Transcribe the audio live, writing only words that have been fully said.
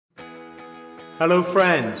Hello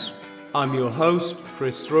friends, I'm your host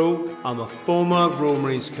Chris Thrall. I'm a former Royal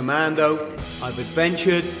Marines Commando. I've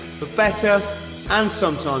adventured for better and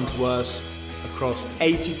sometimes worse across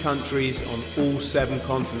 80 countries on all 7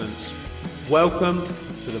 continents. Welcome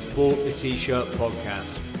to the Bought the T-Shirt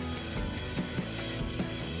podcast.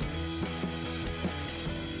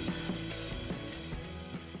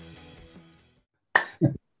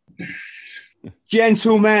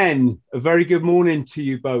 Gentlemen, a very good morning to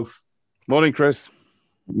you both. Morning, Chris.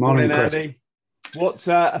 Morning, Chris. Andy. What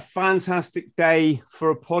a fantastic day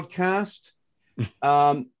for a podcast.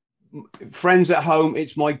 Friends at home,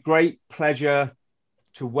 it's my great pleasure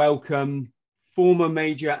to welcome former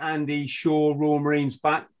Major Andy Shaw, Royal Marines,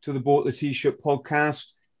 back to the Bought the T-Shirt podcast.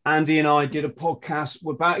 Andy and I did a podcast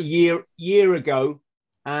about a year ago,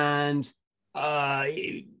 and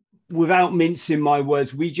without mincing my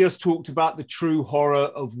words, we just talked about the true horror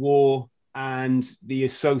of war and the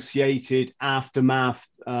associated aftermath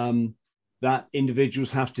that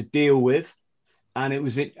individuals have to deal with. And it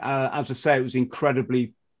was, as I say, it was an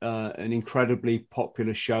incredibly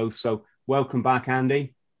popular show. So welcome back,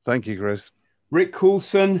 Andy. Thank you, Chris. Rick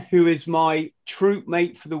Coulson, who is my troop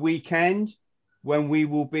mate for the weekend, when we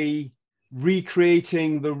will be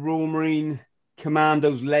recreating the Royal Marine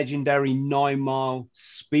Commando's legendary 9-mile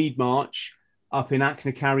speed march up in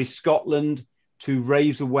Achnacarry, Scotland, to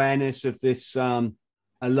raise awareness of this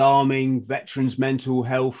alarming veterans' mental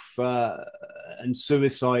health and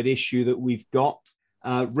suicide issue that we've got.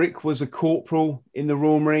 Rick was a corporal in the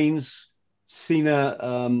Royal Marines, seen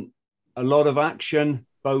a lot of action,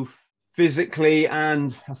 both physically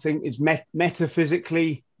and I think is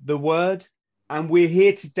metaphysically the word. And we're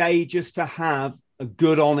here today just to have a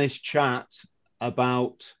good, honest chat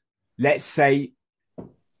about, let's say,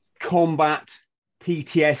 combat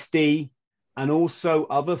PTSD and also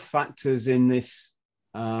other factors in this.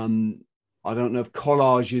 I don't know if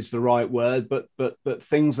collage is the right word, but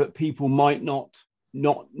things that people might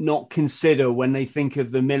not consider when they think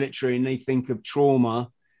of the military and they think of trauma.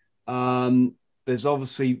 There's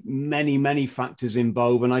obviously many factors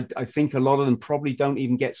involved, and I think a lot of them probably don't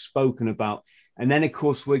even get spoken about. And then, of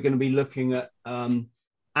course, we're going to be looking at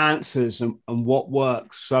answers and what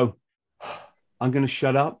works. So I'm going to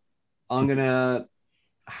shut up. I'm going to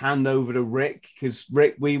hand over to Rick, because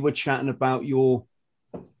Rick, we were chatting about your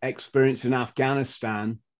experience in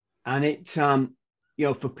Afghanistan, and it,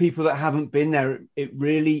 for people that haven't been there, it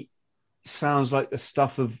really sounds like the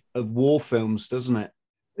stuff of war films, doesn't it?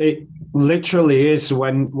 It literally is.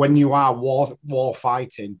 When you are war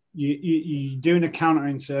fighting, you're doing a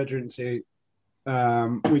counterinsurgency,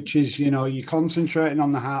 which is, you're concentrating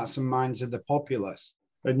on the hearts and minds of the populace,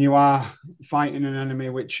 and you are fighting an enemy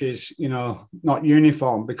which is, not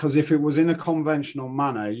uniform, because if it was in a conventional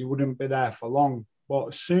manner, you wouldn't be there for long. But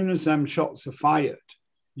as soon as them shots are fired,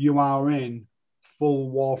 you are in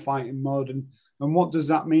full war fighting mode. And what does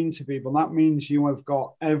that mean to people? That means you have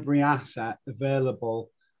got every asset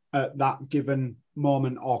available at that given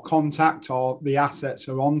moment or contact, or the assets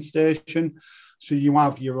are on station. So you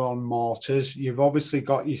have your own mortars. You've obviously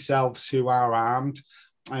got yourselves who are armed,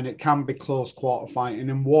 and it can be close quarter fighting,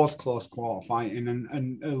 and was close quarter fighting.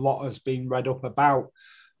 And a lot has been read up about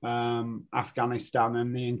Afghanistan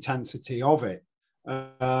and the intensity of it.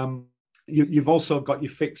 You've also got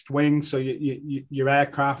your fixed wing, so your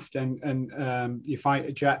aircraft and your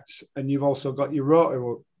fighter jets, and you've also got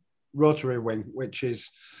your rotary wing, which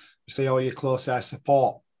is, say, all your close air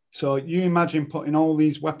support. So you imagine putting all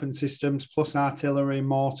these weapon systems plus artillery,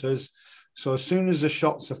 mortars. So as soon as the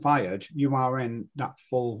shots are fired, you are in that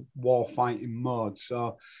full war fighting mode.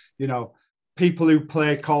 So, people who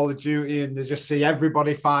play Call of Duty and they just see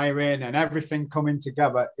everybody firing and everything coming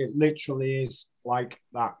together, it literally is like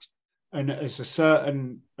that. And there's a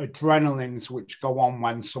certain adrenalines which go on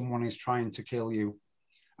when someone is trying to kill you.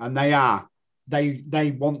 And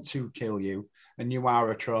they want to kill you, and you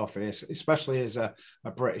are a trophy, especially as a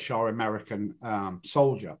British or American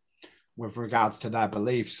soldier, with regards to their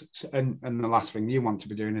beliefs. And the last thing you want to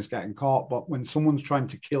be doing is getting caught. But when someone's trying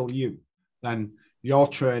to kill you, then your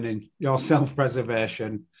training, your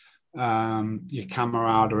self-preservation, your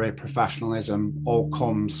camaraderie, professionalism all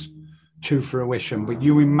comes to fruition. But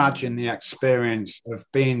you imagine the experience of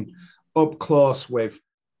being up close with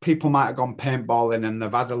people. Might have gone paintballing and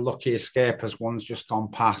they've had a lucky escape as one's just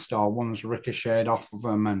gone past, or one's ricocheted off of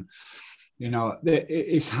them. And,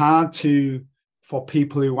 it's hard for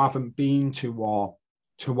people who haven't been to war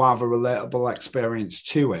to have a relatable experience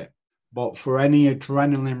to it. But for any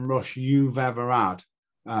adrenaline rush you've ever had,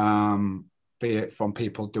 be it from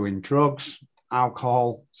people doing drugs,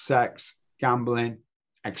 alcohol, sex, gambling,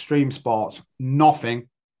 extreme sports, nothing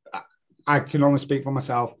I can only speak for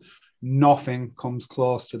myself. Nothing comes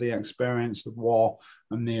close to the experience of war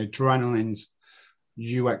and the adrenalines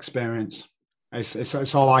you experience.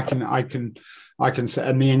 It's all I can say,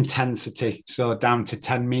 and the intensity. So down to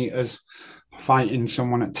 10 meters, fighting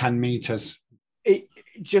someone at 10 meters. It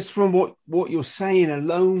just from what you're saying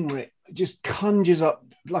alone, Rick, just conjures up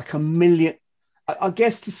like a million. I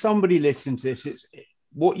guess to somebody listening to this, it's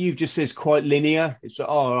what you've just said is quite linear. It's like,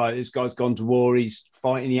 oh, all right, this guy's gone to war, he's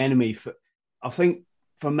fighting the enemy. I think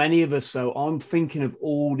for many of us, though, I'm thinking of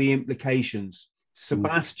all the implications.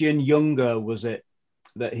 Sebastian Junger, was it,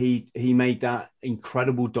 that he made that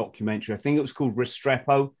incredible documentary? I think it was called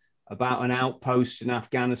Restrepo, about an outpost in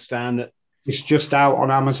Afghanistan that it's just out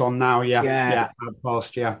on Amazon now. Yeah.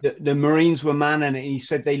 Outpost. Yeah. The Marines were manning it. And he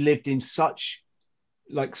said they lived in such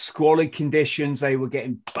like squalid conditions. They were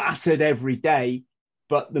getting battered every day.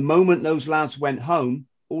 But the moment those lads went home,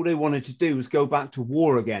 all they wanted to do was go back to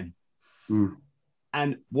war again.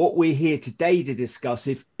 And what we're here today to discuss,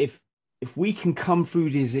 if we can come through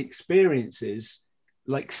these experiences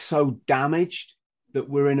like so damaged that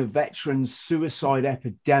we're in a veteran suicide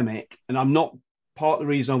epidemic, and I'm not, part of the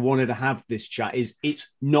reason I wanted to have this chat is it's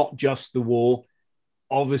not just the war.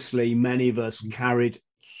 Obviously, many of us carried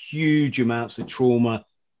huge amounts of trauma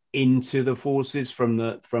into the forces from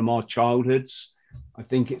our childhoods. I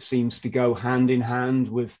think it seems to go hand in hand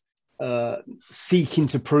with seeking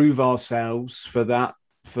to prove ourselves for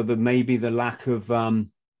maybe the lack of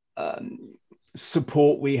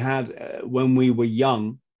support we had when we were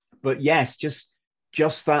young. But yes,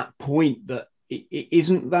 just that point that it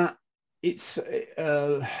isn't that it's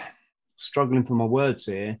struggling for my words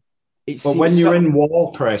here. But when you're in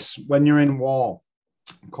war, Chris, when you're in war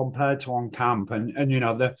compared to on camp, and you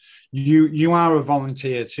know, you are a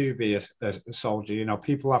volunteer to be a soldier. You know,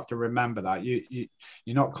 people have to remember that you're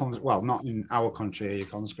not not in our country, you're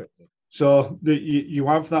conscripted. So you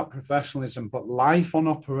have that professionalism, but life on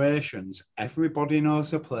operations, everybody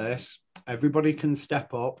knows a place. Everybody can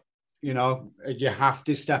step up. You know, you have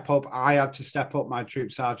to step up. I had to step up. My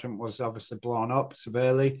troop sergeant was obviously blown up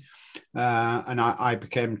severely. And I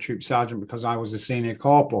became troop sergeant because I was a senior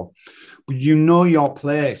corporal. But you know your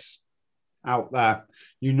place out there.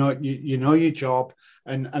 You know your job.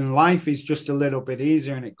 And life is just a little bit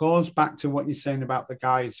easier. And it goes back to what you're saying about the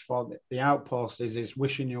guys for the outpost is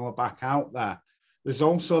wishing you were back out there. There's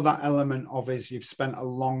also that element of you've spent a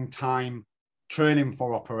long time training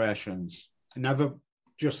for operations. Never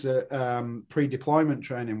just pre-deployment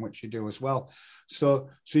training, which you do as well. So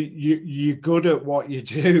you're good at what you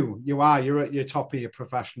do. You're at your top of your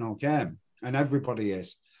professional game, and everybody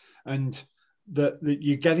is. And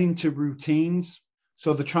you get into routines.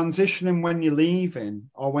 So the transitioning when you're leaving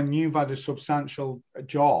or when you've had a substantial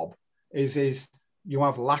job is you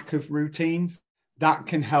have lack of routines. That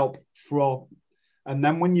can help throw. And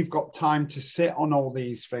then when you've got time to sit on all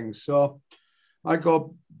these things. So I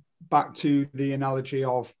go back to the analogy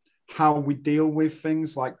of how we deal with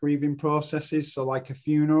things like grieving processes. So like a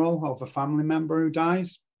funeral of a family member who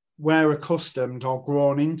dies, we're accustomed or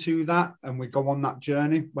grown into that, and we go on that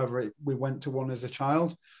journey, whether we went to one as a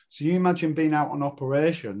child. So you imagine being out on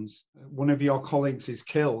operations, one of your colleagues is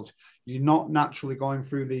killed. You're not naturally going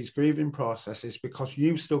through these grieving processes because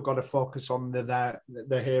you've still got to focus on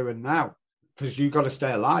the here and now, because you've got to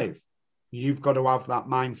stay alive. You've got to have that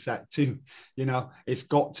mindset too. You know, it's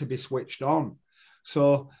got to be switched on.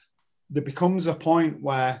 So there becomes a point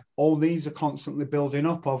where all these are constantly building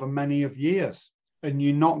up over many of years, and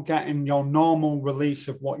you're not getting your normal release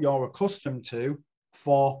of what you're accustomed to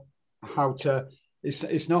for how to,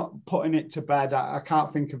 it's not putting it to bed. I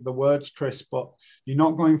can't think of the words, Chris, but you're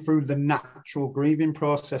not going through the natural grieving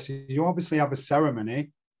processes. You obviously have a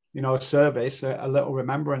ceremony, you know, a service, a little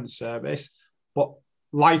remembrance service, but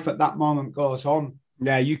life at that moment goes on.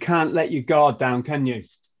 Yeah, you can't let your guard down, can you?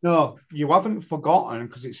 No, you haven't forgotten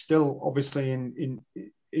because it's still obviously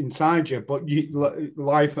inside you, but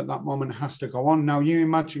life at that moment has to go on. Now, you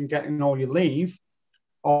imagine getting all your leave,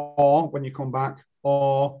 or when you come back,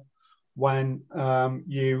 or when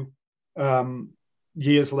you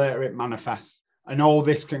years later it manifests, and all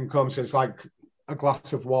this can come. So it's like a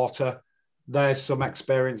glass of water. There's some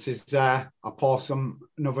experiences there. I pour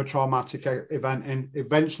another traumatic event in.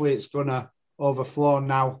 Eventually, it's gonna overflow.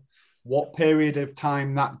 Now, what period of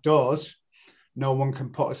time that does, no one can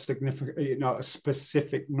put a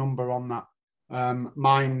specific number on that.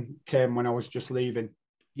 Mine came when I was just leaving.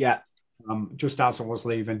 Yeah. Just as I was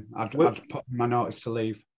leaving, I'd put my notice to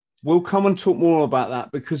leave. We'll come and talk more about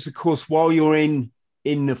that because, of course, while you're in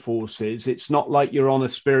the forces, it's not like you're on a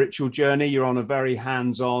spiritual journey. You're on a very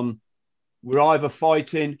hands-on. We're either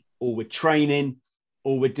fighting or we're training.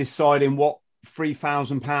 or we're deciding what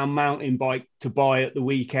 £3,000 mountain bike to buy at the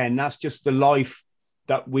weekend. That's just the life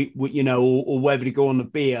that we or whether to go on the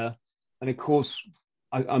beer. And of course,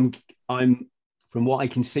 I'm from what I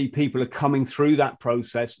can see, people are coming through that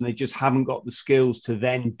process and they just haven't got the skills to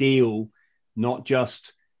then deal not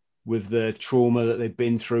just with the trauma that they've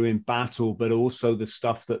been through in battle, but also the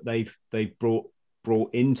stuff that they've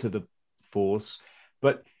brought into the force.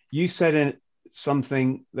 But you said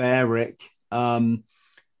something there, Rick. I'm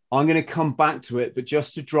going to come back to it, but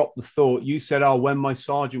just to drop the thought, you said, when my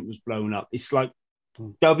sergeant was blown up. It's like,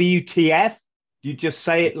 WTF? You just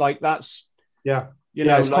say it like that's... Yeah.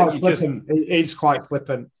 It's quite flippant. It's quite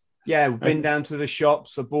flippant. Yeah, we've been down to the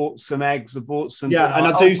shops. I bought some eggs. I bought some... Yeah, and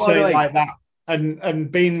I do say it like that. And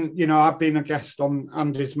being, I've been a guest on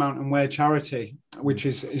Andy's Mountain Way charity, which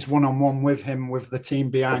is one-on-one with him, with the team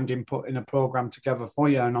behind him, putting a program together for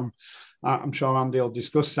you. And I'm sure Andy will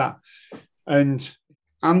discuss that. And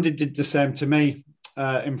Andy did the same to me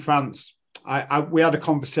in France. We had a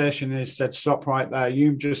conversation and he said, stop right there.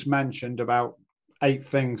 You just mentioned about 8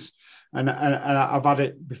 things. And I've had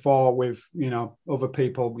it before with, other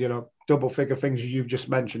people, double figure things you've just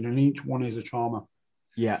mentioned, and each one is a trauma.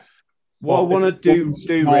 Yeah. What I want to do,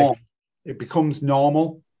 Rick, it becomes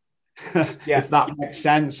normal, if that makes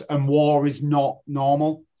sense. And war is not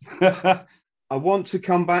normal. I want to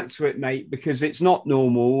come back to it, mate, because it's not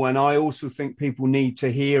normal. And I also think people need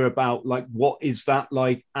to hear about, like, what is that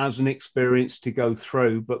like as an experience to go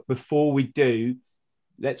through. But before we do,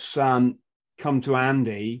 let's come to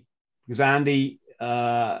Andy, because Andy,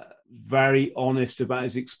 very honest about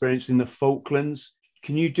his experience in the Falklands.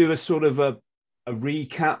 Can you do a sort of a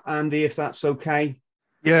recap, Andy, if that's okay?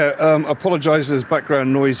 Yeah, apologise for this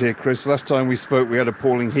background noise here, Chris. Last time we spoke, we had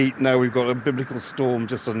appalling heat. Now we've got a biblical storm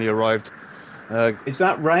just suddenly arrived. Is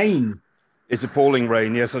that rain? It's appalling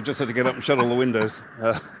rain, yes. I just had to get up and shut all the windows.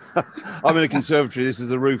 I'm in a conservatory. This is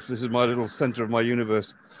the roof. This is my little centre of my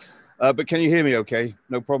universe. But can you hear me okay?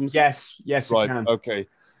 No problems? Yes, right, I can. Okay.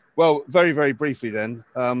 Well, very, very briefly then.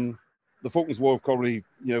 The Falklands War probably,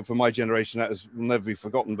 for my generation, that will never be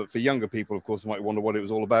forgotten. But for younger people, of course, might wonder what it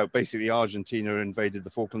was all about. Basically, Argentina invaded the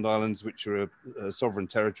Falkland Islands, which are a sovereign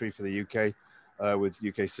territory for the UK, with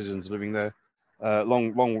UK citizens living there.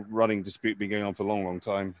 Long-running dispute been going on for a long, long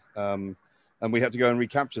time. And we had to go and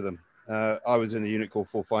recapture them. I was in a unit called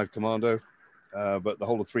 4-5 Commando, but the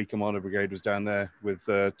whole of 3 Commando Brigade was down there with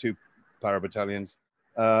 2 para-battalions.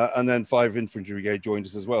 And then 5 Infantry Brigade joined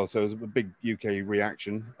us as well. So it was a big UK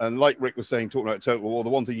reaction. And like Rick was saying, talking about Total War, the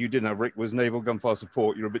one thing you didn't have, Rick, was naval gunfire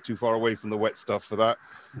support. You're a bit too far away from the wet stuff for that.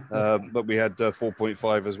 But we had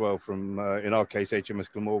 4.5 as well from, in our case,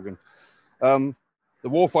 HMS Glamorgan. The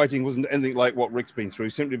war fighting wasn't anything like what Rick's been through,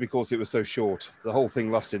 simply because it was so short. The whole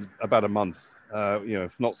thing lasted about a month,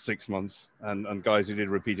 not 6 months. And guys who did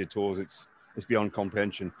repeated tours, it's beyond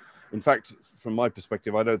comprehension. In fact, from my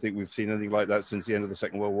perspective, I don't think we've seen anything like that since the end of the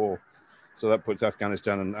Second World War. So that puts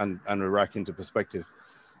Afghanistan and Iraq into perspective.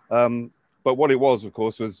 But what it was, of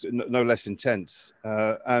course, was no less intense.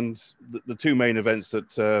 And the 2 main events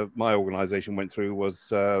that my organization went through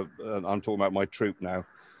was, I'm talking about my troop now,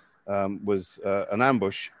 was an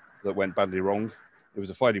ambush that went badly wrong. It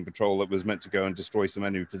was a fighting patrol that was meant to go and destroy some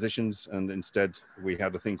enemy positions. And instead, we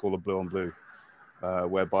had a thing called a blue on blue,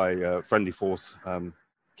 whereby a friendly force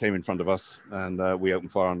came in front of us and we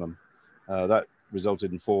opened fire on them. That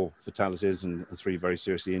resulted in 4 fatalities and 3 very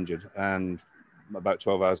seriously injured. And about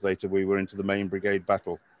 12 hours later, we were into the main brigade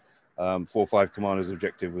battle. 4-5 Commander's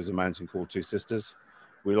objective was a mountain called Two Sisters.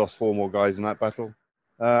 We lost 4 more guys in that battle.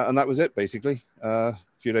 And that was it, basically. A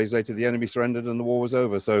few days later, the enemy surrendered and the war was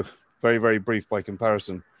over. So very, very brief by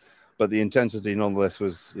comparison. But the intensity, nonetheless,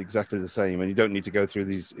 was exactly the same. And you don't need to go through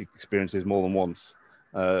these experiences more than once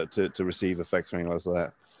to receive effects or anything like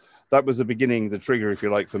that. That was the beginning, the trigger, if you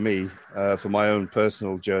like, for me, for my own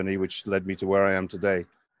personal journey, which led me to where I am today.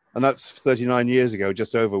 And that's 39 years ago,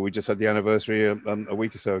 just over. We just had the anniversary a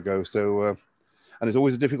week or so ago. So, and it's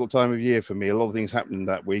always a difficult time of year for me. A lot of things happened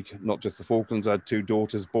that week, not just the Falklands. I had 2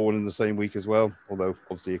 daughters born in the same week as well, although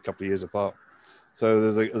obviously a couple of years apart. So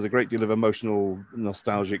there's a great deal of emotional,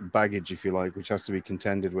 nostalgic baggage, if you like, which has to be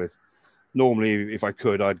contended with. Normally, if I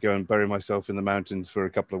could, I'd go and bury myself in the mountains for a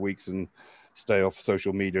couple of weeks and stay off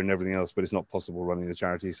social media and everything else, but it's not possible running the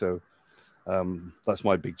charity. So that's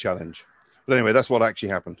my big challenge. But anyway, that's what actually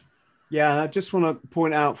happened. Yeah, I just want to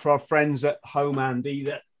point out for our friends at home, Andy,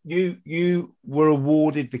 that you were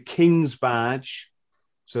awarded the King's Badge.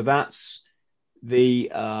 So that's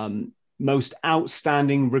the most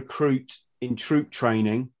outstanding recruit in troop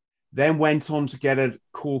training, then went on to get a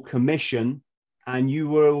Corps commission, and you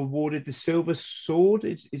were awarded the Silver Sword.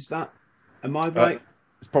 Is that, am I right?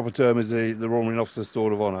 its proper term is the Royal Marine Officer's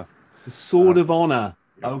Sword of Honour. The Sword of Honour.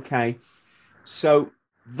 Yeah. Okay. So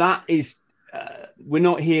that is, we're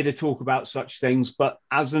not here to talk about such things, but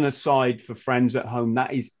as an aside for friends at home,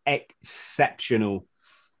 that is exceptional.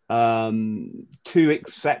 2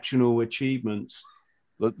 exceptional achievements.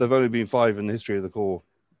 There've only been 5 in the history of the Corps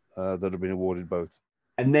that have been awarded both.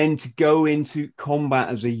 And then to go into combat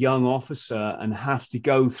as a young officer and have to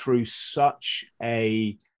go through such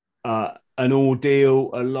an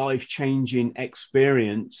ordeal, a life-changing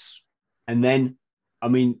experience. And then, I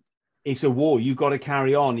mean, it's a war. You've got to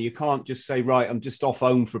carry on. You can't just say, right, I'm just off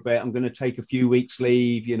home for a bit. I'm going to take a few weeks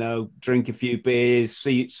leave, drink a few beers,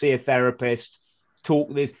 see a therapist,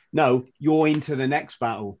 talk this. No, you're into the next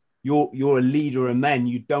battle. You're a leader of men.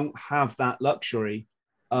 You don't have that luxury.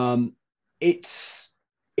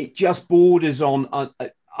 It just borders on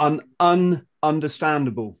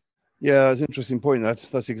ununderstandable. Yeah, it's an interesting point.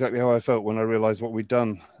 That's exactly how I felt when I realised what we'd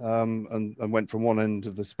done, and went from one end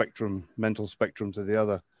of the spectrum, mental spectrum, to the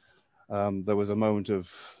other. There was a moment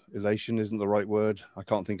of elation, isn't the right word. I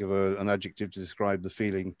can't think of an adjective to describe the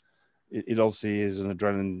feeling. It obviously is an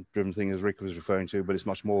adrenaline-driven thing, as Rick was referring to, but it's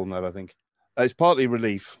much more than that, I think. It's partly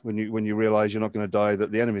relief when you realise you're not going to die,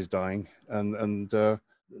 that the enemy's dying, and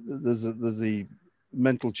there's the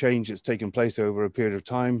mental change that's taken place over a period of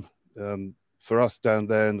time. For us down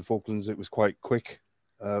there in the Falklands, it was quite quick.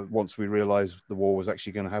 Once we realised the war was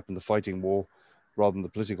actually going to happen, the fighting war, rather than the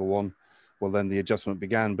political one, well, then the adjustment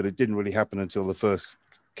began. But it didn't really happen until the first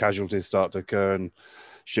casualties start to occur and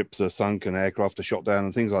ships are sunk and aircraft are shot down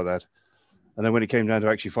and things like that. And then when it came down to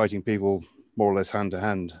actually fighting people more or less hand to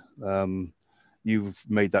hand, you've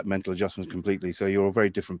made that mental adjustment completely. So you're a very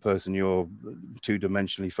different person. You're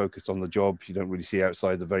 2-dimensionally focused on the job. You don't really see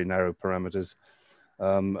outside the very narrow parameters.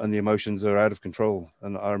 And the emotions are out of control.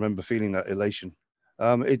 And I remember feeling that elation.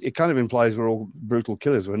 It kind of implies we're all brutal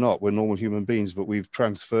killers. We're not. We're normal human beings, but we've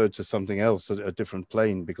transferred to something else, a different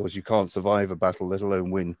plane, because you can't survive a battle, let alone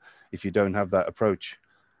win, if you don't have that approach.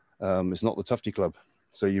 It's not the Tufty Club.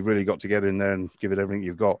 So you've really got to get in there and give it everything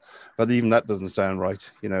you've got. But even that doesn't sound right.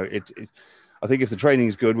 I think if the training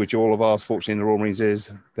is good, which all of ours, fortunately, in the Royal Marines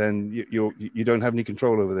is, then you don't have any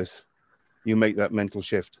control over this. You make that mental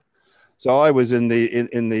shift. So I was in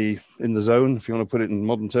the zone, if you want to put it in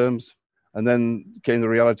modern terms, and then came the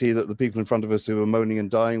reality that the people in front of us who were moaning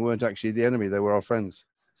and dying weren't actually the enemy; they were our friends.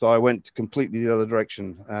 So I went completely the other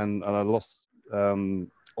direction, and I lost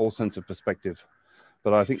all sense of perspective.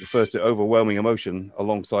 But I think the first overwhelming emotion,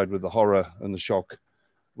 alongside with the horror and the shock,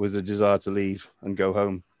 was a desire to leave and go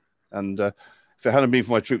home. And if it hadn't been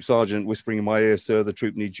for my troop sergeant whispering in my ear, "Sir, the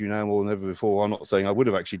troop needs you now more than ever before," I'm not saying I would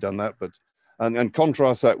have actually done that, but and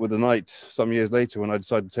contrast that with the night some years later when I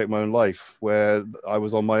decided to take my own life, where I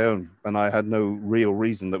was on my own and I had no real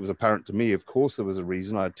reason that was apparent to me. Of course, there was a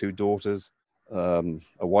reason. I had 2 daughters, a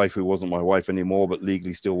wife who wasn't my wife anymore, but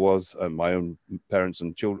legally still was, my own parents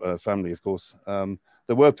and children, family, of course.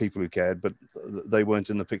 There were people who cared, but they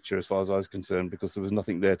weren't in the picture as far as I was concerned, because there was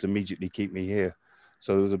nothing there to immediately keep me here.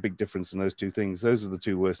 So there was a big difference in those 2 things. Those are the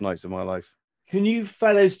 2 worst nights of my life. Can you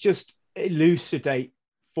fellas just elucidate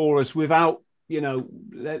for us without,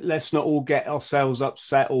 let's not all get ourselves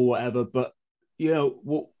upset or whatever, but,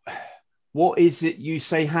 what is it you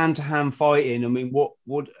say hand-to-hand fighting? I mean,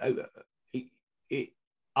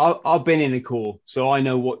 I've been in a Corps, so I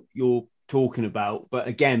know what you're talking about. But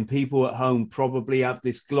again, people at home probably have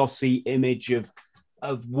this glossy image of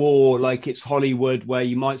war, like it's Hollywood, where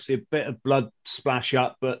you might see a bit of blood splash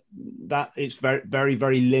up, but that is very, very,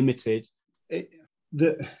 very limited.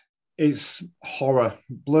 It's horror,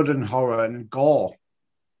 blood and horror and gore.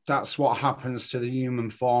 That's what happens to the human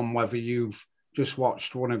form, whether you've just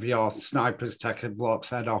watched one of your snipers take a bloke's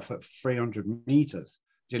head off at 300 meters,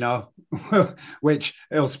 which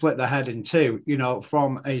it'll split the head in 2,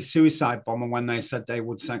 from a suicide bomber. When they said they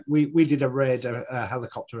would send, we did a raid, a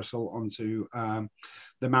helicopter assault onto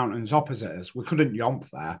the mountains opposite us. We couldn't jump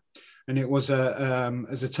there. And it was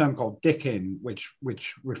as a term called dicking,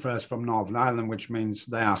 which refers from Northern Ireland, which means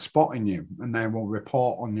they are spotting you and they will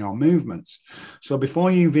report on your movements. So before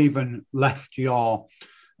you've even left your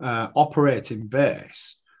operating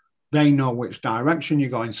base, they know which direction you're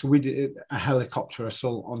going. So we did a helicopter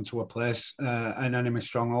assault onto a place, an enemy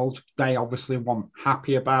stronghold. They obviously weren't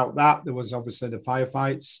happy about that. There was obviously the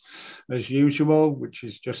firefights as usual, which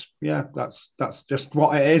is just, that's just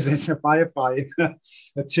what it is. It's a firefight,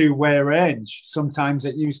 a 2-way range. Sometimes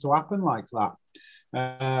it used to happen like that.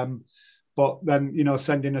 But then,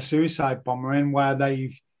 sending a suicide bomber in where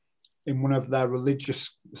they've, in one of their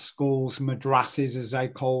religious schools, madrasas as they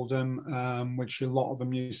called them, which a lot of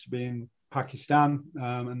them used to be in Pakistan,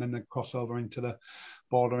 and then they cross over into the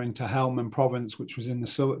border into Helmand province, which was in the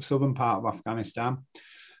southern part of Afghanistan.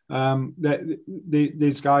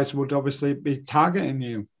 These guys would obviously be targeting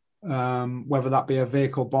you, whether that be a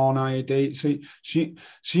vehicle-borne IED. So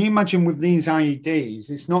you imagine with these IEDs,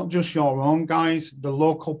 it's not just your own guys, the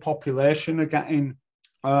local population are getting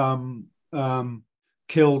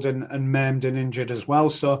killed and maimed and injured as well.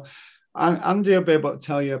 So Andy will be able to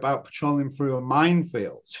tell you about patrolling through a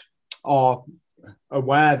minefield or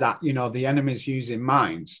aware that, you know, the enemy's using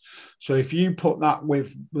mines. So if you put that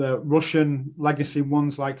with the Russian legacy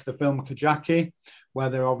ones like the film Kajaki, where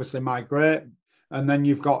they obviously migrate, and then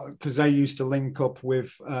you've got, because they used to link up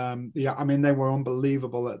with, they were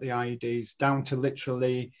unbelievable at the IEDs, down to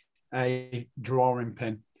literally a drawing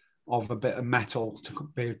pin of a bit of metal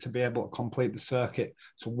to be able to complete the circuit.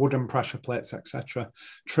 So wooden pressure plates, etc.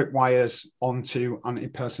 Tripwires onto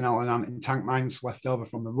anti-personnel and anti-tank mines left over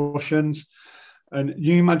from the Russians. And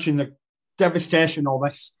you imagine the devastation all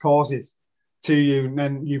this causes to you. And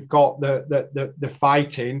then you've got the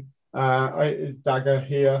fighting. Dagger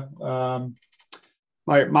here.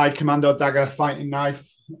 My commando dagger fighting knife,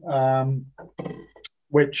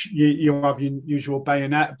 which you have your usual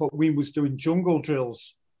bayonet, but we was doing jungle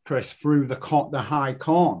drills, Chris, through the high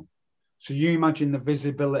corn. So you imagine the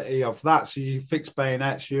visibility of that. So you fix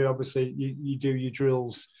bayonets, you do your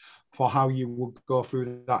drills for how you would go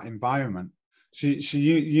through that environment. So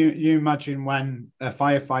you imagine when a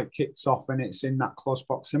firefight kicks off and it's in that close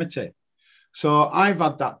proximity. So I've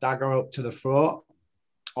had that dagger up to the throat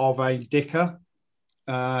of a dicker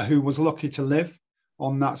who was lucky to live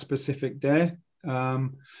on that specific day.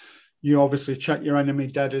 You obviously check your enemy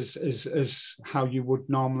dead as how you would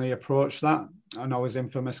normally approach that. I know there's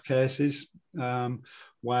infamous cases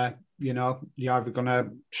where, you know, you're either going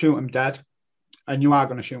to shoot them dead, and you are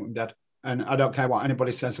going to shoot them dead. And I don't care what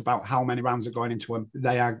anybody says about how many rounds are going into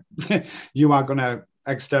them. You are going to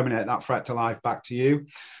exterminate that threat to life back to you.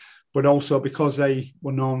 But also because they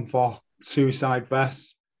were known for suicide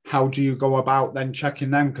vests, how do you go about then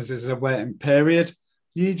checking them? Because there's a waiting period.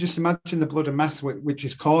 You just imagine the blood and mess which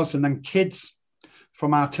is caused. And then kids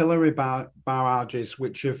from artillery barrages,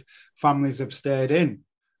 which families have stayed in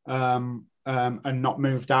and not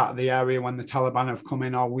moved out of the area when the Taliban have come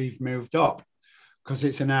in or we've moved up, because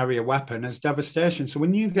it's an area weapon, as devastation. So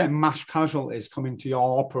when you get mass casualties coming to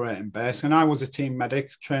your operating base, and I was a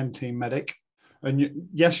trained team medic, and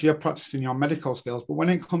yes, you're practicing your medical skills, but when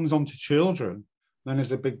it comes on to children, then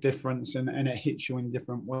there's a big difference, and it hits you in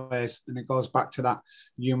different ways. And it goes back to that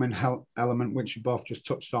human health element, which you both just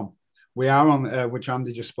touched on. We are on, which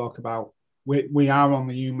Andy just spoke about, we are on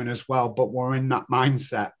the human as well, but we're in that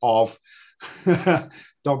mindset of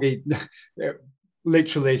doggy,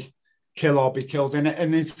 literally kill or be killed. And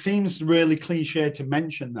it seems really cliche to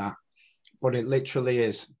mention that, but it literally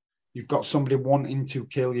is. You've got somebody wanting to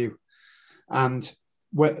kill you. And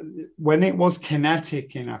when it was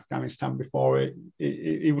kinetic in Afghanistan before,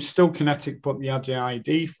 it was still kinetic, but the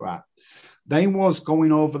IED threat, they was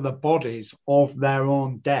going over the bodies of their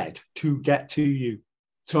own dead to get to you.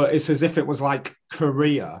 So it's as if it was like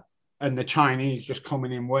Korea and the Chinese just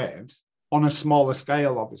coming in waves on a smaller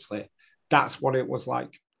scale, obviously. That's what it was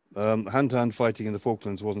like. Hand-to-hand fighting in the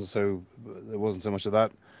Falklands there wasn't so much of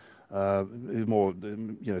that. It was more,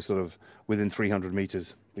 sort of within 300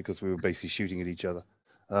 meters, because we were basically shooting at each other.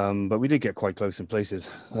 But we did get quite close in places.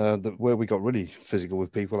 Where we got really physical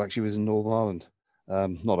with people actually was in Northern Ireland.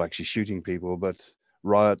 Not actually shooting people, but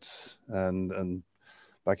riots and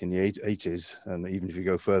back in the 80s. And even if you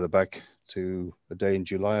go further back to a day in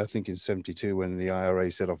July, I think in 72, when the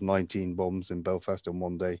IRA set off 19 bombs in Belfast in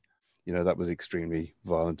one day, that was extremely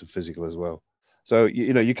violent and physical as well. So,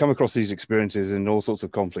 you come across these experiences in all sorts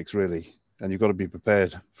of conflicts, really, and you've got to be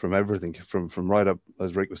prepared from everything, from right up,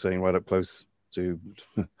 as Rick was saying, right up close to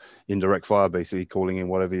indirect fire, basically calling in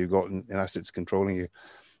whatever you've got in assets controlling you.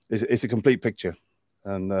 It's a complete picture.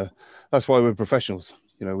 And that's why we're professionals.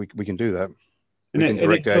 We can do that. We can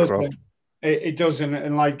direct aircraft. It does.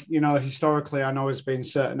 And like, historically, I know there's been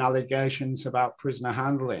certain allegations about prisoner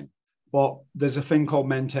handling, but there's a thing called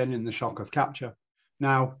maintaining the shock of capture.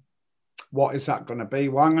 Now, what is that going to be?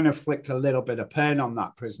 Well, I'm going to inflict a little bit of pain on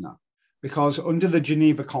that prisoner, because under the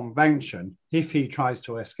Geneva Convention, if he tries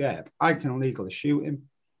to escape, I can legally shoot him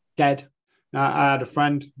dead. Now, I had a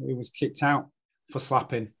friend who was kicked out for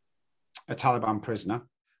slapping a Taliban prisoner.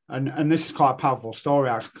 And this is quite a powerful story,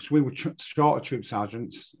 actually, because we were short of troop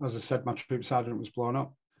sergeants. As I said, my troop sergeant was blown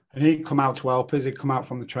up. And he'd come out to help us. He'd come out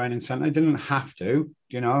from the training centre. He didn't have to,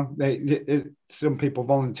 some people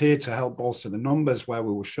volunteered to help bolster the numbers where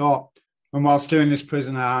we were short. And whilst doing this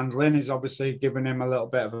prisoner handling, he's obviously given him a little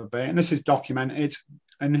bit of a bait. And this is documented.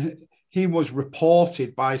 And he was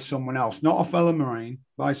reported by someone else, not a fellow Marine,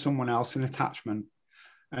 by someone else in attachment.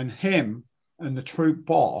 And him and the troop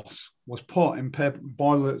boss was put in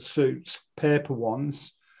boiler suits, paper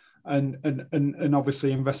ones, and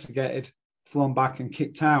obviously investigated, flown back and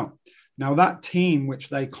kicked out. Now, that team which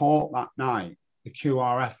they caught that night, the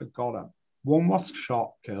QRF had got him. One was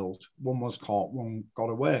shot, killed. One was caught, one got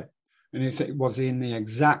away. And it was in the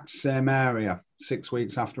exact same area 6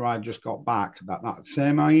 weeks after I just got back that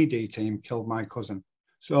same IED team killed my cousin.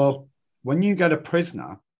 So when you get a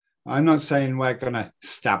prisoner, I'm not saying we're going to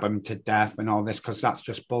stab them to death and all this, because that's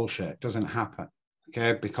just bullshit. It doesn't happen.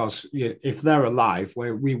 Okay, because if they're alive,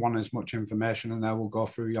 we want as much information, and they will go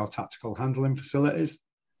through your tactical handling facilities.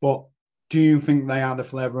 But do you think they are the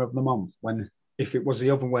flavour of the month? When, if it was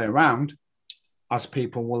the other way around, as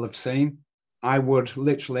people will have seen, I would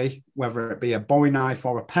literally, whether it be a Bowie knife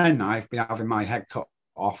or a pen knife, be having my head cut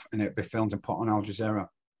off and it'd be filmed and put on Al Jazeera.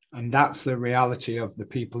 And that's the reality of the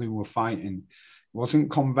people who were fighting. It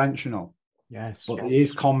wasn't conventional. Yes. But it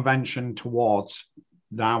is convention towards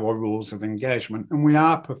our rules of engagement. And we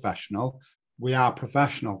are professional. We are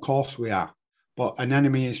professional. Of course we are. But an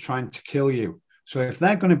enemy is trying to kill you. So if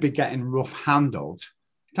they're going to be getting rough handled,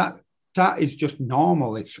 that is just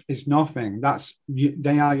normal. It's nothing.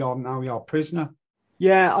 They are now your prisoner.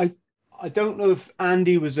 Yeah, I don't know if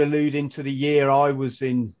Andy was alluding to the year I was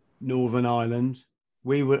in Northern Ireland.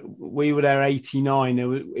 We were there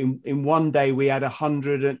 89. In one day we had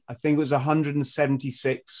 100. I think it was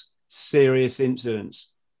 176 serious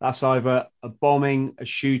incidents. That's either a bombing, a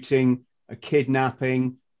shooting, a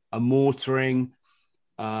kidnapping, a mortaring,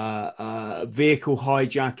 vehicle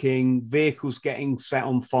hijacking, vehicles getting set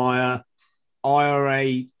on fire,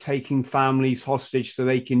 IRA taking families hostage so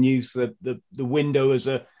they can use the window as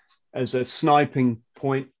a sniping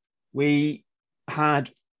point. We had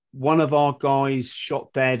one of our guys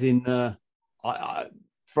shot dead in the,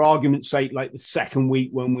 for argument's sake, like the second week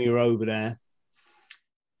when we were over there.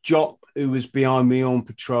 Jock, who was behind me on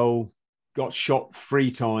patrol, got shot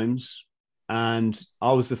 3 times. And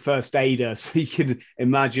I was the first aider, so you can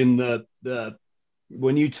imagine the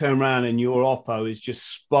when you turn around and your oppo is just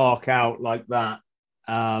spark out like that,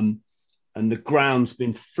 and the ground's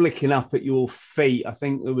been flicking up at your feet. I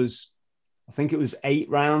think it was 8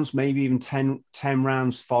 rounds, maybe even 10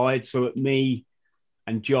 rounds fired. So at me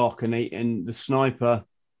and Jock and the sniper,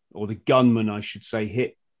 or the gunman, I should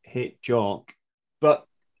say, hit Jock. But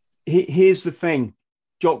here's the thing: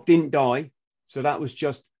 Jock didn't die, so that was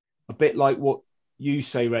just a bit like what you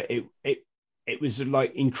say, Ray. It was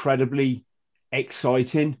like incredibly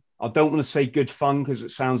exciting. I don't want to say good fun because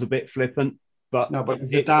it sounds a bit flippant, but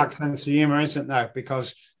there's a dark sense of humor, isn't there?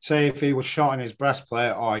 Because say if he was shot in his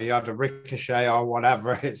breastplate or he had a ricochet or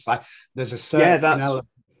whatever, it's like there's a certain element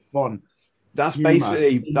of fun. That's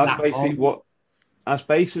basically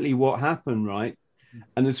what happened, right?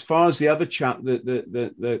 And as far as the other chap,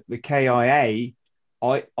 the KIA,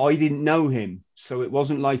 I didn't know him, so it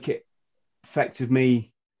wasn't like it affected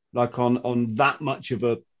me like on that much of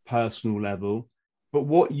a personal level. But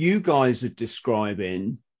what you guys are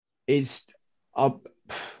describing is, I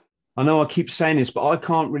know I keep saying this, but I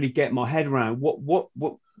can't really get my head around what's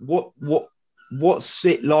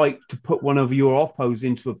it like to put one of your oppos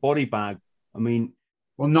into a body bag. I mean,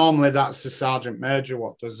 well, normally that's the sergeant major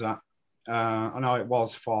what does that. I know it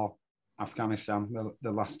was for Afghanistan,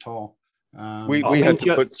 the last tour. We had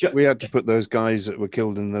to put those guys that were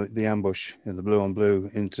killed in the ambush in the blue on blue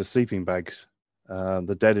into sleeping bags,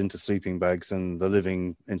 the dead into sleeping bags, and the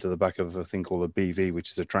living into the back of a thing called a BV,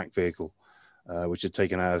 which is a track vehicle, which had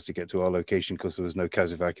taken hours to get to our location because there was no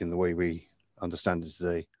CASEVAC in the way we understand it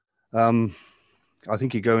today. I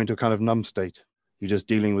think you go into a kind of numb state. You're just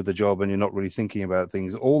dealing with the job and you're not really thinking about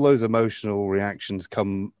things. All those emotional reactions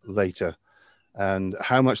come later. And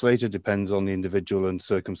how much later depends on the individual and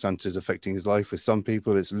circumstances affecting his life. With some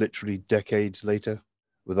people, it's literally decades later.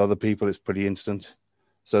 With other people, it's pretty instant.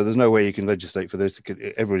 So there's no way you can legislate for this.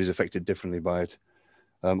 Everybody's affected differently by it.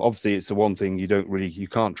 Obviously, it's the one thing you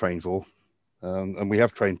can't train for. And we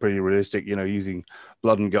have trained pretty realistic, using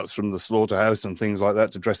blood and guts from the slaughterhouse and things like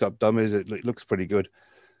that to dress up dummies. It looks pretty good.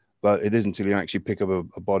 But it isn't until you actually pick up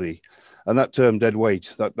a body. And that term dead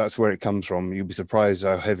weight, that's where it comes from. You'll be surprised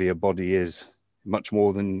how heavy a body is. Much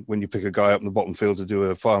more than when you pick a guy up in the bottom field to do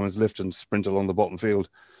a fireman's lift and sprint along the bottom field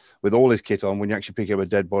with all his kit on. When you actually pick up a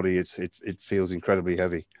dead body, it feels incredibly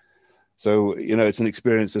heavy. So, it's an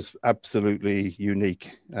experience that's absolutely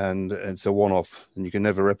unique and it's a one-off and you can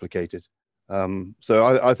never replicate it.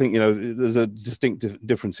 So I think, there's a distinct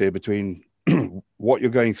difference here between what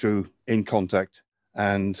you're going through in contact,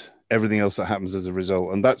 and everything else that happens as a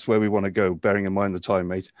result. And that's where we want to go, bearing in mind the time,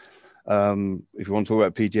 mate. If you want to talk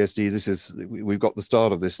about PTSD, we've got the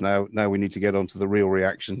start of this now. Now we need to get on to the real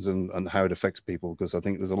reactions and how it affects people, because I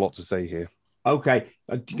think there's a lot to say here. Okay,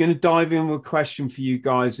 I'm going to dive in with a question for you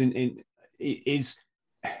guys. Three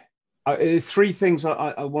things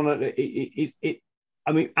I want to.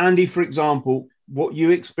 I mean, Andy, for example, what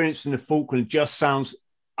you experienced in the Falkland just sounds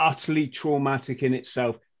utterly traumatic in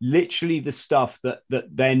itself. Literally, the stuff that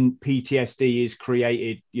then PTSD is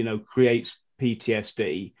created, creates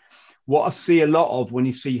PTSD. What I see a lot of when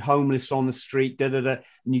you see homeless on the street, and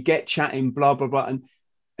you get chatting, blah blah blah,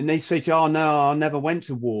 and they say, "Oh no, I never went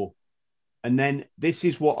to war." And then this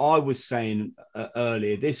is what I was saying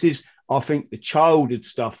earlier. This is, I think, the childhood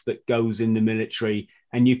stuff that goes in the military,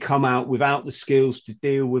 and you come out without the skills to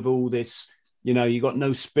deal with all this. You got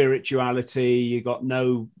no spirituality, you got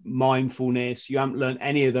no mindfulness, you haven't learned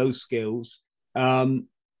any of those skills. Then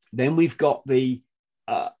we've got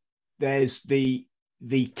there's the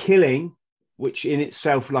killing, which in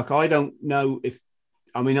itself, like, I don't know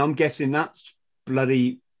I'm guessing that's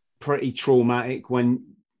bloody pretty traumatic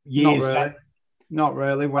when years. Not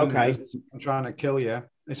really. When okay. I'm trying to kill you,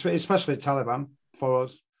 especially Taliban for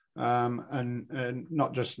us, and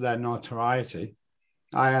not just their notoriety.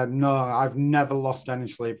 I've never lost any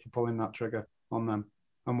sleep for pulling that trigger on them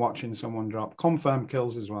and watching someone drop. Confirmed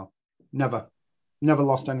kills as well. Never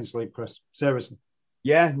lost any sleep, Chris. Seriously.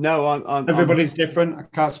 Yeah, no, I'm everybody's different. I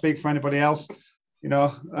can't speak for anybody else.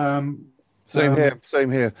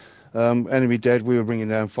 Same here. Enemy dead. We were bringing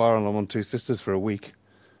down fire alarm on Two Sisters for a week,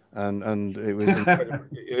 and it was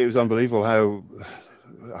it was unbelievable how,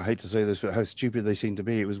 I hate to say this, but how stupid they seemed to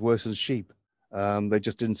be. It was worse than sheep. They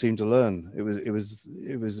just didn't seem to learn. It was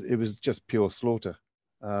just pure slaughter.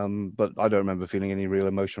 But I don't remember feeling any real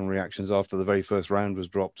emotional reactions after the very first round was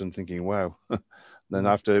dropped and thinking, wow. Then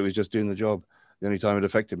after, it was just doing the job. The only time it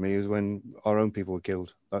affected me is when our own people were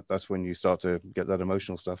killed. That's when you start to get that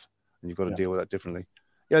emotional stuff, and you've got to deal with that differently.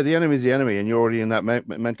 Yeah, the enemy is the enemy, and you're already in that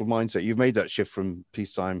mental mindset. You've made that shift from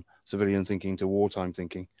peacetime civilian thinking to wartime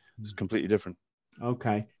thinking. It's completely different.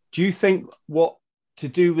 Okay. Do you think what to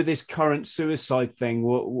do with this current suicide thing?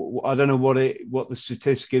 I don't know what the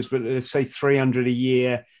statistic is, but let's say 300 a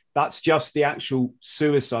year. That's just the actual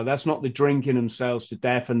suicide. That's not the drinking themselves to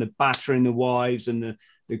death and the battering the wives and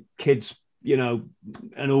the kids,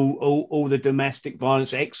 and all the domestic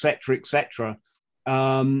violence, etc., etc.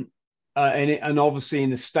 And obviously in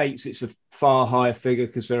the States, it's a far higher figure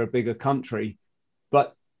because they're a bigger country.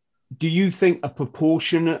 But do you think a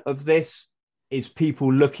proportion of this is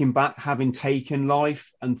people looking back, having taken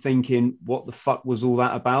life and thinking, what the fuck was all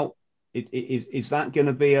that about? Is that going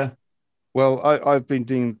to be a... Well, I've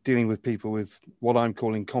been dealing with people with what I'm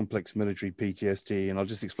calling complex military PTSD, and I'll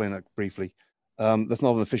just explain that briefly. That's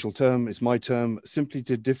not an official term. It's my term, simply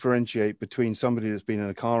to differentiate between somebody that's been in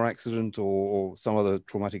a car accident or some other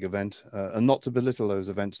traumatic event, and not to belittle those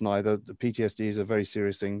events neither. The PTSD is a very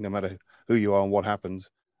serious thing, no matter who you are and what happens.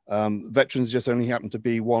 Veterans just only happen to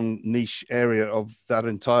be one niche area of that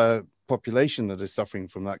entire population that is suffering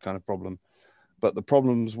from that kind of problem. But the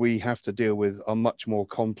problems we have to deal with are much more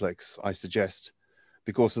complex, I suggest,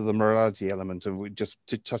 because of the morality element, and we're just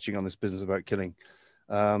touching on this business about killing,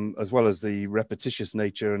 as well as the repetitious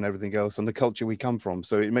nature and everything else, and the culture we come from.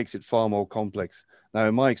 So it makes it far more complex. Now,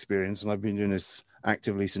 in my experience, and I've been doing this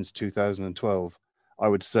actively since 2012, I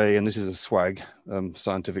would say, and this is a swag,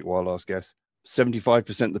 scientific wild ass guess,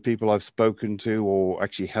 75% of the people I've spoken to or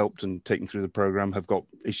actually helped and taken through the program have got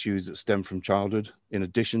issues that stem from childhood, in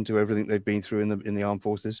addition to everything they've been through in the armed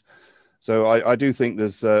forces. So I do think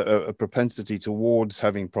there's a propensity towards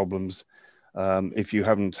having problems if you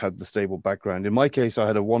haven't had the stable background. In my case, I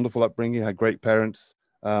had a wonderful upbringing, I had great parents.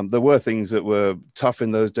 There were things that were tough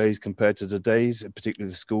in those days compared to today's,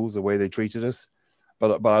 particularly the schools, the way they treated us.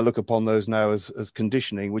 But I look upon those now as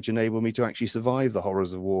conditioning, which enabled me to actually survive the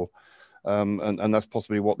horrors of war. And that's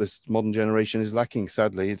possibly what this modern generation is lacking.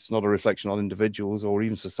 Sadly, it's not a reflection on individuals or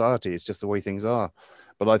even society. It's just the way things are.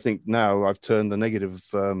 But I think now I've turned the negative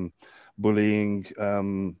bullying,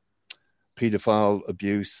 paedophile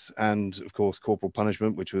abuse, and of course corporal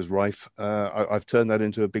punishment, which was rife. I've turned that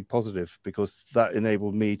into a big positive, because that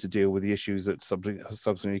enabled me to deal with the issues that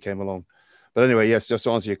subsequently came along. But anyway, yes, just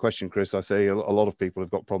to answer your question, Chris, I say a lot of people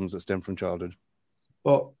have got problems that stem from childhood.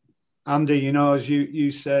 But Andy, as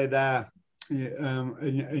you say there,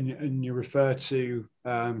 and you refer to,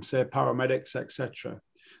 say, paramedics, etc.,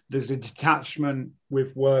 there's a detachment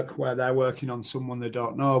with work where they're working on someone they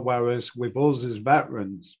don't know, whereas with us as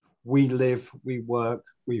veterans, we live, we work,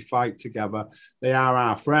 we fight together. They are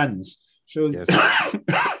our friends. So, Yes.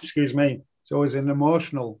 excuse me. So, always an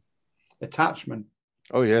emotional attachment.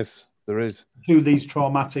 Oh, yes, there is. To these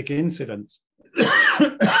traumatic incidents.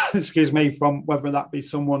 Excuse me, from whether that be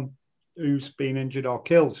someone who's been injured or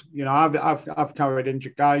killed. You know, I've carried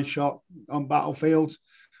injured guys shot on battlefields,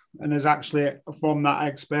 and there's actually from that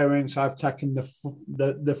experience I've taken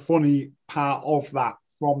the funny part of that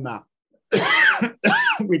from that,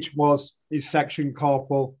 which was his section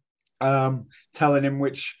corporal telling him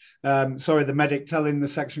the medic telling the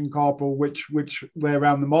section corporal which way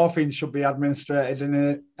around the morphine should be administered,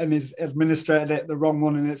 and he's administered it the wrong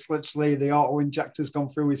one, and it's literally the auto injector's gone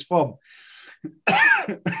through his thumb.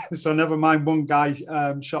 So never mind one guy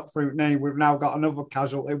shot through knee, we've now got another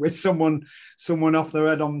casualty with someone off their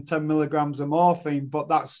head on 10 milligrams of morphine. But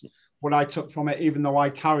that's what I took from it, even though I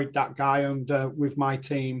carried that guy under with my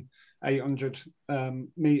team 800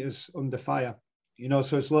 meters under fire. You know,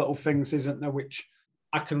 so it's little things, isn't there, which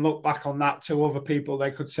I can look back on that to other people,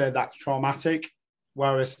 they could say that's traumatic.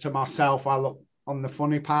 Whereas to myself, I look on the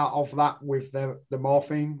funny part of that with the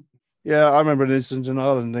morphine. Yeah, I remember an incident in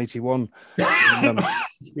Ireland in 81.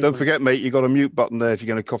 Don't forget, mate, you got a mute button there if you're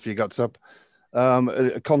going to cough your guts up.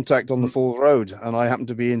 A contact on the Falls Road, and I happened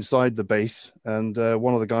to be inside the base, and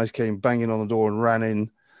one of the guys came banging on the door and ran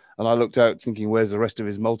in, and I looked out thinking, where's the rest of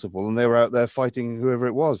his multiple? And they were out there fighting whoever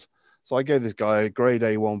it was. So I gave this guy a grade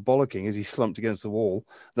A1 bollocking as he slumped against the wall.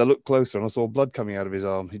 They looked closer and I saw blood coming out of his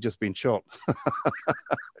arm. He'd just been shot.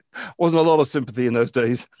 Wasn't a lot of sympathy in those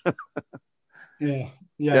days. Yeah,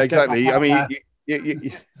 exactly. I mean,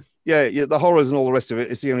 the horrors and all the rest of it,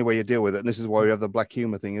 it's the only way you deal with it. And this is why we have the black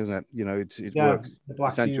humor thing, isn't it? You know, it works. The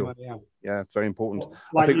black essential. Humor, yeah, very important.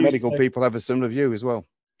 Like I think medical people have a similar view as well.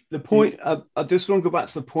 The point, I just want to go back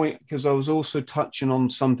to the point because I was also touching on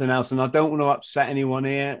something else, and I don't want to upset anyone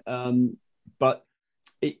here, but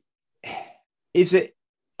is it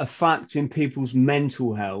a fact in people's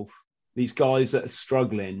mental health, these guys that are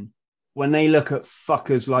struggling, when they look at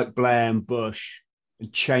fuckers like Blair and Bush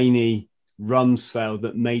and Cheney, Rumsfeld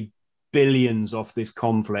that made billions off this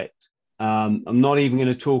conflict? I'm not even going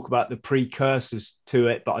to talk about the precursors to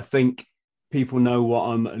it, but I think people know what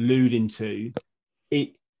I'm alluding to.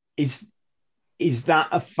 Is that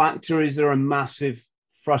a factor? Is there a massive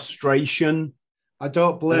frustration? I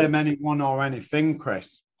don't blame anyone or anything,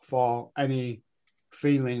 Chris, for any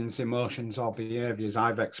feelings, emotions, or behaviours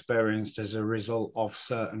I've experienced as a result of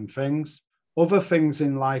certain things. Other things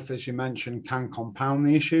in life, as you mentioned, can compound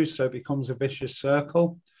the issues, so it becomes a vicious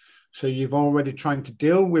circle. So you've already trying to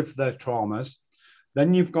deal with the traumas,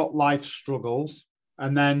 then you've got life struggles,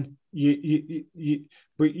 and then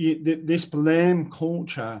this blame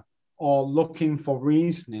culture or looking for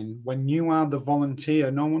reasoning when you are the volunteer,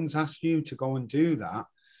 no one's asked you to go and do that.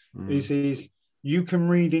 Is you can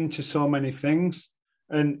read into so many things,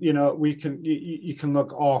 and you know you can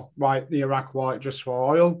look, oh right, the Iraq war just for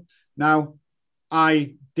oil. Now,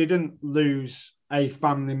 I didn't lose a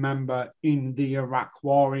family member in the Iraq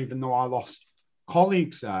war, even though I lost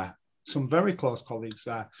colleagues there, some very close colleagues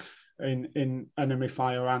there in enemy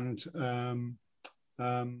fire and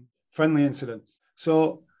friendly incidents.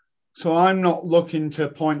 So I'm not looking to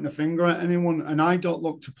point the finger at anyone, and I don't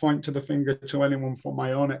look to point to the finger to anyone from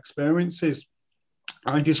my own experiences.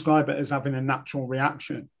 I describe it as having a natural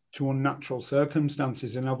reaction to unnatural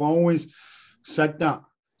circumstances, and I've always said that.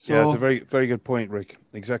 So, yeah, it's a very, very good point, Rick.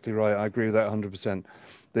 Exactly right. I agree with that 100%.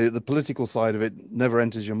 The political side of it never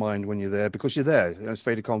enters your mind when you're there, because you're there. It's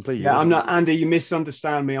fait accompli. Yeah, I'm not, Andy. You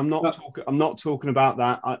misunderstand me. I'm not talking about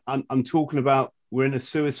that. I'm talking about we're in a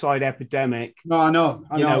suicide epidemic. No, I know.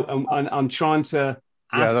 And I'm trying to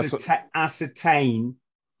ascertain.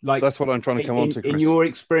 Like, that's what I'm trying to come on to, Chris. In your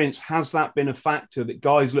experience, has that been a factor that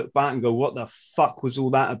guys look back and go, "What the fuck was all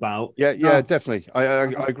that about?" Yeah, definitely. I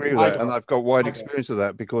agree with that, and I've got wide experience of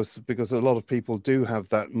that because a lot of people do have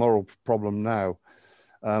that moral problem now,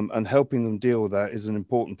 and helping them deal with that is an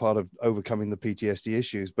important part of overcoming the PTSD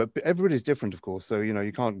issues. But everybody's different, of course, so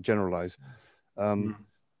you can't generalize.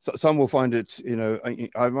 So some will find it,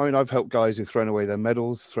 I mean, I've helped guys who've thrown away their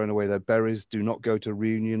medals, thrown away their berries, do not go to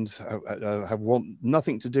reunions, want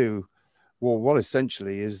nothing to do. Well, what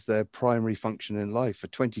essentially is their primary function in life for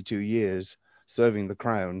 22 years, serving the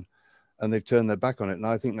crown, and they've turned their back on it. And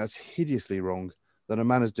I think that's hideously wrong, that a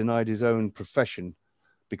man has denied his own profession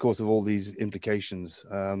because of all these implications.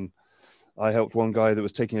 I helped one guy that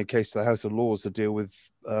was taking a case to the House of Lords to deal with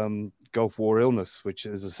Gulf War illness, which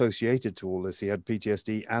is associated to all this. He had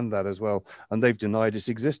PTSD and that as well, and they've denied its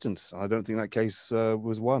existence. I don't think that case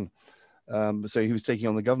was won. So he was taking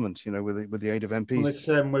on the government, with the aid of MPs. Well, it's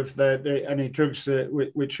with the any drugs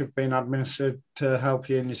which have been administered to help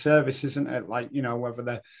you in your service, isn't it? Like, whether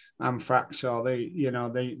the anthrax or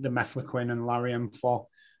the mefloquine and Lariam for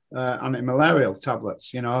anti-malarial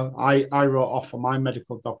tablets. I wrote off on my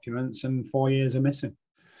medical documents and 4 years are missing.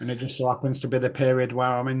 And it just so happens to be the period where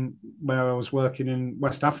I was working in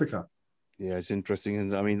West Africa. Yeah, it's interesting.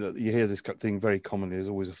 And I mean, you hear this thing very commonly. There's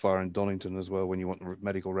always a fire in Donington as well when you want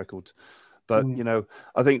medical records. But,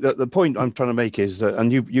 I think that the point I'm trying to make is,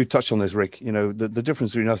 and you touched on this, Rick, the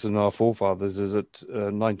difference between us and our forefathers is that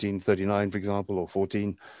 1939, for example, or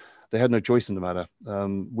 14, they had no choice in the matter.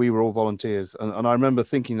 We were all volunteers. And I remember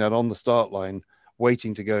thinking that on the start line,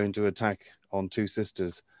 waiting to go into attack on Two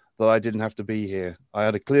Sisters, that I didn't have to be here. I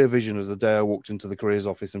had a clear vision of the day I walked into the careers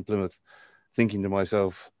office in Plymouth, thinking to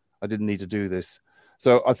myself, I didn't need to do this.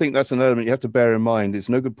 So I think that's an element you have to bear in mind. It's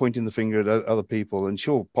no good pointing the finger at other people. And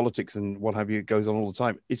sure, politics and what have you goes on all the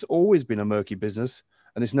time. It's always been a murky business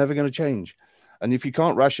and it's never going to change. And if you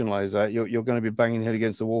can't rationalize that, you're going to be banging your head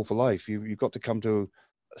against the wall for life. You've got to come to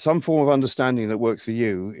some form of understanding that works for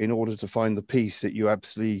you in order to find the peace that you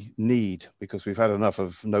absolutely need, because we've had enough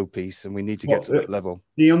of no peace and we need to get to that level.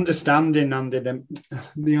 The understanding, Andy, the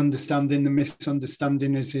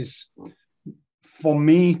misunderstanding is for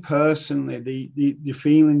me personally, the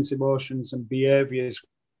feelings, emotions and behaviours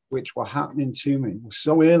which were happening to me were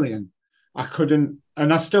so alien. I couldn't,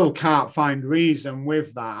 and I still can't find reason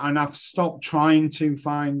with that. And I've stopped trying to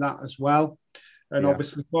find that as well. And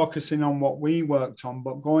obviously focusing on what we worked on,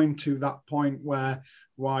 but going to that point where,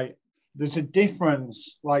 right, there's a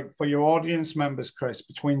difference, like for your audience members, Chris,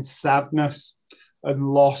 between sadness and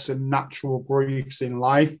loss and natural griefs in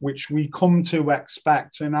life, which we come to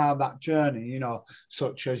expect in that journey,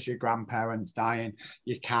 such as your grandparents dying,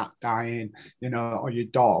 your cat dying, or your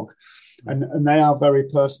dog. And they are very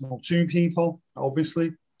personal to people,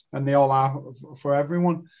 obviously, and they all are for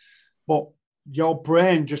everyone. But your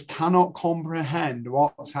brain just cannot comprehend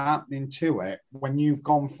what's happening to it when you've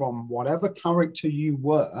gone from whatever character you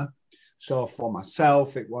were. So for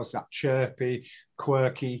myself, it was that chirpy,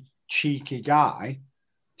 quirky, cheeky guy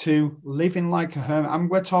to living like a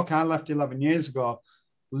hermit. I left 11 years ago,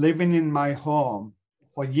 living in my home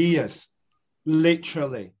for years,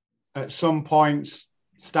 literally. At some points,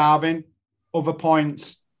 starving. Other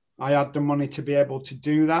points, I had the money to be able to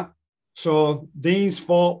do that. So these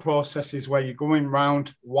thought processes where you're going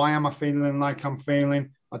round, why am I feeling like I'm feeling?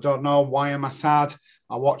 I don't know. Why am I sad?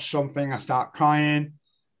 I watch something, I start crying.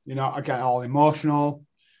 I get all emotional.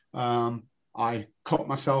 I cut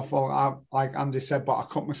myself off, like Andy said, but I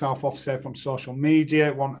cut myself off, say, from social media.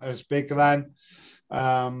 It wasn't as big then.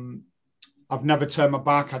 I've never turned my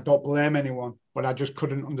back. I don't blame anyone, but I just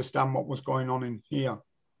couldn't understand what was going on in here.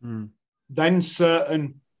 Then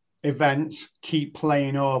certain events keep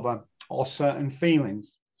playing over, or certain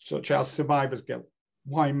feelings, such as survivor's guilt.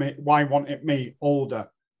 Why wasn't me older?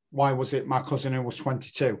 Why was it my cousin who was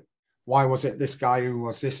 22? Why was it this guy who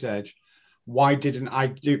was this age? Why didn't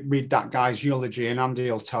I read that guy's eulogy? And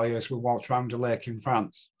Andy will tell you as we walked around the lake in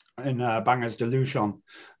France, in Bangers de Luchon.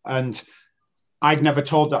 And I'd never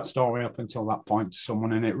told that story up until that point to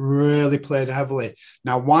someone, and it really played heavily.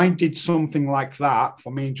 Now, why did something like that,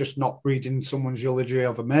 for me, just not reading someone's eulogy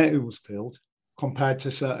of a mate who was killed, compared to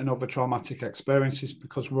certain other traumatic experiences?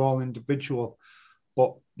 Because we're all individual,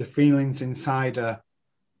 but the feelings inside are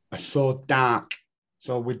so dark.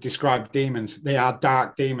 So we describe demons. They are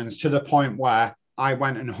dark demons to the point where I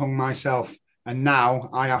went and hung myself. And now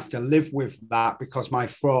I have to live with that because my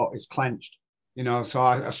throat is clenched. So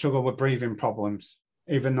I struggle with breathing problems,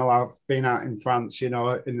 even though I've been out in France, in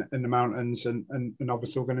the mountains and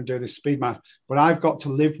obviously we're going to do this speed match. But I've got to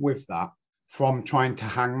live with that from trying to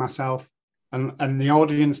hang myself. And the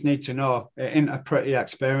audience need to know it ain't a pretty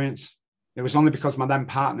experience. It was only because my then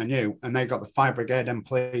partner knew, and they got the fire brigade and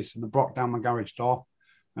police, and they broke down my garage door.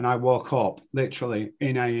 And I woke up literally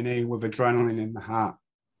in A&E with adrenaline in the heart.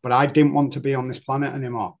 But I didn't want to be on this planet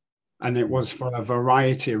anymore. And it was for a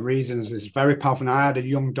variety of reasons. It's very powerful. And I had a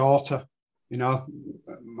young daughter.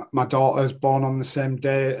 My daughter was born on the same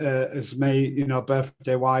day as me,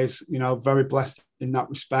 birthday wise, very blessed in that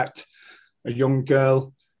respect. A young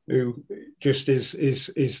girl who just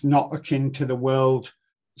is not akin to the world.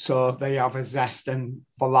 So they have a zest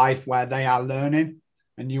for life where they are learning,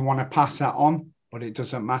 and you want to pass that on, but it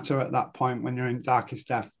doesn't matter at that point when you're in darkest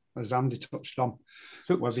death, as Andy touched on.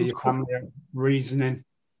 So whether your family are reasoning,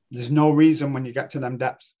 there's no reason when you get to them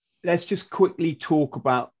depths. Let's just quickly talk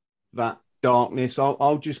about that darkness.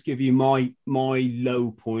 I'll just give you my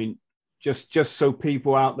low point, just so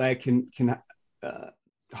people out there can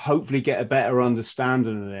hopefully get a better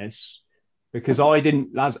understanding of this. because I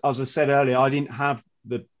didn't, as I said earlier, I didn't have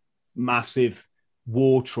the massive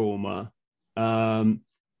war trauma. I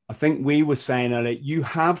think we were saying earlier, you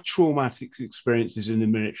have traumatic experiences in the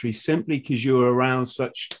military simply because you're around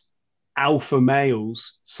such alpha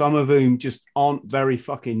males, some of whom just aren't very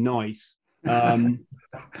fucking nice. Apparently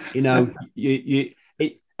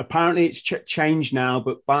it's changed now,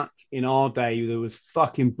 but back in our day, there was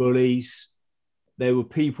fucking bullies. There were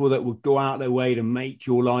people that would go out their way to make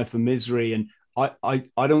your life a misery. And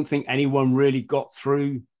I don't think anyone really got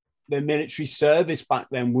through their military service back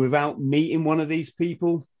then without meeting one of these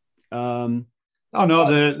people. There's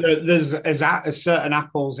certain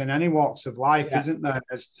apples in any walks of life, isn't there?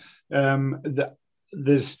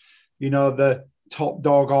 There's the top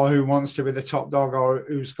dog, or who wants to be the top dog, or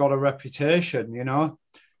who's got a reputation,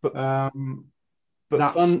 But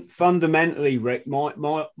fundamentally, Rick,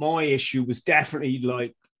 my issue was definitely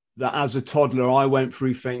like that. As a toddler, I went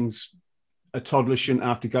through things a toddler shouldn't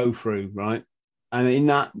have to go through, right? And in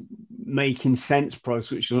that making sense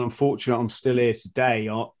process, which is unfortunate, I'm still here today.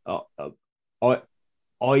 I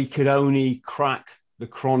could only crack the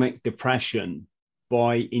chronic depression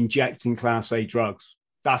by injecting Class A drugs.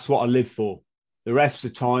 That's what I lived for. The rest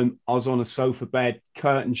of the time, I was on a sofa bed,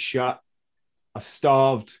 curtains shut. I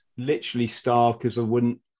starved, literally starved, because I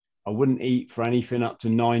wouldn't eat for anything up to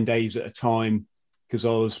 9 days at a time because I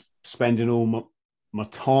was spending all my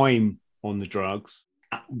time on the drugs.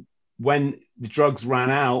 When the drugs ran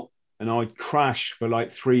out and I'd crash for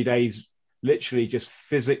like 3 days, literally just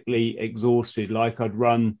physically exhausted, like I'd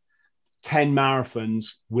run 10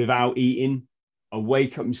 marathons without eating. I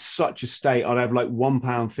wake up in such a state, I'd have like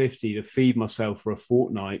 £1.50 to feed myself for a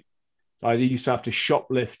fortnight. I used to have to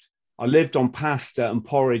shoplift. I lived on pasta and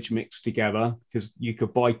porridge mixed together because you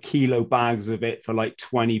could buy kilo bags of it for like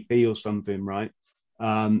 20p or something, right?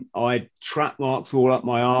 I had track marks all up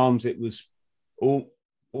my arms. It was all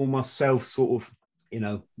myself sort of,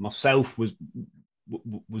 myself was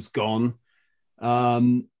gone.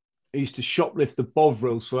 I used to shoplift the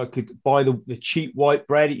Bovril so I could buy the cheap white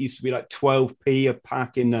bread. It used to be like 12p a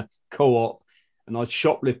pack in the Co-op, and I'd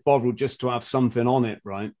shoplift Bovril just to have something on it,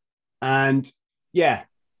 right? And yeah,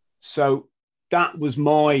 so that was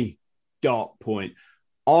my dark point.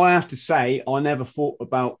 I have to say, I never thought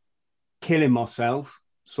about killing myself,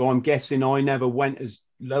 so I'm guessing I never went as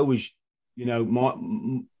low as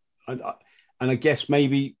and I guess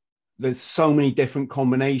maybe there's so many different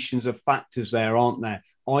combinations of factors there, aren't there?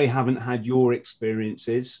 I haven't had your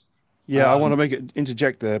experiences. Yeah, I want to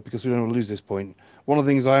interject there because we don't want to lose this point. One of the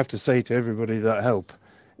things I have to say to everybody that help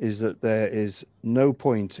is that there is no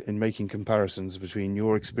point in making comparisons between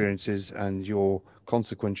your experiences and your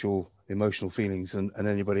consequential emotional feelings and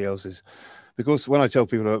anybody else's. Because when I tell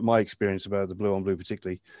people about my experience about the Blue on Blue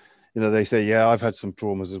particularly, they say, yeah, I've had some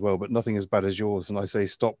traumas as well, but nothing as bad as yours. And I say,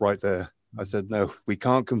 stop right there. I said, no, we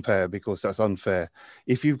can't compare because that's unfair.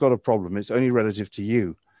 If you've got a problem, it's only relative to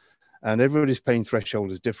you. And everybody's pain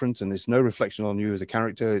threshold is different, and it's no reflection on you as a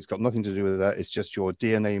character. It's got nothing to do with that. It's just your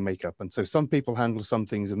DNA makeup. And so some people handle some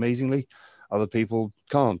things amazingly, other people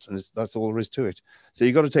can't, and that's all there is to it. So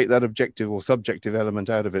you've got to take that objective or subjective element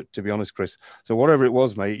out of it, to be honest, Chris. So whatever it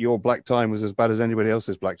was, mate, your black time was as bad as anybody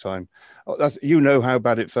else's black time. How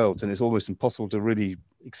bad it felt, and it's almost impossible to really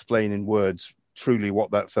explain in words truly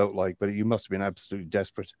what that felt like, but you must have been absolutely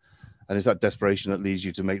desperate. And it's that desperation that leads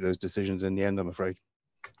you to make those decisions in the end, I'm afraid.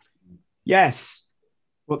 Yes.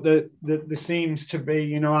 But there seems to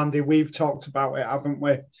be, Andy, we've talked about it, haven't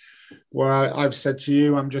we? Where I've said to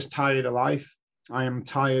you, I'm just tired of life. I am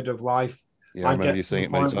tired of life. Yeah, I remember you saying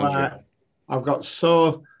it many times. Right? I've got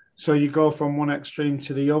so you go from one extreme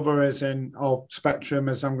to the other, as in, or spectrum,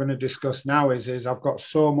 as I'm going to discuss now, is I've got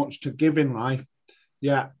so much to give in life.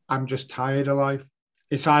 Yeah, I'm just tired of life.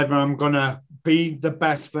 It's either I'm going to be the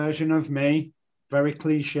best version of me, very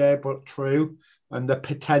cliche, but true, and the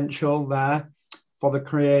potential there for the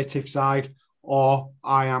creative side, or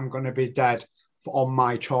I am going to be dead on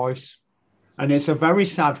my choice. And it's a very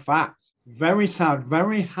sad fact, very sad,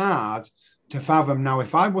 very hard to fathom. Now,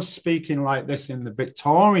 if I was speaking like this in the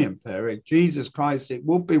Victorian period, Jesus Christ, it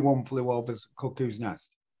would be one flew over the cuckoo's nest.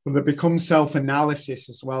 But there becomes self-analysis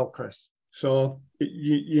as well, Chris. So,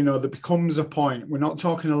 there becomes a point, we're not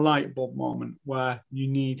talking a light bulb moment where you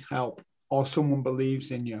need help or someone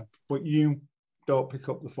believes in you, but you don't pick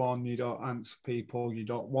up the phone, you don't answer people, you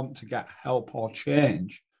don't want to get help or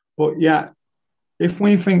change. But yeah, if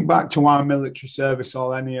we think back to our military service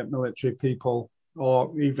or any military people,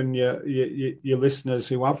 or even your listeners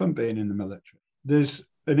who haven't been in the military, there's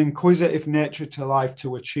an inquisitive nature to life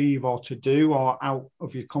to achieve or to do, or out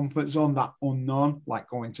of your comfort zone, that unknown, like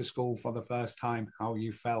going to school for the first time, how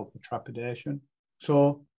you felt, the trepidation.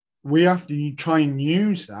 So we have to try and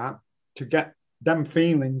use that to get them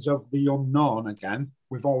feelings of the unknown again.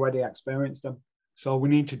 We've already experienced them. So we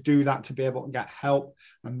need to do that to be able to get help.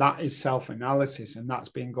 And that is self-analysis. And that's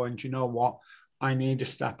been going, do you know what? I need to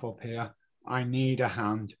step up here. I need a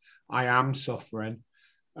hand. I am suffering.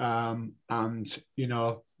 And, you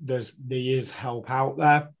know, there is help out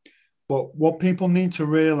there. But what people need to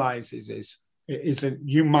realize is that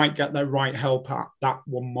you might get the right help at that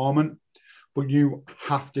one moment, but you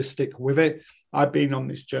have to stick with it. I've been on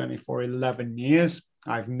this journey for 11 years.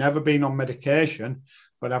 I've never been on medication,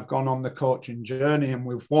 but I've gone on the coaching journey. And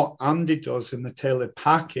with what Andy does in the tailored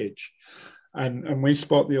package, and we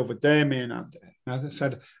spoke the other day, me and Andy, as I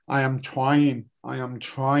said, I am trying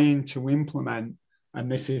to implement,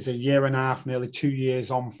 and this is a year and a half, nearly 2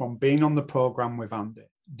 years on from being on the program with Andy,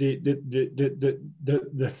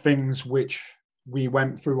 the things which we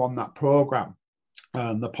went through on that program,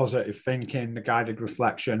 the positive thinking, the guided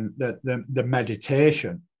reflection, the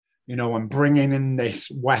meditation, you know, and bringing in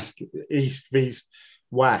this east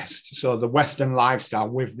west, so the Western lifestyle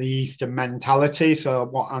with the Eastern mentality, so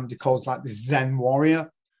what Andy calls like the Zen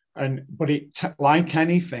warrior. But like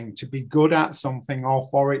anything, to be good at something or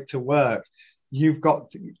for it to work, you've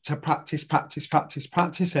got to practice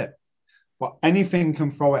it. But anything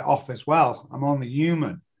can throw it off as well. I'm only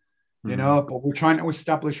human, you know, but we're trying to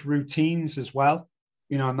establish routines as well,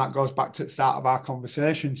 you know, and that goes back to the start of our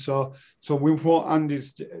conversation. So with what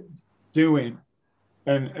Andy's doing,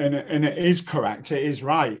 and it is correct, it is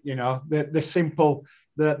right, you know, the simple,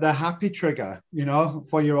 the happy trigger, you know,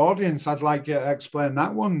 for your audience, I'd like you to explain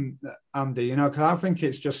that one, Andy, you know, because I think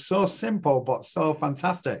it's just so simple but so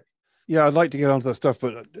fantastic. Yeah, I'd like to get onto that stuff,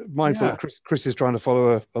 but mindful, Chris is trying to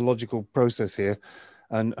follow a logical process here,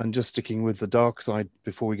 and just sticking with the dark side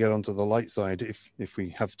before we get onto the light side. If we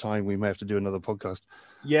have time, we may have to do another podcast.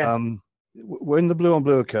 Yeah. When the blue on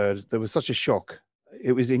blue occurred, there was such a shock.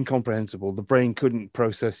 It was incomprehensible. The brain couldn't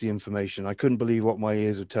process the information. I couldn't believe what my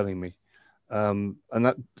ears were telling me. And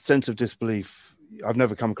that sense of disbelief, I've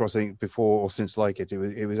never come across anything before or since like it.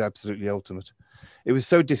 It was absolutely ultimate. It was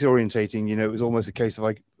so disorientating, you know, it was almost a case of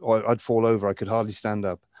I'd fall over. I could hardly stand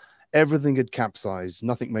up. Everything had capsized.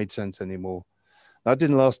 Nothing made sense anymore. That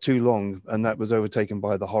didn't last too long, and that was overtaken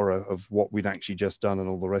by the horror of what we'd actually just done and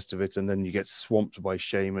all the rest of it. And then you get swamped by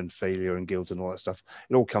shame and failure and guilt and all that stuff.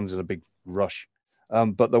 It all comes in a big rush.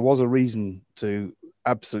 But there was a reason to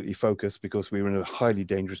absolutely focus, because we were in a highly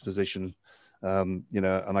dangerous position, you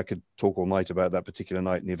know, and I could talk all night about that particular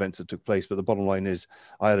night and the events that took place. But the bottom line is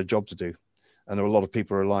I had a job to do, and there were a lot of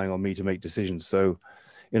people relying on me to make decisions. So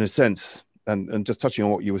in a sense, and just touching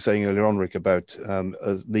on what you were saying earlier on, Rick, about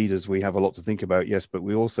as leaders, we have a lot to think about. Yes, but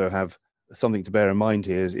we also have something to bear in mind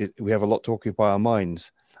here. We have a lot to occupy our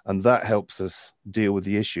minds. And that helps us deal with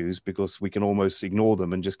the issues, because we can almost ignore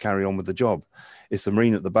them and just carry on with the job. It's the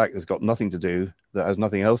Marine at the back that's got nothing to do, that has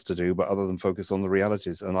nothing else to do, but other than focus on the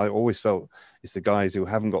realities. And I always felt it's the guys who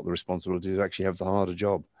haven't got the responsibilities who actually have the harder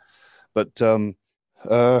job. But that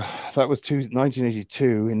was 1982.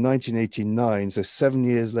 In 1989, so 7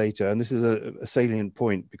 years later, and this is a salient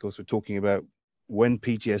point, because we're talking about when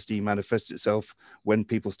PTSD manifests itself, when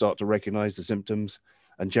people start to recognize the symptoms.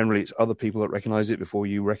 And generally, it's other people that recognize it before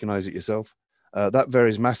you recognize it yourself. That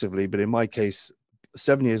varies massively. But in my case,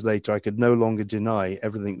 7 years later, I could no longer deny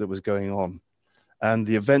everything that was going on. And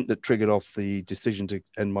the event that triggered off the decision to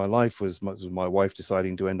end my life was my wife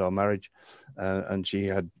deciding to end our marriage. And she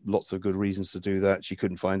had lots of good reasons to do that. She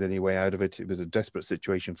couldn't find any way out of it. It was a desperate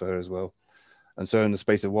situation for her as well. And so in the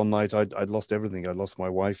space of one night, I'd lost everything. I'd lost my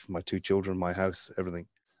wife, my 2 children, my house, everything.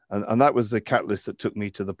 And that was the catalyst that took me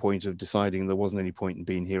to the point of deciding there wasn't any point in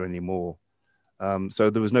being here anymore. So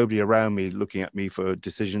there was nobody around me looking at me for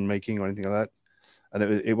decision making or anything like that. And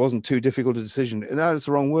it wasn't too difficult a decision. And that's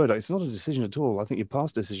the wrong word. It's not a decision at all. I think you're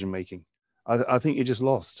past decision making. I think you're just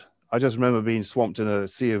lost. I just remember being swamped in a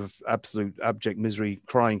sea of absolute abject misery,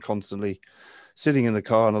 crying constantly, sitting in the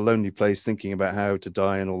car in a lonely place, thinking about how to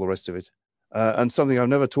die and all the rest of it. And something I've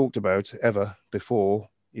never talked about ever before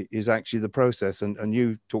is actually the process. And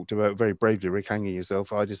you talked about very bravely, Rick, hanging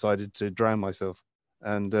yourself. I decided to drown myself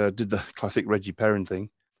and did the classic Reggie Perrin thing.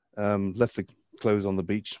 Left the clothes on the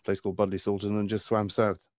beach, a place called Budleigh Salton, and just swam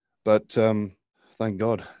south. But thank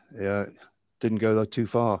God, didn't go too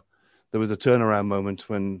far. There was a turnaround moment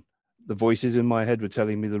when the voices in my head were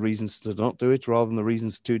telling me the reasons to not do it rather than the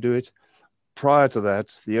reasons to do it. Prior to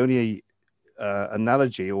that, the only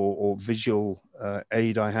analogy or visual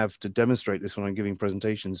aid I have to demonstrate this when I'm giving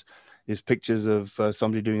presentations is pictures of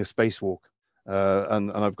somebody doing a spacewalk.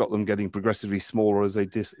 And I've got them getting progressively smaller as they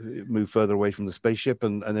move further away from the spaceship,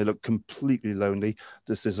 and they look completely lonely.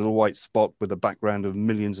 Just this little white spot with a background of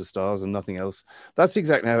millions of stars and nothing else. That's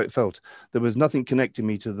exactly how it felt. There was nothing connecting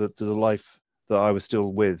me to the life that I was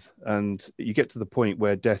still with. And you get to the point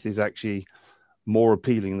where death is actually more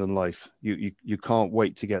appealing than life. You can't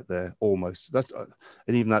wait to get there, almost. That's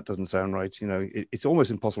and even that doesn't sound right. You know, it's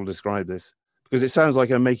almost impossible to describe this, because it sounds like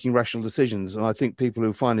I'm making rational decisions. And I think people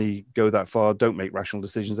who finally go that far don't make rational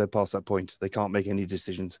decisions. They're past that point. They can't make any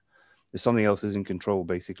decisions. There's something else is in control,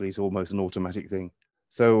 basically. It's almost an automatic thing.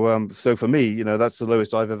 So for me, you know, that's the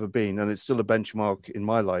lowest I've ever been. And it's still a benchmark in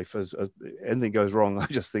my life. As anything goes wrong, I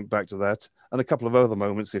just think back to that. And a couple of other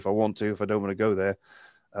moments, if I want to, if I don't want to go there,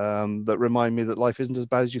 that remind me that life isn't as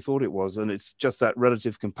bad as you thought it was. And it's just that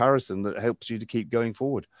relative comparison that helps you to keep going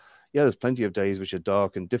forward. Yeah, there's plenty of days which are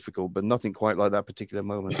dark and difficult, but nothing quite like that particular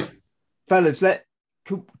moment. Fellas,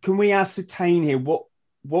 can we ascertain here what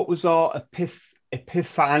was our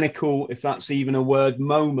epiphanical, if that's even a word,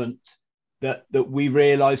 moment that we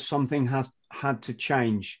realized something had to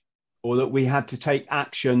change, or that we had to take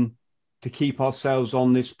action to keep ourselves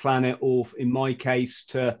on this planet, or in my case,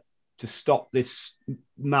 to stop this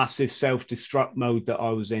massive self-destruct mode that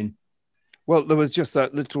I was in? Well, there was just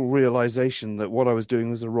that little realization that what I was doing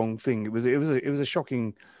was the wrong thing. It was a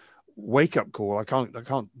shocking wake-up call. I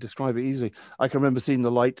can't describe it easily. I can remember seeing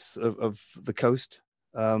the lights of the coast,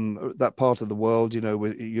 that part of the world, you know,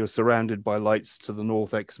 where you're surrounded by lights to the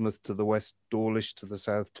north, Exmouth, to the west, Dawlish, to the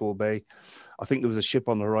south, Torbay. I think there was a ship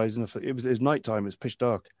on the horizon. It was nighttime. It was pitch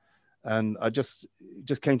dark, and I just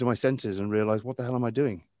came to my senses and realized, what the hell am I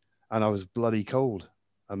doing? And I was bloody cold.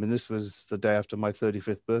 I mean, this was the day after my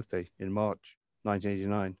 35th birthday in March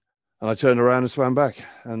 1989. And I turned around and swam back,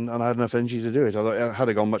 and I had enough energy to do it. Had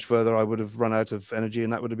I gone much further, I would have run out of energy,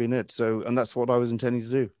 and that would have been it. So, and that's what I was intending to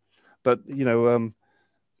do. But, you know,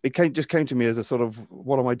 it just came to me as a sort of,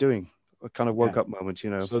 what am I doing? A kind of woke up moment, you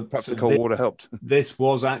know. So perhaps the cold water helped. This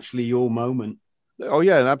was actually your moment. Oh,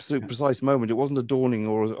 yeah, an absolute precise moment. It wasn't a dawning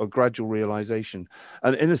or a gradual realization.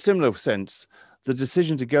 And in a similar sense, the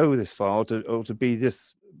decision to go this far, or to be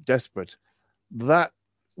this desperate, that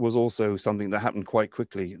was also something that happened quite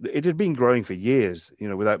quickly. It had been growing for years, you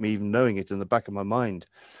know, without me even knowing it in the back of my mind.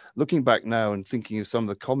 Looking back now and thinking of some of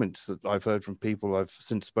the comments that I've heard from people I've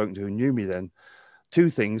since spoken to who knew me then, two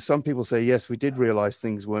things. Some people say, yes, we did realize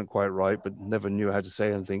things weren't quite right, but never knew how to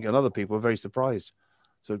say anything. And other people were very surprised.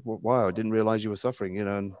 So, wow, I didn't realize you were suffering, you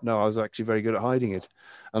know, and no, I was actually very good at hiding it.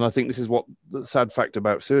 And I think this is what the sad fact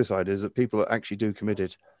about suicide is, that people that actually do commit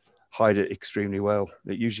it hide it extremely well.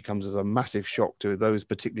 It usually comes as a massive shock to those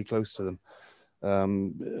particularly close to them.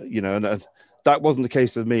 You know, and that wasn't the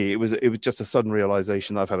case with me. It was just a sudden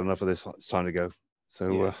realization that I've had enough of this. It's time to go.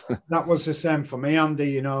 So that was the same for me,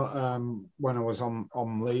 Andy. You know, when I was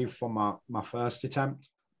on leave for my first attempt,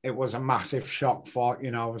 it was a massive shock for,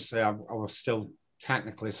 you know, obviously I was still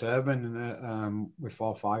technically serving with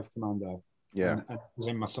 4-5 Commando. Yeah, and was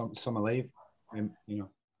in my summer leave, and you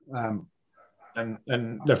know, and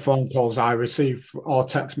the phone calls I received or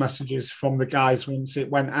text messages from the guys once it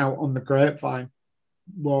went out on the grapevine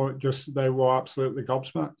they were absolutely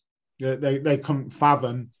gobsmacked. They couldn't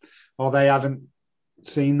fathom, or they hadn't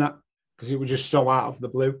seen that, because it was just so out of the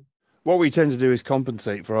blue. What we tend to do is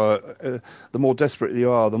compensate for the more desperate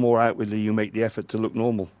you are, the more outwardly you make the effort to look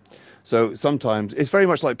normal. So sometimes it's very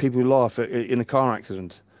much like people who laugh in a car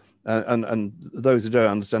accident. And those who don't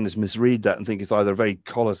understand this misread that and think it's either a very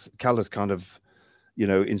callous kind of, you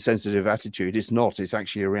know, insensitive attitude. It's not. It's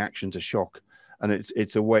actually a reaction to shock, and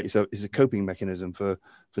it's a coping mechanism for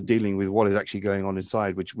dealing with what is actually going on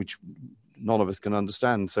inside, which none of us can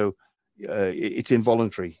understand. So it's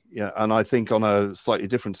involuntary. Yeah, and I think on a slightly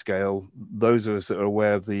different scale, those of us that are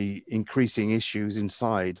aware of the increasing issues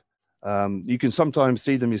inside, you can sometimes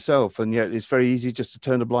see them yourself, and yet it's very easy just to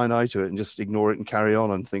turn a blind eye to it and just ignore it and carry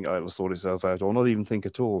on and think, oh, it'll sort itself out, or not even think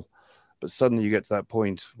at all. But suddenly you get to that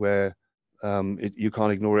point where you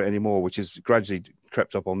can't ignore it anymore, which has gradually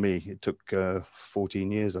crept up on me. It took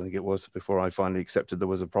 14 years, I think it was, before I finally accepted there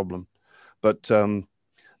was a problem.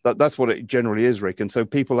 But that's what it generally is, Rick. And so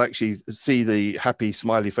people actually see the happy,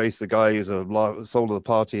 smiley face, the guy who's a soul of the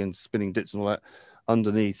party and spinning dits and all that.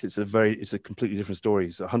 Underneath, it's a completely different story.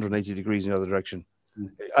 It's 180 degrees in the other direction.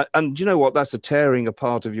 And you know what? That's a tearing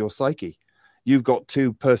apart of your psyche. You've got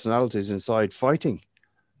two personalities inside fighting.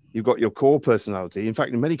 You've got your core personality. In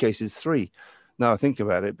fact, in many cases, three. Now I think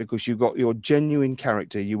about it, because you've got your genuine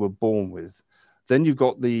character you were born with. Then you've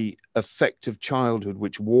got the effect of childhood,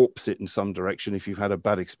 which warps it in some direction if you've had a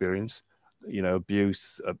bad experience.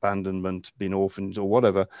 abuse, abandonment, being orphaned or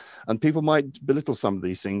whatever. And people might belittle some of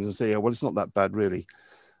these things and say, well, it's not that bad, really.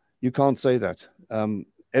 You can't say that.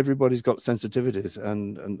 Everybody's got sensitivities,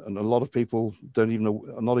 and a lot of people are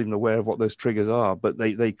not even aware of what those triggers are, but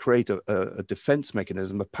they create a defense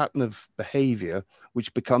mechanism, a pattern of behavior,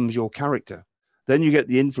 which becomes your character. Then you get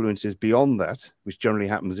the influences beyond that, which generally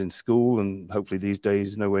happens in school, and hopefully these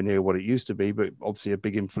days nowhere near what it used to be, but obviously a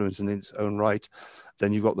big influence in its own right.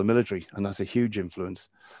 Then you've got the military, and that's a huge influence.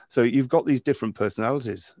 So you've got these different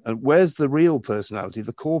personalities. And where's the real personality?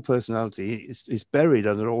 The core personality is buried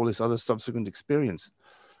under all this other subsequent experience.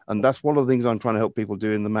 And that's one of the things I'm trying to help people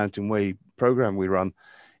do in the Mountain Way program we run,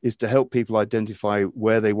 is to help people identify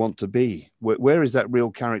where they want to be. Where is that real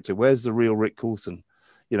character? Where's the real Rick Coulson?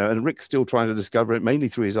 And Rick's still trying to discover it, mainly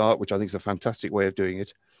through his art, which I think is a fantastic way of doing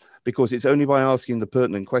it, because it's only by asking the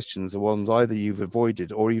pertinent questions, the ones either you've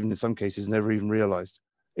avoided or even in some cases never even realized,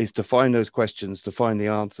 is to find those questions, to find the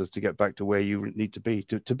answers, to get back to where you need to be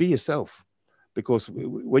yourself. Because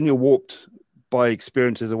when you're warped by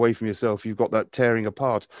experiences away from yourself, you've got that tearing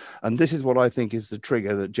apart. And this is what I think is the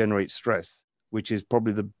trigger that generates stress, which is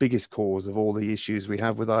probably the biggest cause of all the issues we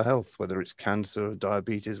have with our health, whether it's cancer,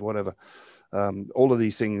 diabetes, whatever. All of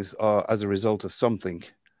these things are as a result of something.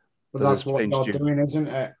 But that's what you're doing, isn't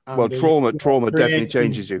it? Well, trauma definitely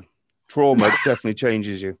changes you. Trauma definitely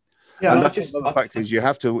changes you. Yeah, and the fact is, you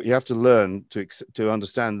have to learn to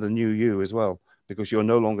understand the new you as well, because you're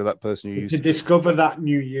no longer that person you used to discover that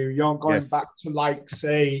new you. You're going back to,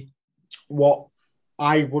 say, what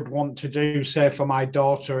I would want to do, say, for my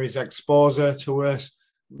daughter, is expose her to us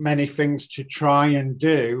many things to try and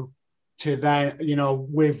do, to then,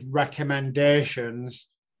 with recommendations,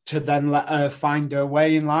 to then let her find her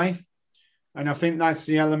way in life. And I think that's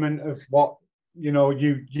the element of what, you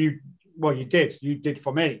did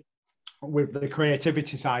for me with the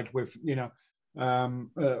creativity side, with,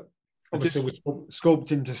 obviously with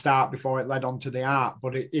sculpting to start before it led on to the art,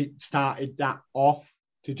 but it started that off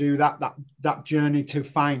to do that journey to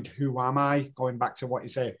find who am I, going back to what you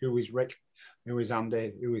say, who is Rick, who is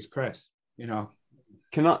Andy, who is Chris,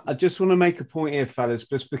 I just want to make a point here, fellas,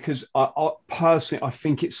 just because I personally, I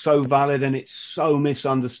think it's so valid and it's so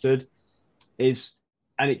misunderstood,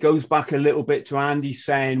 and it goes back a little bit to Andy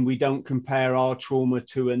saying we don't compare our trauma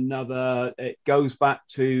to another. It goes back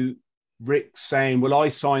to Rick saying, well, I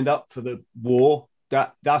signed up for the war.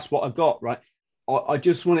 That's what I got, right? I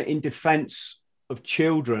just want to, in defense of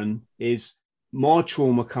children, is my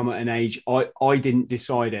trauma come at an age, I didn't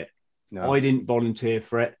decide it. No. I didn't volunteer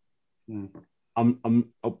for it. I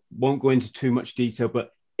won't go into too much detail,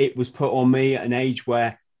 but it was put on me at an age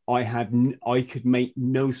where I could make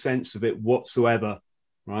no sense of it whatsoever,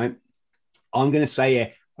 right? I'm going to say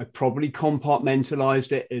it. I probably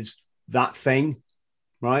compartmentalized it as that thing,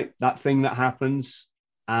 right? That thing that happens.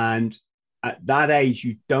 And at that age,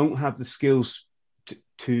 you don't have the skills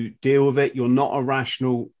to deal with it. You're not a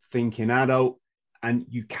rational thinking adult, and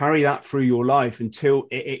you carry that through your life until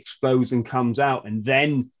it explodes and comes out. And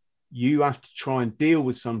then you have to try and deal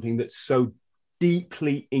with something that's so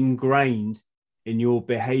deeply ingrained in your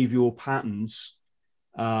behavioral patterns,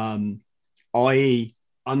 i.e.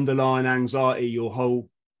 underlying anxiety, your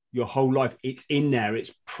whole life. It's in there.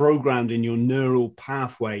 It's programmed in your neural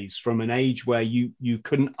pathways from an age where you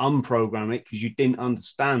couldn't unprogram it because you didn't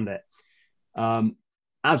understand it.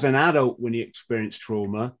 As an adult, when you experience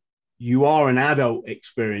trauma, you are an adult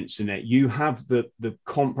experiencing it. You have the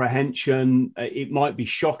comprehension. It might be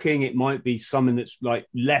shocking. It might be something that's like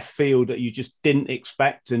left field that you just didn't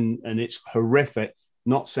expect, and it's horrific.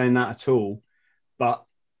 Not saying that at all, but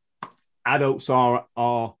adults are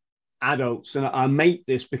adults. And I make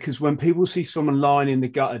this because when people see someone lying in the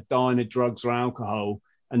gutter dying of drugs or alcohol,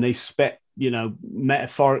 and they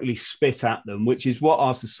metaphorically spit at them, which is what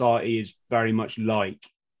our society is very much like,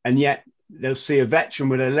 and yet they'll see a veteran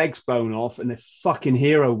with their legs blown off and they fucking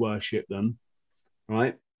hero worship them,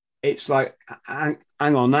 right? It's like, hang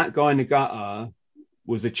on, that guy in the gutter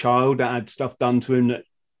was a child that had stuff done to him that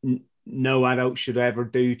no adult should ever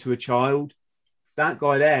do to a child. That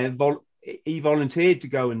guy there, he volunteered to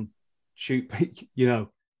go and shoot,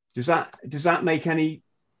 does that make any?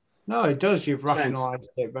 No, it does. You've rationalised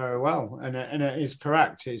it very well, and it is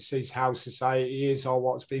correct. It's how society is, or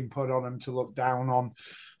what's been put on them to look down on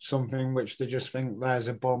something which they just think there's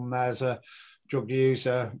a bum, there's a drug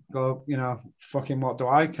user. Go, fucking what do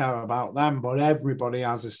I care about them? But everybody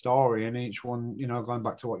has a story, and each one, going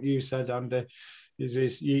back to what you said, Andy,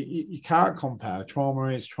 is you can't compare. Trauma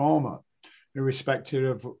is trauma,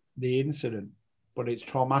 irrespective of the incident. but it's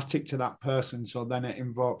traumatic to that person. So then it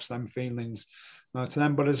invokes them feelings to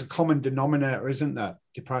them. But there's a common denominator, isn't there?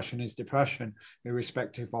 Depression is depression,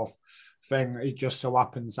 irrespective of thing. It just so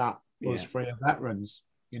happens that us three are veterans,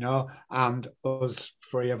 and us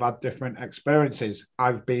three have had different experiences.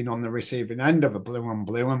 I've been on the receiving end of a blue on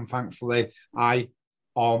blue, and thankfully my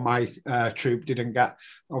troop didn't get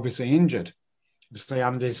obviously injured. Obviously,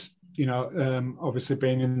 Andy's obviously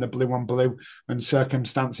being in the blue on blue and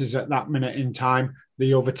circumstances at that minute in time,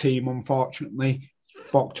 the other team unfortunately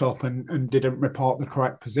fucked up and didn't report the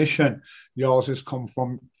correct position. Yours has come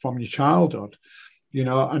from your childhood,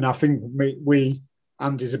 and I think we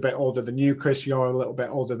Andy's a bit older than you, Chris, you're a little bit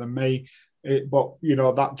older than me. But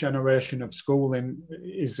that generation of schooling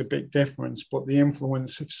is a big difference. But the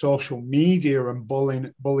influence of social media and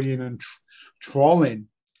bullying and trolling.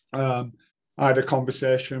 I had a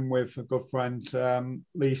conversation with a good friend,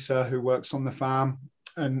 Lisa, who works on the farm,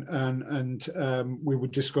 and we were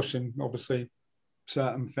discussing obviously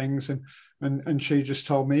certain things, and she just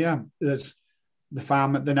told me, there's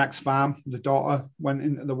the next farm, the daughter went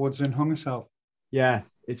into the woods and hung herself. Yeah,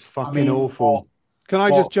 it's fucking awful. Can I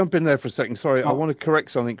just jump in there for a second? Sorry, I want to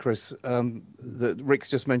correct something, Chris, that Rick's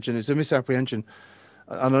just mentioned. It's a misapprehension.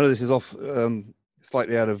 I know this is off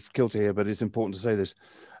slightly out of kilter here, but it's important to say this.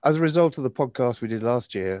 As a result of the podcast we did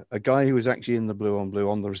last year, a guy who was actually in the blue on blue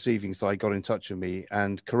on the receiving side got in touch with me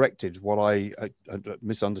and corrected what I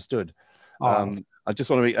misunderstood. I just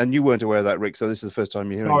want to and you weren't aware of that, Rick, so this is the first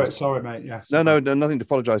time you're hearing this. Sorry, mate. Yes. No, nothing to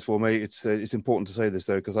apologize for, mate. It's important to say this,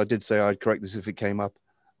 though, because I did say I'd correct this if it came up,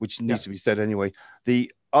 which needs to be said anyway.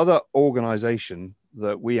 The other organization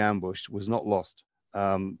that we ambushed was not lost.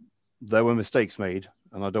 There were mistakes made,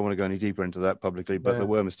 and I don't want to go any deeper into that publicly, but there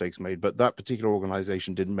were mistakes made. But that particular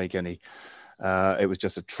organization didn't make any. It was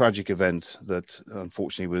just a tragic event that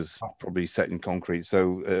unfortunately was probably set in concrete.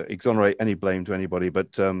 So exonerate any blame to anybody,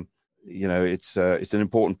 but it's an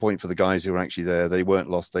important point for the guys who were actually there. They weren't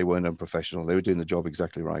lost. They weren't unprofessional. They were doing the job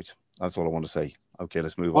exactly right. That's all I want to say. Okay,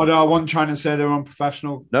 let's move on. I wasn't trying to say they're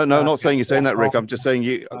unprofessional. No, not saying you're saying that, Rick. I'm just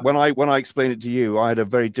saying when I explained it to you, I had a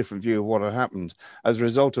very different view of what had happened. As a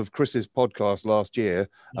result of Chris's podcast last year,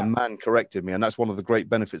 a man corrected me, and that's one of the great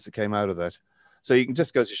benefits that came out of that. So you can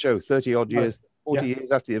just go to show 30 odd years, 40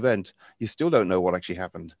 years after the event, you still don't know what actually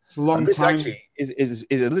happened. It's a long this time. Actually is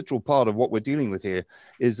a literal part of what we're dealing with here,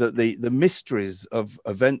 is that the mysteries of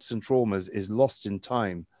events and traumas is lost in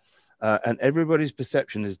time, and everybody's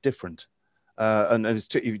perception is different. And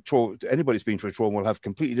anybody who's been through a trauma will have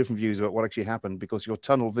completely different views about what actually happened because you're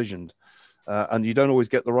tunnel visioned. And you don't always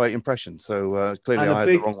get the right impression. So clearly I had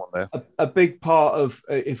the wrong one there. A big part of,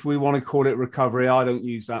 if we want to call it recovery, I don't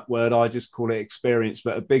use that word, I just call it experience,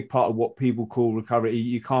 but a big part of what people call recovery,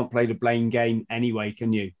 you can't play the blame game anyway,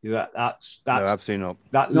 can you? That's no, absolutely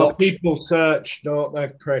not. People search, don't they,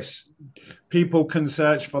 Chris? People can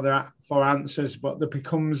search for answers, but there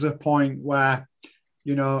becomes a point where,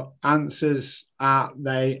 answers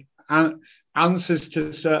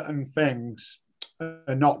to certain things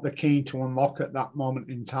are not the key to unlock at that moment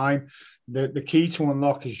in time. The key to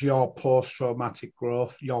unlock is your post-traumatic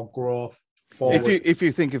growth, your growth forward. If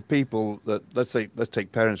you think of people that, let's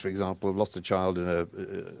take parents, for example, who've lost a child in a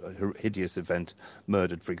hideous event,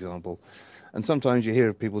 murdered, for example, and sometimes you hear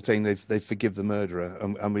of people saying they forgive the murderer,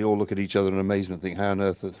 and we all look at each other in amazement, think, how on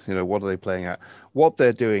earth, what are they playing at? What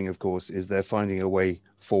they're doing, of course, is they're finding a way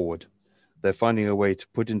forward. They're finding a way to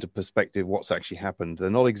put into perspective what's actually happened. They're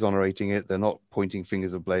not exonerating it. They're not pointing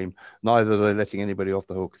fingers of blame. Neither are they letting anybody off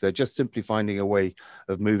the hook. They're just simply finding a way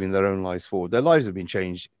of moving their own lives forward. Their lives have been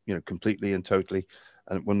changed, completely and totally,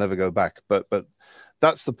 and will never go back. But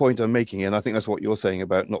that's the point I'm making. And I think that's what you're saying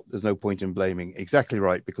about there's no point in blaming. Exactly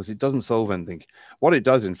right, because it doesn't solve anything. What it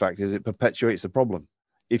does, in fact, is it perpetuates the problem.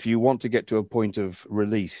 If you want to get to a point of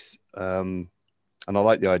release, and I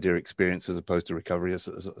like the idea of experience as opposed to recovery. It's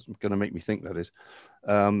going to make me think that is.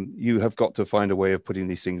 You have got to find a way of putting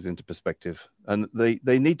these things into perspective. And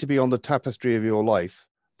they need to be on the tapestry of your life,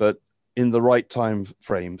 but in the right time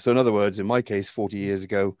frame. So in other words, in my case, 40 years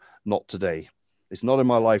ago, not today. It's not in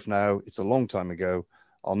my life now. It's a long time ago.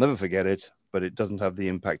 I'll never forget it, but it doesn't have the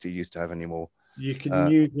impact it used to have anymore. You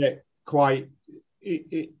can use it quite,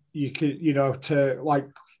 you could, to, like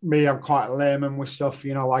me, I'm quite a layman with stuff,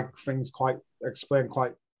 like things explain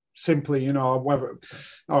quite simply, whether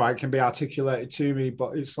it can be articulated to me,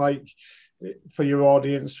 but it's like for your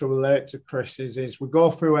audience to relate to Chris is we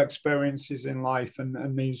go through experiences in life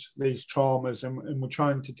and these traumas and we're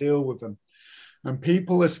trying to deal with them, and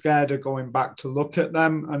people are scared of going back to look at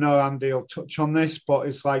them. I know Andy will touch on this, but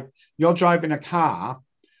it's like you're driving a car,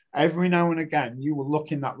 every now and again you will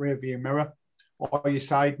look in that rear view mirror or your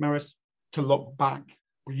side mirrors, to look back.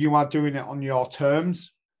 You are doing it on your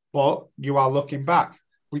terms, but you are looking back.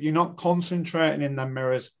 But you're not concentrating in the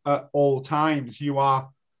mirrors at all times. You are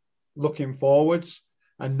looking forwards,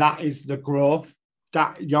 and that is the growth.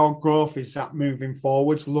 That your growth is that moving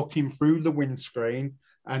forwards, looking through the windscreen,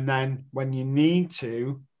 and then when you need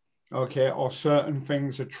to, okay, or certain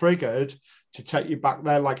things are triggered to take you back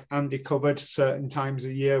there, like Andy covered certain times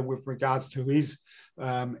a year with regards to his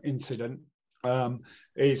incident,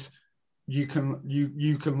 is you can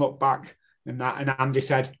look back in that. And Andy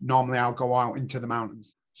said, normally I'll go out into the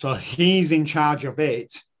mountains. So he's in charge of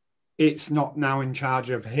it. It's not now in charge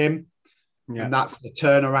of him. Yeah. And that's the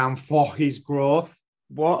turnaround for his growth.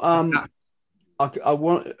 What I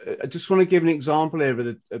just want to give an example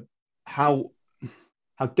here of how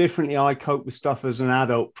differently I cope with stuff as an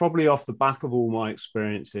adult, probably off the back of all my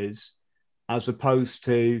experiences, as opposed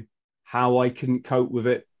to how I couldn't cope with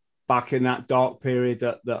it back in that dark period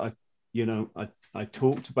that I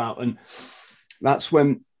talked about. And that's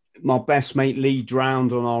when my best mate Lee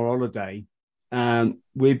drowned on our holiday.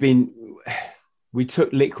 We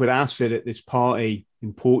took liquid acid at this party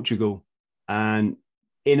in Portugal, and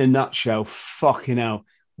in a nutshell, fucking hell,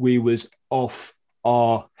 we was off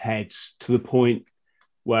our heads to the point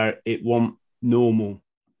where it wasn't normal.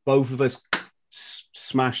 Both of us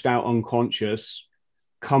smashed out unconscious,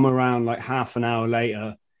 come around like half an hour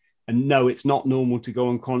later. And no, it's not normal to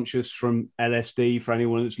go unconscious from LSD for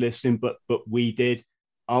anyone that's listening, but we did.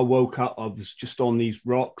 I woke up, I was just on these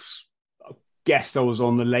rocks. I guessed I was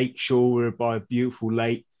on the lake shore. We were by a beautiful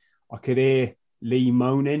lake. I could hear Lee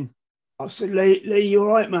moaning. I said, Lee, you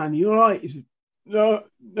all right, man? You all right? He said, no,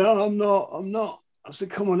 I'm not. I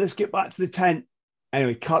said, come on, let's get back to the tent.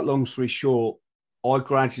 Anyway, cut long story short, I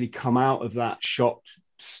gradually come out of that shocked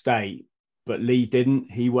state, but Lee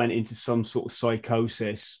didn't. He went into some sort of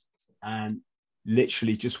psychosis and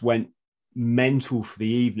literally just went mental for the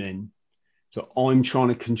evening. So I'm trying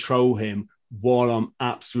to control him while I'm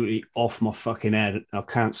absolutely off my fucking head. I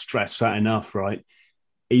can't stress that enough, right?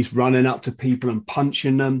 He's running up to people and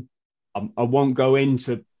punching them. I won't go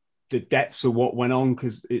into the depths of what went on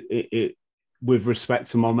because it with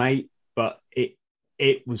respect to my mate, but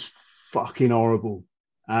it was fucking horrible.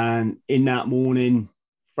 And in that morning,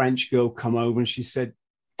 French girl come over and she said,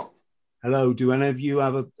 hello, do any of you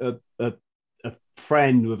have a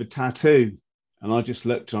friend with a tattoo? And I just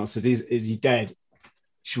looked and I said, is he dead?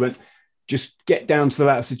 She went, just get down to the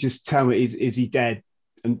left. I said, just tell me, is he dead?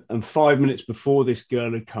 And 5 minutes before this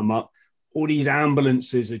girl had come up, all these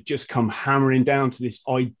ambulances had just come hammering down to this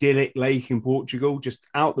idyllic lake in Portugal, just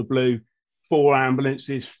out the blue, 4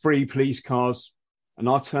 ambulances, 3 police cars. And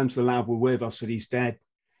I turned to the lad we're with. I said, he's dead.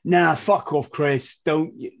 Nah, fuck off, Chris.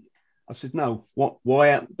 Don't. I said, no, what?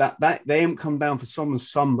 Why? That they haven't come down for someone's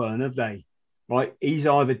sunburn, have they? Right? He's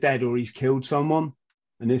either dead or he's killed someone.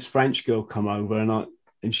 And this French girl come over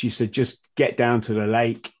and she said, just get down to the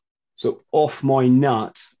lake. So off my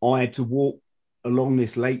nut, I had to walk along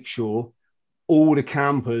this lake shore. All the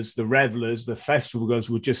campers, the revelers, the festival goers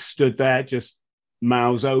were just stood there, just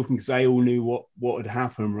mouths open because they all knew what had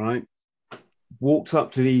happened, right? Walked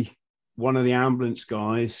up to one of the ambulance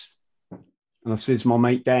guys and I said, is my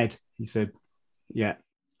mate dead? He said, yeah.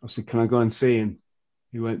 I said, can I go and see him?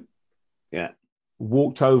 He went, yeah.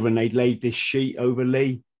 Walked over and they'd laid this sheet over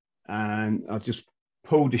Lee and I just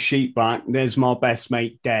pulled the sheet back. There's my best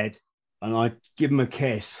mate dead. And I give him a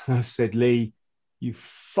kiss. I said, Lee, you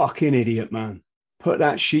fucking idiot, man. Put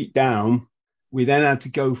that sheet down. We then had to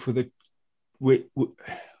go for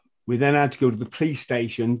we then had to go to the police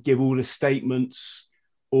station, give all the statements,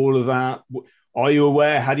 all of that. Are you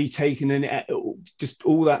aware? Had he taken any, just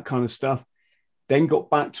all that kind of stuff. Then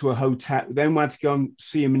got back to a hotel. Then we had to go and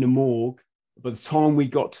see him in the morgue. By the time we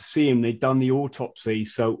got to see him, they'd done the autopsy.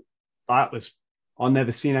 So that was, I've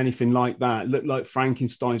never seen anything like that. It looked like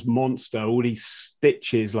Frankenstein's monster, all these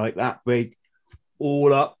stitches like that big,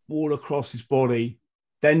 all across his body.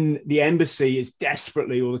 Then the embassy is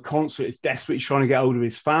desperately, or the consulate is desperately trying to get hold of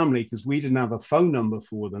his family because we didn't have a phone number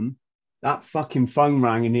for them. That fucking phone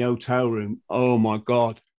rang in the hotel room. Oh my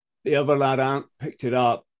God. The other lad picked it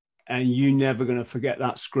up, and you're never going to forget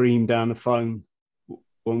that scream down the phone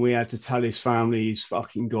when we had to tell his family he's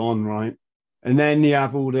fucking gone, right? And then you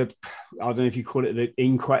have all the, I don't know if you call it the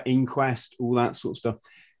inquest, all that sort of stuff.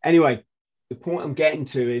 Anyway, the point I'm getting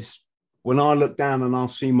to is when I look down and I'll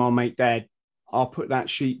see my mate dead, I'll put that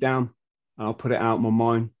sheet down and I'll put it out of my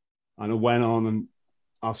mind. And I went on and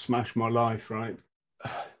I'll smash my life, right?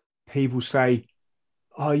 People say,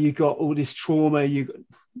 oh, you got all this trauma.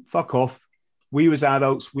 Fuck off. We was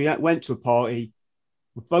adults. We went to a party.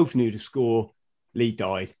 We both knew the score. Lee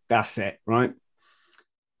died. That's it, right?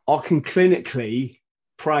 I can clinically,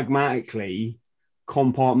 pragmatically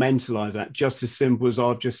compartmentalize that just as simple as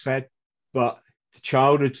I've just said. But the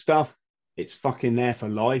childhood stuff, it's fucking there for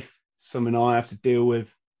life. Something I have to deal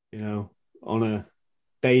with, on a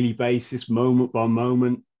daily basis, moment by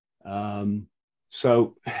moment.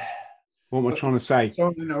 So what am I trying to say?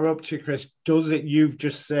 Don't interrupt you, Chris. You've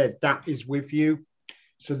just said that is with you.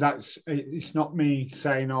 So it's not me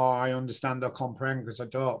saying, oh, I understand or comprehend, because I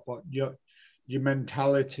don't, but your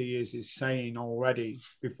mentality is saying already,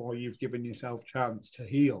 before you've given yourself chance to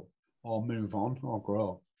heal or move on or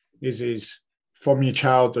grow, is from your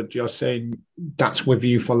childhood, you're saying that's with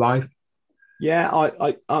you for life. Yeah,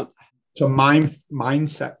 I so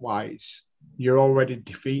mindset wise, you're already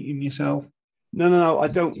defeating yourself. No, I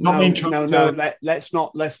don't. No. Let's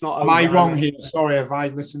not. Am I wrong here? Sorry, have I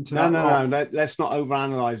listened to that? No. Let's not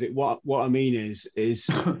overanalyze it. What I mean is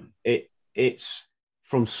it's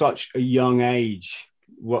from such a young age.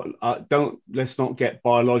 Let's not get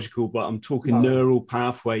biological, but I'm talking neural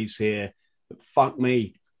pathways here. Fuck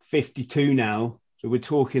me, 52 now. So we're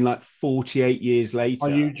talking like 48 years later. Are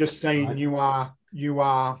you just saying, right? you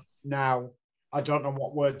are now? I don't know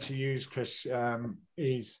what word to use, Chris.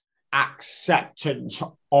 Is acceptance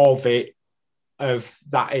of it, of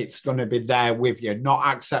that it's going to be there with you, not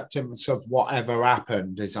acceptance of whatever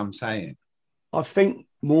happened, as I'm saying. I think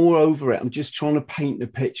moreover it, I'm just trying to paint the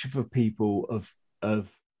picture for people of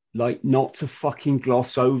like not to fucking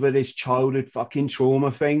gloss over this childhood fucking trauma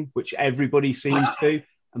thing, which everybody seems to,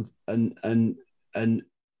 and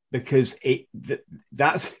because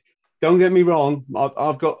that's, don't get me wrong,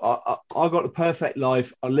 I've got the perfect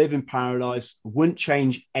life. I live in paradise. I wouldn't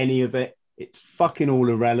change any of it. It's fucking all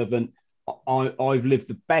irrelevant. I've lived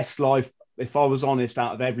the best life, if I was honest,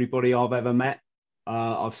 out of everybody I've ever met.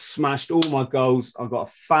 I've smashed all my goals. I've got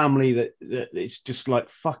a family that it's just like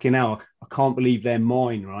fucking hell. I can't believe they're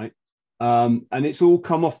mine, right? And it's all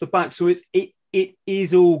come off the back. So it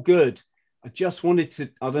is all good. I just wanted to,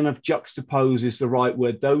 I don't know if juxtapose is the right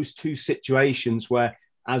word, those two situations where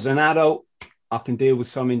as an adult, I can deal with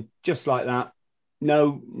something just like that.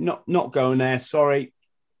 No, not going there. Sorry.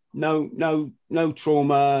 No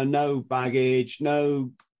trauma, no baggage,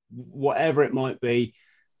 no whatever it might be.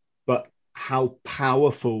 But how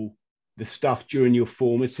powerful the stuff during your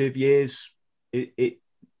formative years it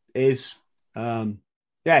is.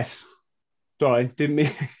 Yes. Sorry, didn't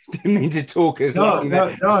mean to talk as long.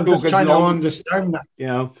 No, I'm just trying to understand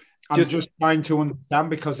that. I'm just trying to understand,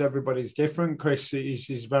 because everybody's different. Chris,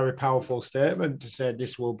 is a very powerful statement to say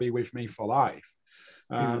this will be with me for life.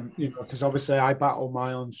 Because obviously I battle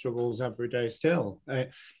my own struggles every day still. I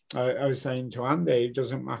was saying to Andy, it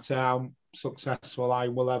doesn't matter how successful I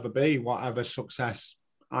will ever be, whatever success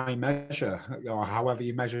I measure, or however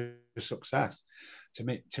you measure success. To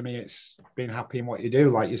me, it's being happy in what you do.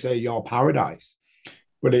 Like you say, your paradise.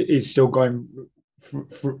 But it's still going...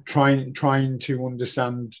 trying to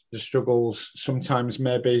understand the struggles, sometimes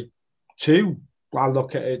maybe I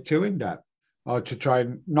look at it too in depth, or to try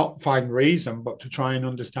and not find reason, but to try and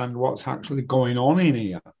understand what's actually going on in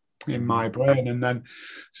here, in my brain. And then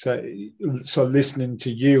so listening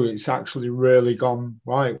to you, it's actually really gone,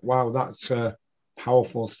 right, wow, that's a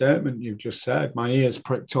powerful statement you've just said. My ears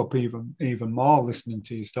pricked up even more listening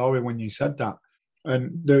to your story when you said that.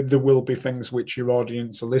 And there will be things which your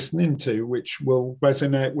audience are listening to which will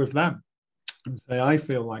resonate with them and say, I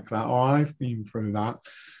feel like that, or I've been through that.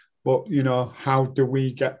 But, how do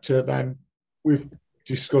we get to then, we've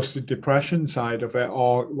discussed the depression side of it,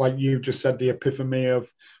 or like you just said, the epiphany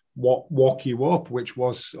of what woke you up, which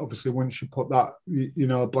was obviously once you put that,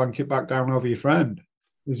 blanket back down over your friend.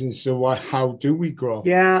 So how do we grow?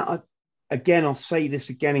 Yeah, Again, I'll say this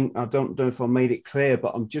again. I don't know if I made it clear,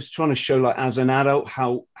 but I'm just trying to show, like, as an adult,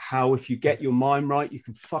 how if you get your mind right, you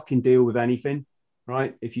can fucking deal with anything,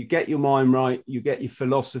 right? If you get your mind right, you get your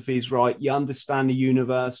philosophies right, you understand the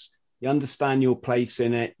universe, you understand your place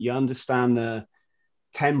in it, you understand the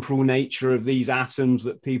temporal nature of these atoms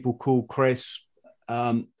that people call Chris.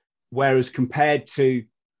 Whereas compared to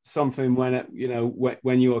something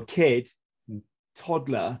when you're a kid,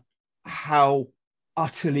 toddler, how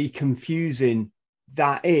utterly confusing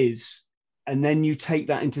that is, and then you take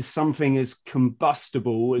that into something as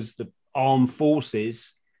combustible as the armed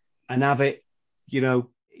forces and have it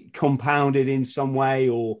compounded in some way,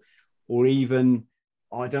 or even,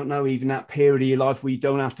 I don't know, even that period of your life where you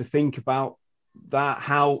don't have to think about that,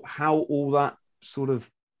 how all that sort of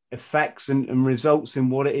affects and results in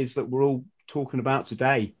what it is that we're all talking about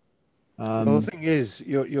today. Well, the thing is,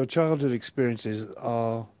 your childhood experiences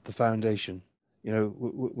are the foundation.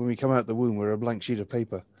 When we come out the womb, we're a blank sheet of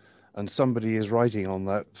paper, and somebody is writing on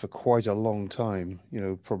that for quite a long time,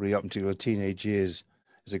 probably up until your teenage years.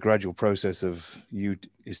 It's a gradual process of you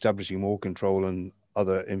establishing more control and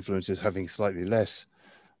other influences having slightly less.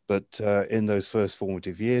 But in those first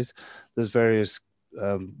formative years, there's various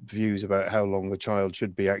views about how long the child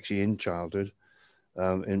should be actually in childhood.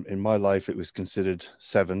 In my life, it was considered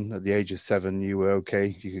 7. At the age of 7, you were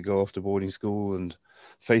okay. You could go off to boarding school and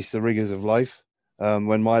face the rigors of life.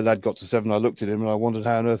 When my lad got to 7, I looked at him and I wondered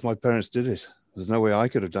how on earth my parents did it. There's no way I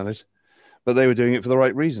could have done it. But they were doing it for the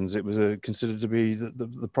right reasons. It was considered to be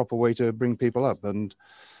the proper way to bring people up. And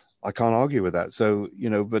I can't argue with that. So,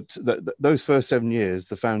 but those first 7 years,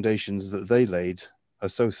 the foundations that they laid are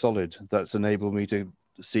so solid that's enabled me to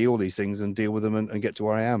see all these things and deal with them and get to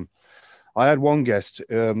where I am. I had one guest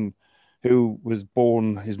who was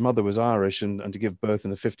born, his mother was Irish, and to give birth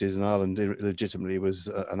in the 50s in Ireland illegitimately was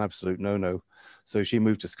an absolute no-no. So she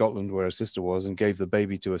moved to Scotland where her sister was and gave the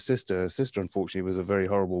baby to her sister. Her sister, unfortunately, was a very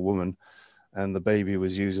horrible woman, and the baby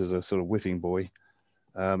was used as a sort of whipping boy.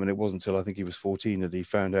 And it wasn't until I think he was 14 that he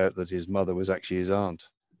found out that his mother was actually his aunt.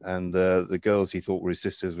 And the girls he thought were his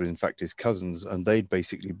sisters were in fact his cousins, and they'd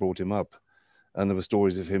basically brought him up. And there were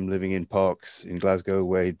stories of him living in parks in Glasgow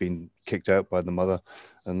where he'd been kicked out by the mother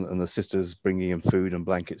and the sisters bringing him food and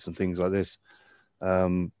blankets and things like this.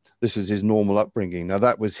 This was his normal upbringing. Now,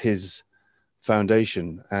 that was his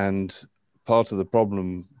foundation. And part of the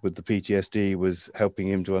problem with the PTSD was helping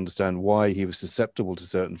him to understand why he was susceptible to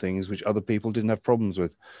certain things which other people didn't have problems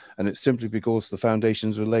with. And it's simply because the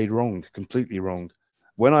foundations were laid wrong, completely wrong.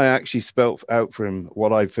 When I actually spelt out for him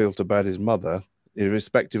what I felt about his mother,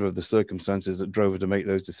 irrespective of the circumstances that drove her to make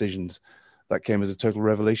those decisions, that came as a total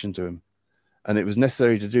revelation to him. And it was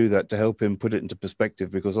necessary to do that to help him put it into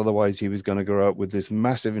perspective, because otherwise he was going to grow up with this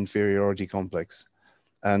massive inferiority complex.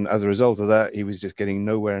 And as a result of that, he was just getting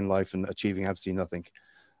nowhere in life and achieving absolutely nothing.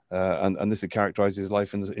 And this had characterized his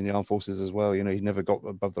life in the armed forces as well. He never got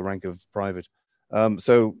above the rank of private.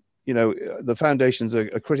 So the foundations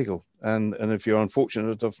are critical. And if you're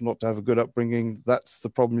unfortunate enough not to have a good upbringing, that's the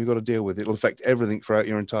problem you've got to deal with. It'll affect everything throughout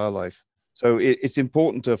your entire life. So it's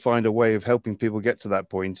important to find a way of helping people get to that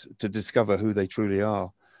point, to discover who they truly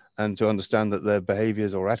are, and to understand that their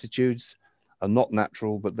behaviors or attitudes are not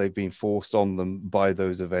natural, but they've been forced on them by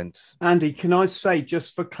those events. Andy, can I say,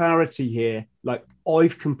 just for clarity here, like,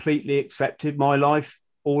 I've completely accepted my life,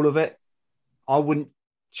 all of it. I wouldn't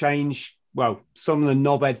change. Well, some of the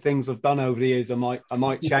knobhead things I've done over the years, I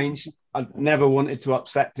might change. I never wanted to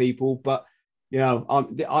upset people, but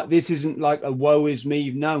this isn't like a woe is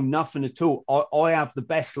me. No, nothing at all. I have the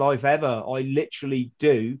best life ever. I literally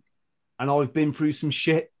do, and I've been through some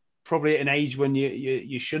shit, probably at an age when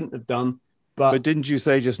you shouldn't have done. But didn't you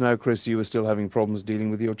say just now, Chris, you were still having problems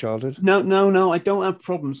dealing with your childhood? No, I don't have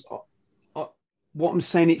problems. What I'm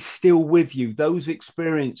saying, it's still with you. Those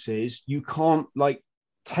experiences, you can't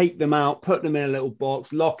take them out, put them in a little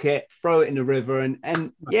box, lock it, throw it in the river,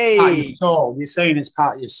 and yay! Soul. You're saying it's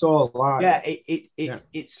part of your soul, right? Yeah,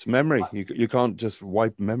 it's memory. You can't just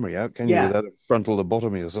wipe memory out, can you? Without a frontal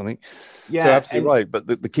lobotomy or something. Yeah, so absolutely right. But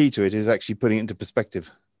the key to it is actually putting it into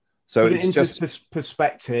perspective. So it's just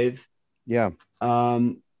perspective. Yeah.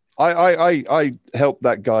 I helped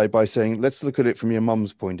that guy by saying, let's look at it from your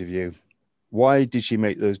mum's point of view. Why did she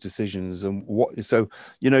make those decisions? And what? So,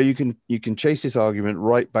 you can chase this argument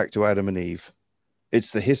right back to Adam and Eve.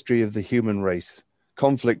 It's the history of the human race.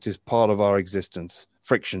 Conflict is part of our existence.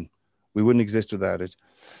 Friction. We wouldn't exist without it.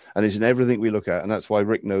 And it's in everything we look at. And that's why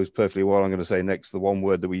Rick knows perfectly what I'm going to say next. The one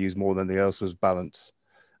word that we use more than anything else was balance.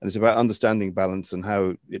 And it's about understanding balance and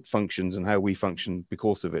how it functions and how we function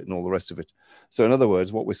because of it and all the rest of it. So in other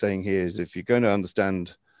words, what we're saying here is, if you're going to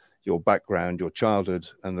understand your background, your childhood,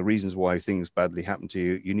 and the reasons why things badly happen to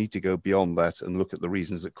you, you need to go beyond that and look at the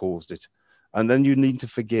reasons that caused it. And then you need to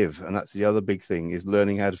forgive. And that's the other big thing, is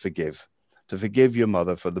learning how to forgive your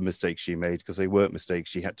mother for the mistakes she made, because they weren't mistakes.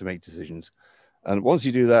 She had to make decisions. And once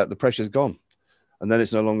you do that, the pressure's gone. And then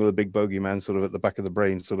it's no longer the big bogeyman sort of at the back of the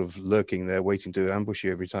brain, sort of lurking there, waiting to ambush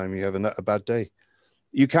you every time you have a bad day.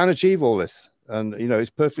 You can achieve all this, and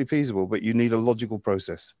it's perfectly feasible, but you need a logical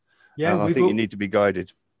process. Yeah, and I think you need to be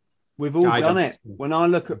guided. We've all done it. When I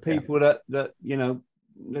look at people that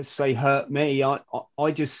let's say hurt me,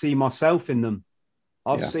 I just see myself in them.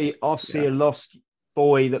 I'll see a lost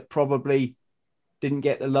boy that probably didn't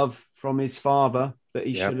get the love from his father that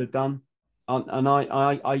he should have done. And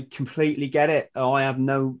I completely get it. I have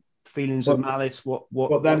no feelings of malice.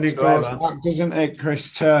 But then it goes back, doesn't it,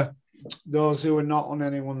 Chris, to those who are not on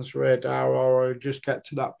anyone's radar or just get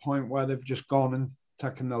to that point where they've just gone and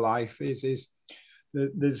taken their life, is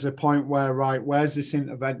there's a point where, right, where's this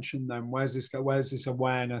intervention then? Where's this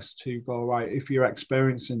awareness to go, right, if you're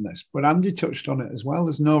experiencing this? But Andy touched on it as well.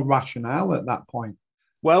 There's no rationale at that point.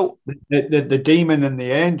 Well, the demon and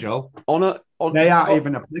the angel, they aren't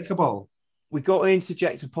even applicable. We got to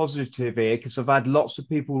interject a positive here, because I've had lots of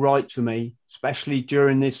people write to me, especially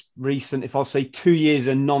during this recent, if I say 2 years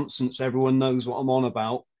of nonsense, everyone knows what I'm on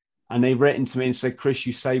about. And they've written to me and said, Chris,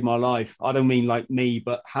 you saved my life. I don't mean like me,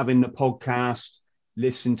 but having the podcast,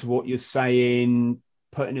 listen to what you're saying,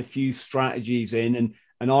 putting a few strategies in.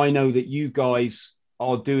 And I know that you guys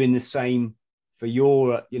are doing the same for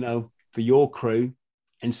your, for your crew.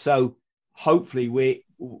 And so hopefully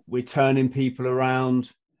we're turning people around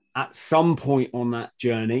at some point on that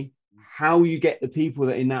journey. How you get the people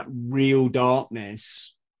that in that real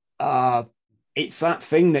darkness, it's that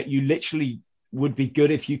thing that you literally would be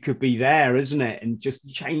good if you could be there, isn't it? And just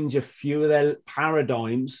change a few of their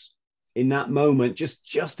paradigms in that moment,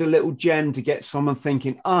 just a little gem to get someone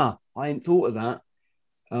thinking, I hadn't thought of that.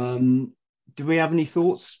 Do we have any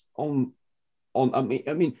thoughts on I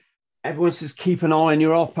mean, everyone says keep an eye on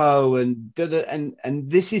your oppo and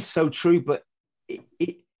this is so true, but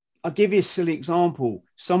I'll give you a silly example.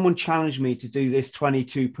 Someone challenged me to do this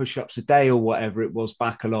 22 push-ups a day or whatever it was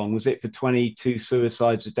back along. Was it for 22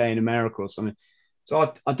 suicides a day in America or something?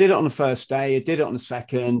 So I did it on the first day. I did it on the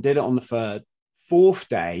second, did it on the third. Fourth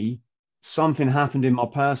day, something happened in my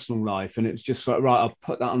personal life. And it was just like, right, I'll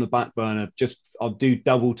put that on the back burner. I'll do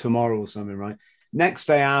double tomorrow or something, right? Next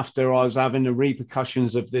day after, I was having the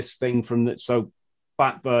repercussions of this thing so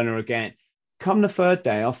back burner again. Come the third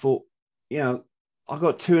day, I thought, I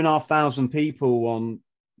got 2,500 people on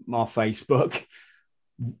my Facebook.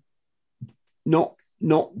 Not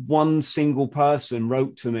one single person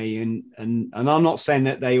wrote to me, and I'm not saying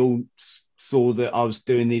that they all saw that I was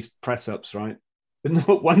doing these press ups, right? But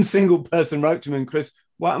not one single person wrote to me, and Chris,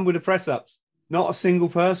 what happened with the press ups? Not a single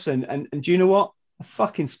person. And do you know what? I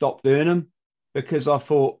fucking stopped doing them because I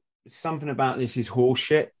thought something about this is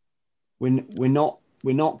horseshit. We're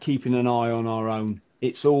not keeping an eye on our own.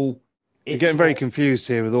 You're getting very confused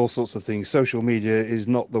here with all sorts of things. Social media is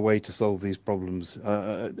not the way to solve these problems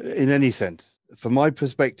in any sense. From my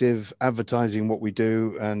perspective, advertising what we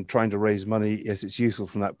do and trying to raise money, yes, it's useful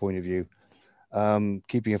from that point of view.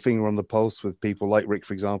 Keeping a finger on the pulse with people like Rick,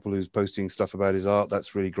 for example, who's posting stuff about his art,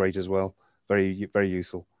 that's really great as well. Very, very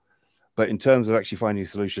useful. But in terms of actually finding a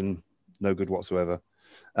solution, no good whatsoever.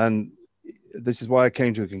 And this is why I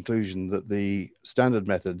came to a conclusion that the standard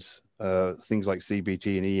methods, things like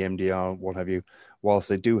CBT and EMDR, what have you, whilst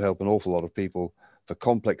they do help an awful lot of people for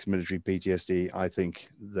complex military PTSD, I think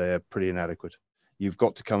they're pretty inadequate. You've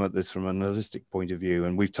got to come at this from an holistic point of view.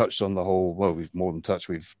 And we've touched on we've more than touched,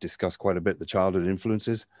 we've discussed quite a bit the childhood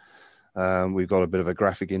influences. We've got a bit of a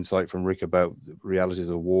graphic insight from Rick about the realities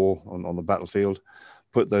of war on the battlefield.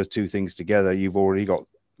 Put those two things together, you've already got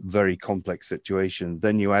very complex situation.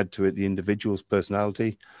 Then you add to it the individual's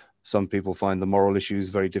personality. Some people find the moral issues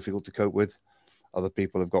very difficult to cope with. Other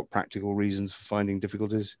people have got practical reasons for finding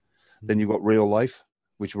difficulties. Then you've got real life,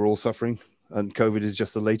 which we're all suffering. And COVID is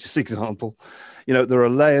just the latest example. There are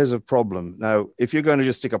layers of problem. Now, if you're going to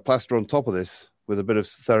just stick a plaster on top of this with a bit of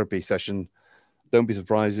therapy session, don't be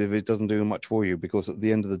surprised if it doesn't do much for you, because at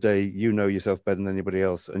the end of the day, you know yourself better than anybody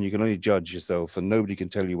else, and you can only judge yourself, and nobody can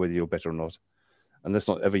tell you whether you're better or not. And let's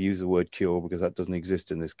not ever use the word cure, because that doesn't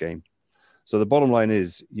exist in this game. So the bottom line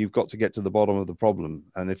is you've got to get to the bottom of the problem.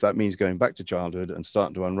 And if that means going back to childhood and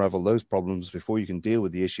starting to unravel those problems before you can deal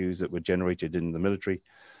with the issues that were generated in the military,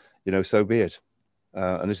 so be it.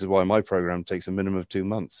 And this is why my program takes a minimum of 2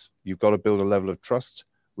 months. You've got to build a level of trust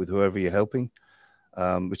with whoever you're helping,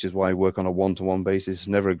 which is why I work on a one-to-one basis,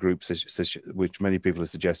 never a group, which many people have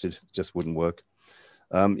suggested just wouldn't work.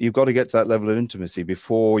 You've got to get to that level of intimacy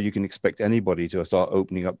before you can expect anybody to start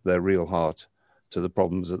opening up their real heart to the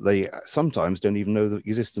problems that they sometimes don't even know that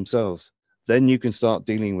exist themselves. Then you can start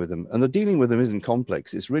dealing with them. And the dealing with them isn't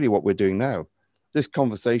complex. It's really what we're doing now. This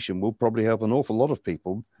conversation will probably help an awful lot of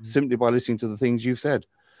people simply by listening to the things you've said,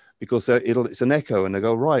 because it's an echo and they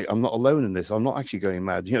go, right, I'm not alone in this. I'm not actually going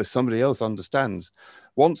mad. Somebody else understands.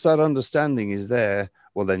 Once that understanding is there,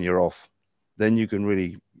 well, then you're off. Then you can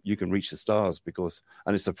reach the stars,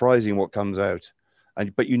 and it's surprising what comes out.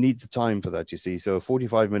 But you need the time for that, you see. So a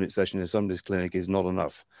 45-minute session in somebody's clinic is not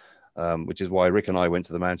enough, which is why Rick and I went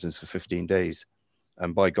to the mountains for 15 days.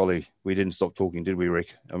 And by golly, we didn't stop talking, did we,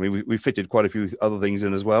 Rick? I mean, we fitted quite a few other things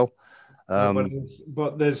in as well.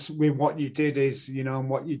 But there's with what you did is, and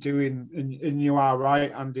what you're doing, and you are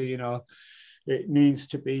right, Andy, it needs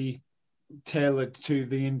to be tailored to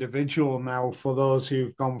the individual now for those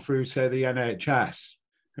who've gone through, say, the NHS.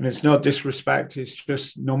 And it's no disrespect, it's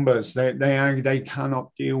just numbers. They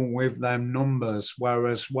cannot deal with them numbers.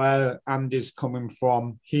 Whereas where Andy's coming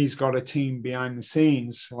from, he's got a team behind the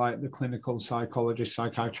scenes, like the clinical psychologist,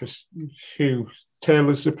 psychiatrist, who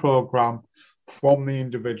tailors the program from the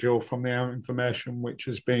individual, from the information which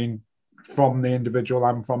has been from the individual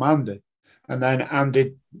and from Andy. And then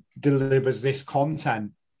Andy delivers this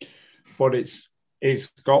content, but it's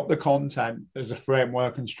got the content, there's a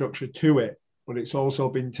framework and structure to it, but it's also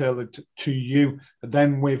been tailored to you. And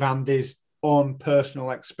then with Andy's own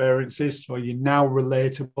personal experiences, so you're now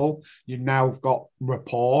relatable, you now have got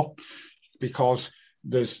rapport, because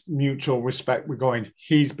there's mutual respect. We're going,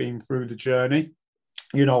 he's been through the journey,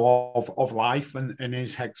 of life and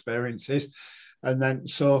his experiences. And then,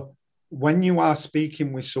 so when you are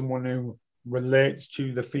speaking with someone who relates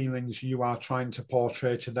to the feelings you are trying to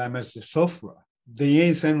portray to them as the sufferer, there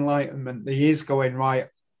is enlightenment, there is going right.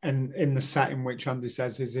 And in the setting which Andy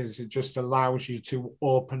says is it just allows you to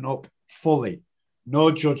open up fully. No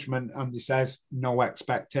judgment, Andy says, no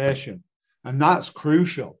expectation. And that's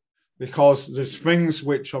crucial, because there's things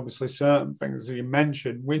which, obviously certain things that you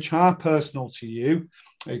mentioned, which are personal to you.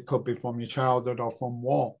 It could be from your childhood or from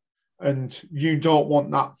war. And you don't want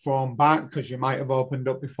that thrown back, because you might have opened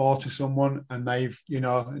up before to someone and they've,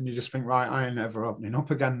 and you just think, right, I ain't never opening up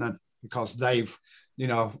again then, because they've,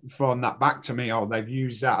 thrown that back to me, or they've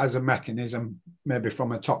used that as a mechanism, maybe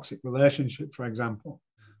from a toxic relationship, for example.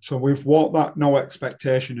 So we've walked that no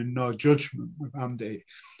expectation and no judgment with Andy.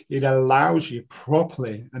 It allows you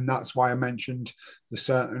properly, and that's why I mentioned the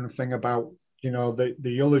certain thing about, the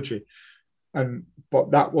eulogy. But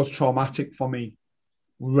that was traumatic for me.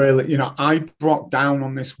 Really, I broke down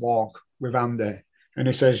on this walk with Andy, and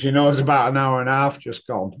he says, it's about an hour and a half just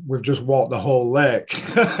gone. We've just walked the whole lake.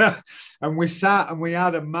 And we sat and we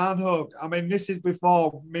had a man hug. I mean, this is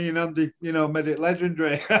before me and Andy, made it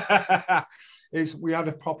legendary. We had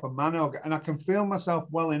a proper man hug, and I can feel myself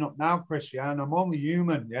welling up now, Chris, yeah, and I'm only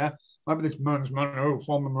human, yeah. Maybe this man's man hug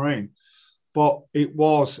from the Marine. But it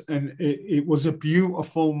was, and it was a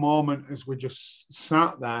beautiful moment as we just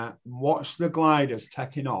sat there and watched the gliders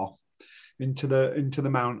taking off into the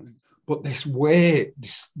mountain. But this weight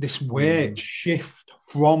shift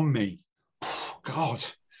from me, God,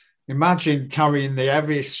 imagine carrying the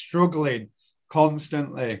heaviest, struggling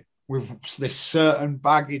constantly with this certain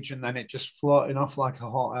baggage, and then it just floating off like a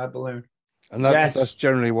hot air balloon. And that's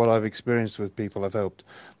generally what I've experienced with people I've helped.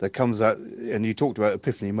 There comes that, and you talked about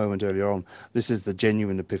epiphany moment earlier on. This is the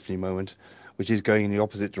genuine epiphany moment, which is going in the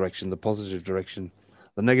opposite direction, the positive direction.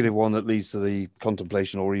 The negative one that leads to the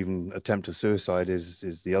contemplation or even attempt of suicide is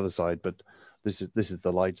the other side. But this is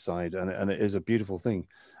the light side, and it is a beautiful thing.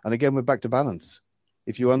 And again, we're back to balance.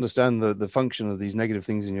 If you understand the function of these negative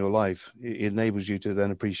things in your life, it enables you to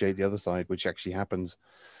then appreciate the other side, which actually happens.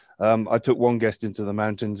 I took one guest into the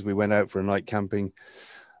mountains. We went out for a night camping.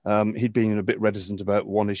 He'd been a bit reticent about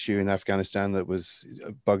one issue in Afghanistan that was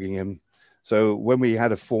bugging him. So when we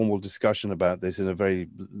had a formal discussion about this in a very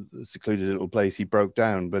secluded little place, he broke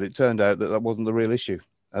down. But it turned out that wasn't the real issue.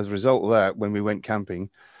 As a result of that, when we went camping,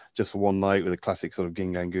 just for one night with a classic sort of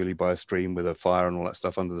Ginganguli by a stream with a fire and all that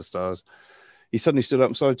stuff under the stars, he suddenly stood up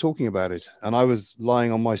and started talking about it. And I was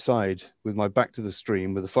lying on my side with my back to the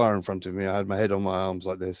stream with the fire in front of me. I had my head on my arms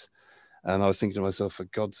like this. And I was thinking to myself, for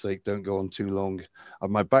God's sake, don't go on too long.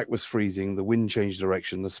 My back was freezing. The wind changed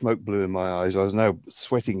direction. The smoke blew in my eyes. I was now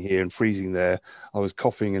sweating here and freezing there. I was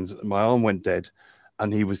coughing and my arm went dead.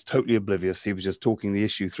 And he was totally oblivious. He was just talking the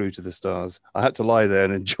issue through to the stars. I had to lie there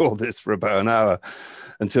and endure this for about an hour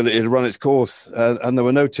until it had run its course. And there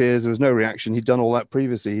were no tears. There was no reaction. He'd done all that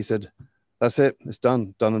previously. He said, that's it. It's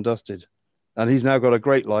done and dusted. And he's now got a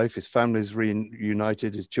great life. His family's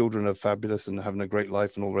reunited. His children are fabulous and having a great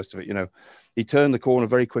life and all the rest of it. He turned the corner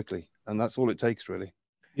very quickly. And that's all it takes, really.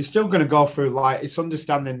 You're still going to go through life. It's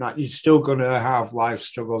understanding that you're still going to have life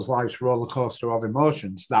struggles, life's roller coaster of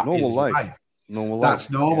emotions. That normal is life. Normal life. That's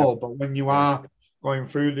normal. Yeah. But when you are going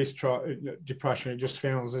through this depression, it just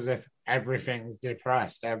feels as if everything's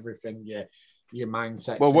depressed. Everything, your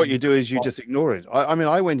mindset. Well, what you do is you just ignore it. I mean,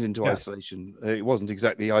 I went into isolation. It wasn't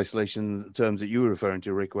exactly isolation in the terms that you were referring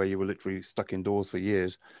to, Rick, where you were literally stuck indoors for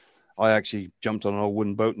years. I actually jumped on an old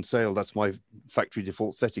wooden boat and sailed. That's my factory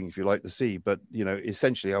default setting, if you like the sea. But,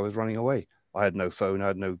 essentially I was running away. I had no phone. I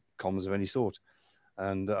had no comms of any sort.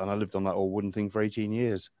 And I lived on that old wooden thing for 18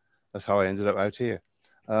 years. That's how I ended up out here.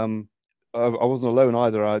 I wasn't alone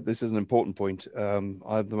either. This is an important point.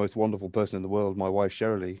 I have the most wonderful person in the world, my wife,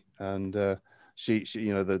 Shirley. And she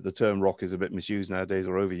the term rock is a bit misused nowadays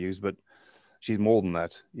or overused, but she's more than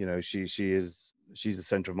that. She's the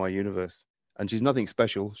center of my universe. And she's nothing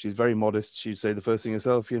special. She's very modest. She'd say the first thing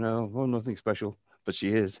herself, oh, nothing special, but she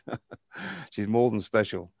is. She's more than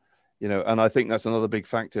special, and I think that's another big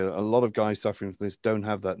factor. A lot of guys suffering from this don't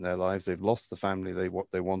have that in their lives. They've lost the family they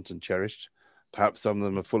want and cherished. Perhaps some of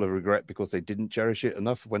them are full of regret because they didn't cherish it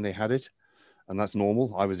enough when they had it. And that's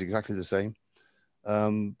normal. I was exactly the same.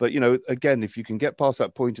 But, again, if you can get past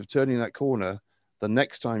that point of turning that corner, the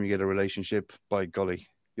next time you get a relationship, by golly,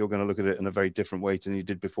 you're going to look at it in a very different way than you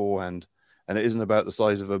did beforehand. And it isn't about the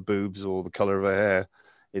size of her boobs or the color of her hair.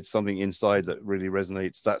 It's something inside that really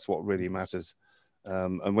resonates. That's what really matters.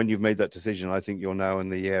 And when you've made that decision, I think you're now in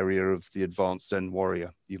the area of the advanced Zen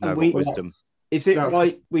warrior. You've now got wisdom. Is it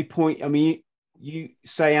right? We point, I mean, you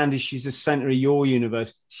say, Andy, she's the center of your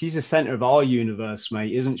universe. She's the center of our universe,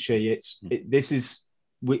 mate, isn't she?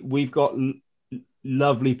 We've got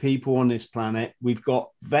lovely people on this planet. We've got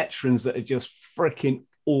veterans that are just freaking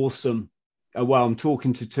awesome. Well, I'm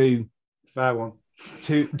talking to two. Fair one.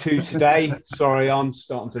 Two today. Sorry, I'm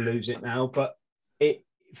starting to lose it now. But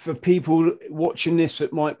for people watching this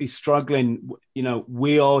that might be struggling,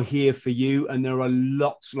 we are here for you, and there are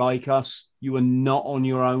lots like us. You are not on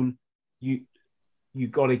your own.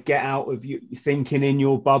 You've got to get out of you thinking in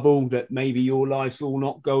your bubble that maybe your life's all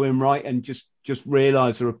not going right, and just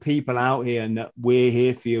realize there are people out here and that we're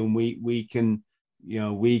here for you, and we can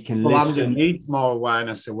listen. Andy needs more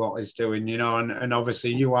awareness of what he's doing, and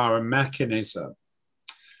obviously you are a mechanism,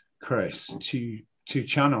 Chris, to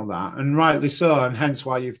channel that, and rightly so, and hence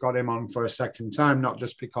why you've got him on for a second time, not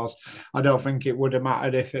just because I don't think it would have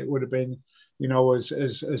mattered if it would have been,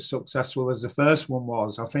 as successful as the first one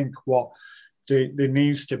was. I think there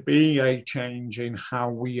needs to be a change in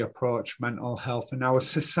how we approach mental health and our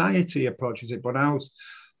society approaches it. But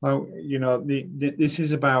this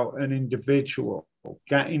is about an individual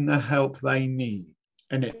getting the help they need,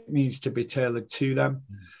 and it needs to be tailored to them.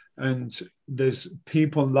 And there's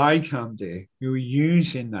people like Andy who are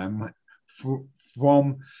using them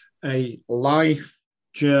from a life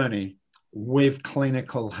journey with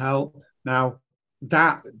clinical help. Now,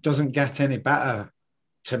 that doesn't get any better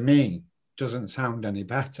to me. Doesn't sound any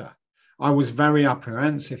better. I was very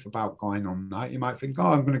apprehensive about going on that. You might think,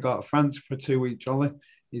 I'm going to go to France for a 2-week jolly.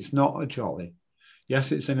 It's not a jolly.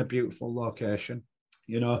 Yes, it's in a beautiful location,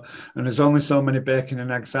 and there's only so many bacon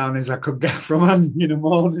and egg sandwiches I could get from Andy in the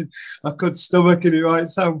morning. I could stomach it, right?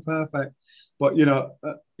 Sound perfect. But,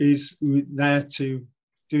 he's there to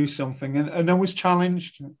do something. And I was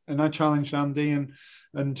challenged, and I challenged Andy,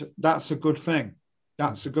 and that's a good thing.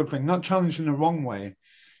 That's a good thing. Not challenged in the wrong way.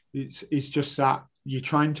 It's just that you're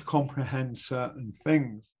trying to comprehend certain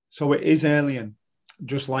things. So it is alien,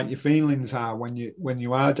 just like your feelings are when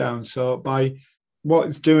you are down. So by what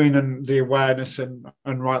it's doing and the awareness and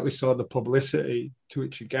rightly so the publicity to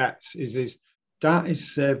which it gets is that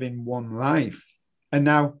is saving one life. And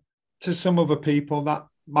now to some other people that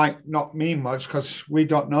might not mean much because we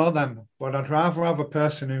don't know them, but I'd rather have a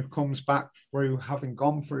person who comes back through having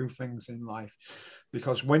gone through things in life.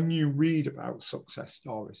 Because when you read about success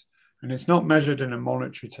stories, and it's not measured in a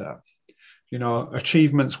monetary term,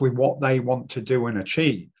 achievements with what they want to do and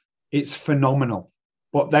achieve, it's phenomenal.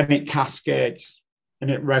 But then it cascades and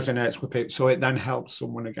it resonates with people. So it then helps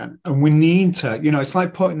someone again. And we need to, it's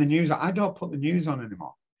like putting the news on. I don't put the news on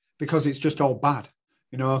anymore because it's just all bad.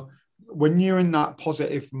 When you're in that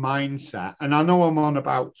positive mindset, and I know I'm on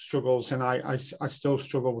about struggles and I still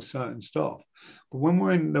struggle with certain stuff, but when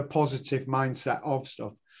we're in the positive mindset of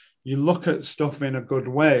stuff, you look at stuff in a good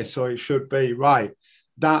way. So it should be, right,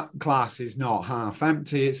 that glass is not half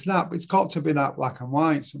empty. It's got to be that black and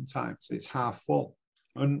white sometimes. It's half full.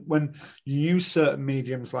 And when you use certain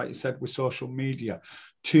mediums, like you said, with social media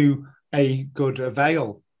to a good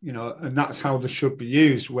avail, and that's how they should be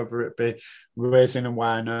used, whether it be raising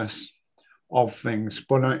awareness of things,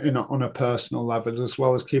 but on a personal level, as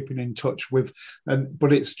well as keeping in touch with,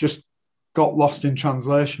 but it's just got lost in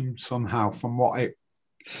translation somehow from what it,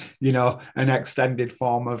 an extended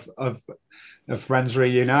form of Friends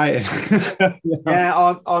Reunited.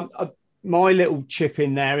 Yeah, my little chip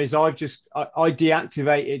in there is I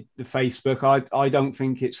deactivated the Facebook. I don't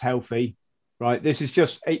think it's healthy. Right. This is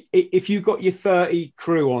just, if you've got your 30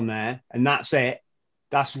 crew on there and that's it,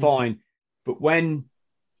 that's fine. But when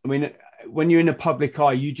you're in the public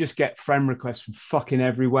eye, you just get friend requests from fucking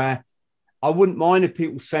everywhere. I wouldn't mind if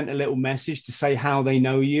people sent a little message to say how they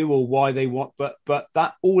know you or why they want, but that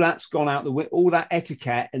that's gone out the way. All that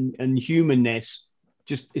etiquette and humanness,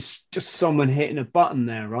 it's just someone hitting a button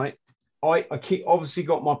there, right? I obviously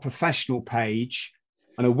got my professional page.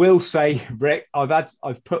 And I will say, Rick,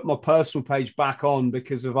 I've put my personal page back on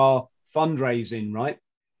because of our fundraising, right?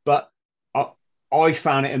 But I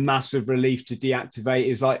found it a massive relief to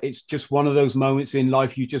deactivate. It's just one of those moments in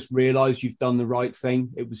life you just realize you've done the right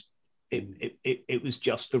thing. It was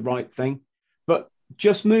just the right thing. But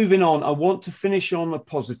just moving on, I want to finish on a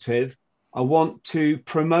positive. I want to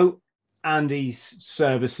promote Andy's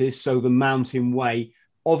services, so the Mountain Way.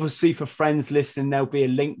 Obviously, for friends listening, there'll be a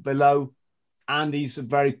link below. Andy's a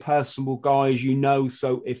very personable guy, as you know.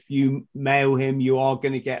 So if you mail him, you are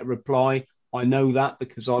going to get a reply. I know that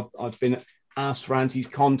because I've been asked for Andy's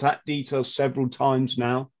contact details several times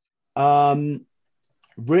now.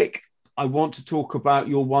 Rick, I want to talk about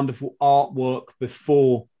your wonderful artwork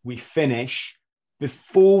before we finish.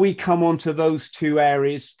 Before we come on to those two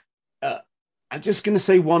areas, I'm just going to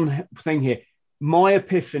say one thing here. My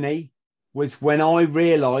epiphany was when I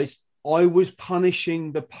realized I was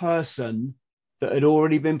punishing the person that had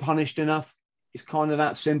already been punished enough. It's kind of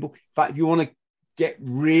that simple. In fact, if you want to get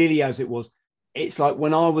really as it was, it's like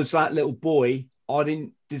when I was that little boy, I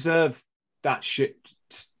didn't deserve that shit,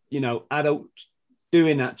 adults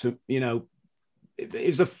doing that to, it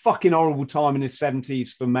was a fucking horrible time in the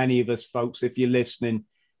 70s for many of us folks. If you're listening,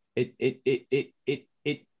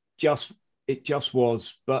 it just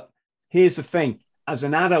was. But here's the thing: as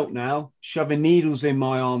an adult now, shoving needles in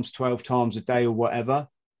my arms 12 times a day or whatever,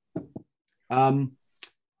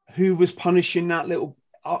 who was punishing that little?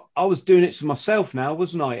 I was doing it to myself now,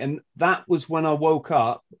 wasn't I? And that was when I woke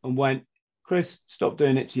up and went, Chris, stop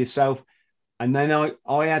doing it to yourself. And then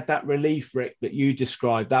I had that relief, Rick, that you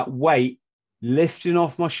described, that weight lifting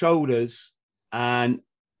off my shoulders. And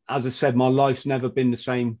as I said, my life's never been the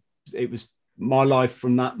same. It was my life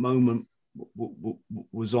from that moment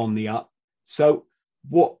was on the up. So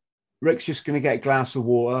Rick's just going to get a glass of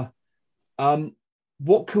water.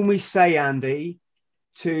 What can we say, Andy,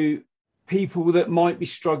 to people that might be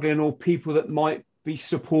struggling or people that might be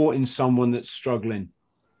supporting someone that's struggling?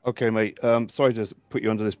 Okay, mate. Sorry to put you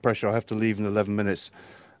under this pressure. I have to leave in 11 minutes.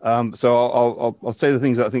 So I'll say the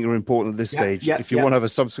things that I think are important at this stage. If you want to have a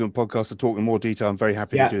subsequent podcast to talk in more detail, I'm very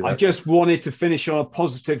happy to do that. I just wanted to finish on a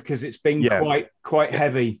positive because it's been quite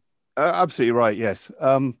heavy. Absolutely right. Yes.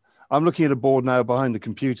 I'm looking at a board now behind the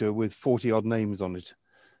computer with 40 odd names on it.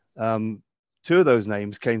 2 of those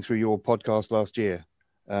names came through your podcast last year,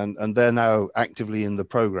 and they're now actively in the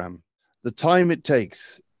program. The time it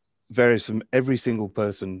takes varies from every single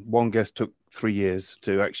person. One guest took 3 years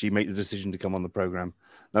to actually make the decision to come on the program.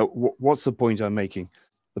 Now, what's the point I'm making?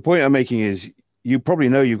 The point I'm making is you probably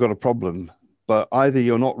know you've got a problem, but either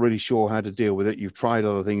you're not really sure how to deal with it, you've tried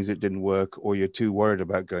other things, it didn't work, or you're too worried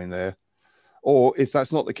about going there. Or if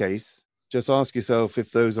that's not the case, just ask yourself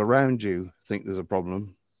if those around you think there's a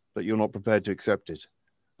problem, but you're not prepared to accept it.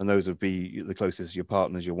 And those would be the closest, your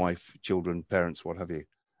partners, your wife, children, parents, what have you.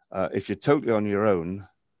 If you're totally on your own,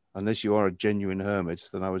 unless you are a genuine hermit,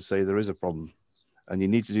 then I would say there is a problem. And you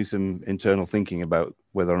need to do some internal thinking about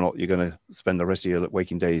whether or not you're going to spend the rest of your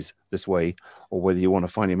waking days this way, or whether you want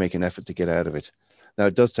to finally make an effort to get out of it. Now,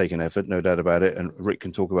 it does take an effort, no doubt about it. And Rick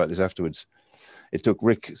can talk about this afterwards. It took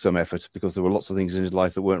Rick some effort because there were lots of things in his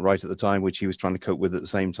life that weren't right at the time, which he was trying to cope with at the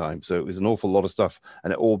same time. So it was an awful lot of stuff,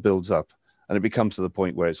 and it all builds up, and it becomes to the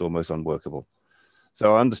point where it's almost unworkable.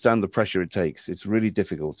 So I understand the pressure it takes. It's really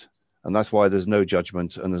difficult. And that's why there's no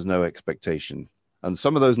judgment and there's no expectation. And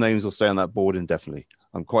some of those names will stay on that board indefinitely.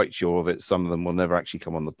 I'm quite sure of it. Some of them will never actually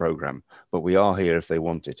come on the program, but we are here if they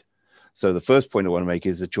want it. So the first point I want to make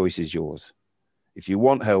is the choice is yours. If you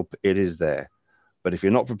want help, it is there. But if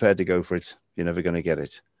you're not prepared to go for it, you're never going to get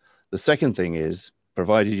it. The second thing is,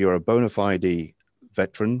 provided you're a bona fide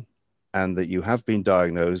veteran and that you have been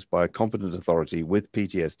diagnosed by a competent authority with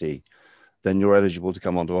PTSD, then you're eligible to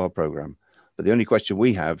come onto our program. But the only question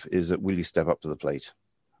we have is that will you step up to the plate?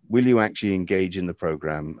 Will you actually engage in the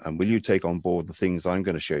program? And will you take on board the things I'm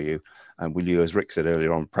going to show you? And will you, as Rick said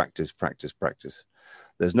earlier on, practice, practice, practice?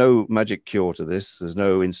 There's no magic cure to this. There's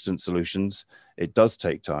no instant solutions. It does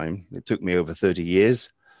take time. It took me over 30 years.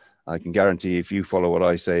 I can guarantee if you follow what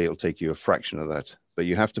I say, it'll take you a fraction of that. But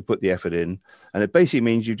you have to put the effort in. And it basically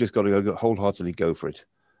means you've just got to go wholeheartedly go for it.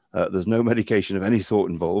 There's no medication of any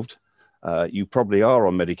sort involved. You probably are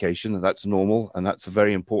on medication, and that's normal. And that's a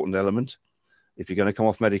very important element. If you're going to come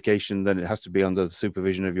off medication, then it has to be under the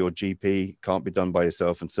supervision of your GP. Can't be done by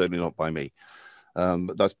yourself, and certainly not by me.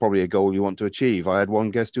 But that's probably a goal you want to achieve. I had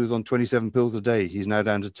one guest who was on 27 pills a day. He's now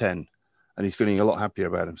down to 10, and he's feeling a lot happier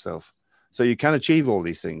about himself. So you can achieve all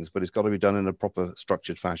these things, but it's got to be done in a proper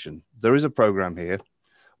structured fashion. There is a program here.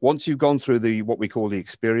 Once you've gone through what we call the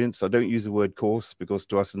experience, I don't use the word course because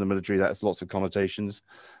to us in the military, that's lots of connotations.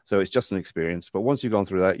 So it's just an experience. But once you've gone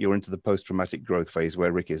through that, you're into the post-traumatic growth phase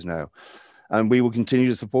where Rick is now. And we will continue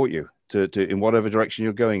to support you to in whatever direction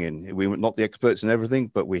you're going in. We're not the experts in everything,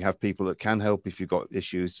 but we have people that can help if you've got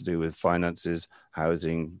issues to do with finances,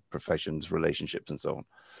 housing, professions, relationships, and so on.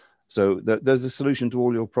 So there's a solution to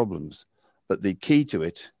all your problems. But the key to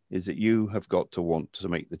it is that you have got to want to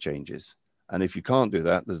make the changes. And if you can't do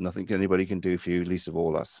that, there's nothing anybody can do for you, least of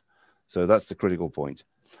all us. So that's the critical point.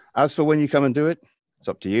 As for when you come and do it, it's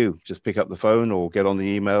up to you. Just pick up the phone or get on the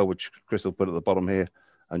email, which Chris will put at the bottom here,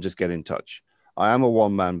 and just get in touch. I am a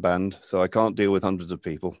one-man band, so I can't deal with hundreds of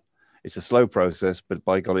people. It's a slow process, but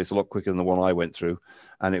by golly, it's a lot quicker than the one I went through.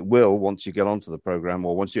 And it will, once you get onto the program,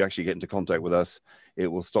 or once you actually get into contact with us, it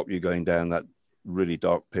will stop you going down that really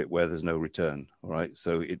dark pit where there's no return. All right.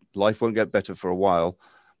 So life won't get better for a while,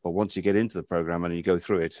 but once you get into the program and you go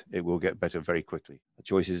through it, it will get better very quickly. The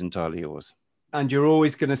choice is entirely yours. And you're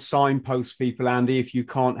always going to signpost people, Andy, if you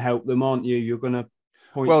can't help them, aren't you? You're going to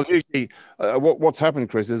point. Well, usually what's happened,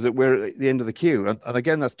 Chris, is that we're at the end of the queue. And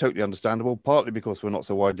again, that's totally understandable, partly because we're not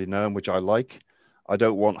so widely known, which I like. I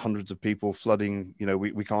don't want hundreds of people flooding.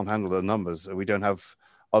 We can't handle the numbers. We don't have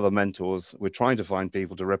other mentors. We're trying to find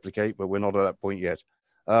people to replicate, but we're not at that point yet.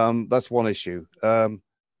 That's one issue.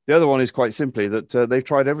 The other one is quite simply that they've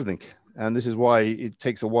tried everything. And this is why it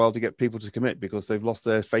takes a while to get people to commit, because they've lost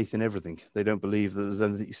their faith in everything. They don't believe that there's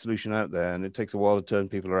any solution out there. And it takes a while to turn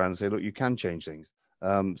people around and say, look, you can change things.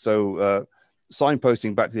 So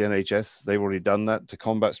signposting back to the NHS, they've already done that. To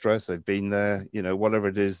combat stress, they've been there. Whatever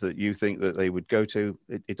it is that you think that they would go to,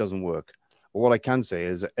 it doesn't work. But what I can say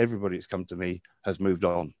is that everybody that's come to me has moved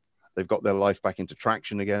on. They've got their life back into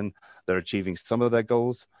traction again. They're achieving some of their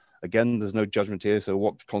goals. Again, there's no judgment here. So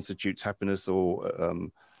what constitutes happiness or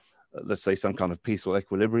let's say some kind of peaceful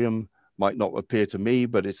equilibrium might not appear to me,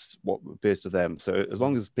 but it's what appears to them. So as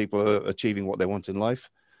long as people are achieving what they want in life,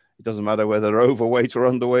 it doesn't matter whether they're overweight or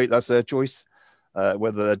underweight, that's their choice.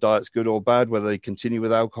 Whether their diet's good or bad, whether they continue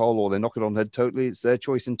with alcohol or they knock it on the head totally, it's their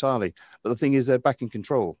choice entirely. But the thing is, they're back in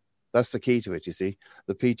control. That's the key to it, you see.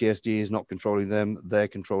 The PTSD is not controlling them, they're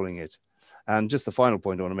controlling it. And just the final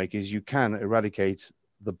point I want to make is you can eradicate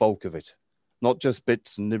the bulk of it. Not just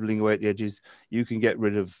bits and nibbling away at the edges. You can get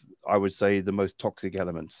rid of, I would say, the most toxic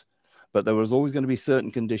elements. But there was always going to be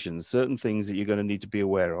certain conditions, certain things that you're going to need to be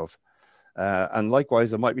aware of. And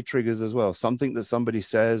likewise, there might be triggers as well. Something that somebody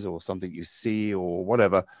says or something you see or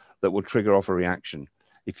whatever that will trigger off a reaction.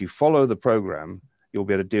 If you follow the program, you'll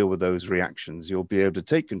be able to deal with those reactions. You'll be able to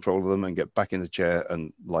take control of them and get back in the chair,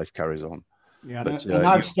 and life carries on. Yeah, but, and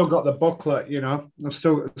I've still got the booklet, I've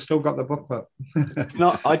still got the booklet.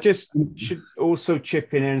 I just should also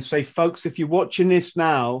chip in and say, folks, if you're watching this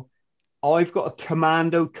now, I've got a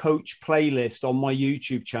Commando Coach playlist on my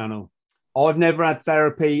YouTube channel. I've never had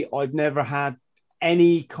therapy. I've never had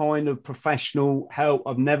any kind of professional help.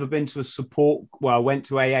 I've never been to a support. Well, I went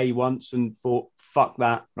to AA once and thought, fuck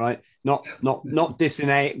that, right? Not dissing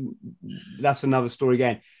AA. That's another story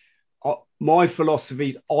again. My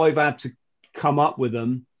philosophy is I've had to come up with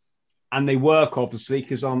them, and they work obviously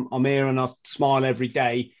because I'm here and I smile every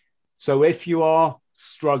day. So if you are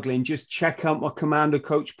struggling, just check out my Commando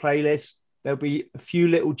Coach playlist. There'll be a few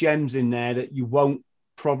little gems in there that you won't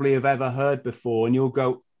probably have ever heard before, and you'll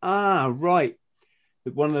go, right.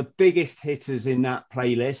 But one of the biggest hitters in that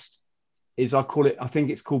playlist is I think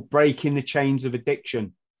it's called Breaking the Chains of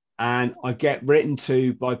Addiction. And I get written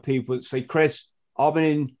to by people that say, Chris, I've been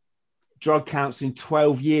in drug counseling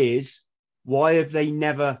 12 years. Why have they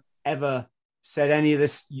never, ever said any of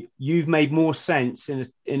this? You've made more sense in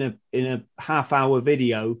a half-hour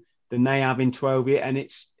video than they have in 12 years. And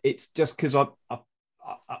it's just because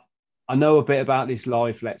I know a bit about this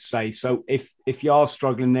life, let's say. So if you are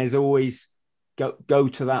struggling, there's always go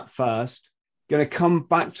to that first. Going to come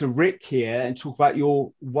back to Rick here and talk about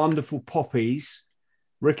your wonderful poppies.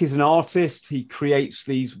 Rick is an artist. He creates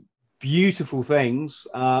these beautiful things.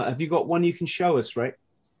 Have you got one you can show us, Rick?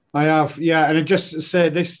 I have, yeah. And I just say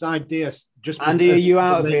this idea. Just Andy, are you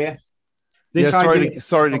out of here? Sorry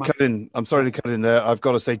to cut in. I'm sorry to cut in there. I've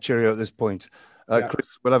got to say cheerio at this point.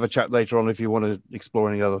 Chris, we'll have a chat later on if you want to explore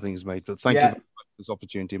any other things, mate. But thank you for this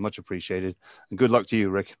opportunity. Much appreciated. And good luck to you,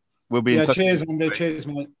 Rick. We'll be in touch. Cheers, Andy. Cheers,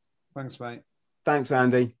 mate. Thanks, mate. Thanks,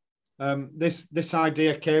 Andy. This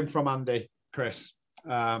idea came from Andy, Chris,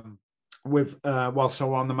 with whilst I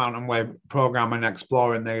was on the Mountain Way program and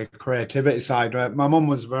exploring the creativity side. My mum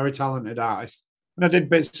was a very talented artist, and I did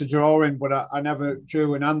bits of drawing, but I never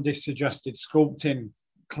drew. And Andy suggested sculpting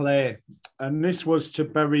clay, and this was to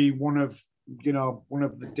bury one of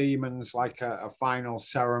the demons, like a final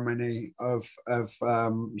ceremony of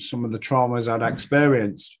some of the traumas I'd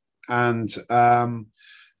experienced. And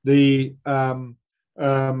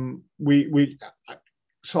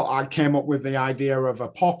so I came up with the idea of a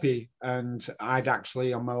poppy, and I'd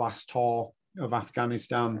actually, on my last tour of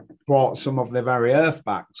Afghanistan, brought some of the very earth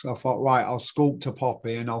back. So I thought, right, I'll sculpt a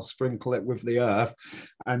poppy and I'll sprinkle it with the earth,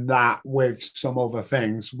 and that with some other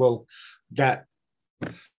things will get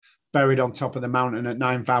buried on top of the mountain at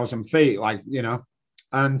 9,000 feet, like, you know.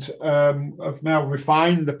 And I've now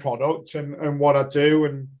refined the product, and what I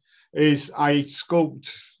do is I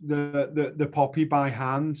sculpt the poppy by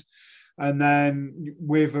hand, and then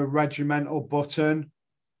with a regimental button,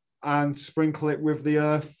 and sprinkle it with the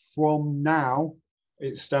earth from now.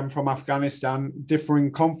 It stemmed from Afghanistan,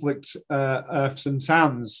 differing conflict earths and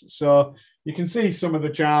sands. So you can see some of the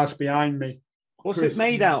jars behind me. What's Chris, it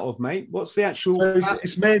made out of, mate? What's the actual? So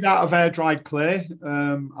it's made out of air-dried clay.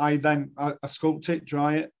 I sculpt it,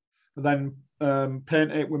 dry it, and then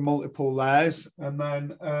paint it with multiple layers, and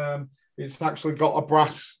then it's actually got a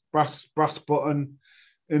brass button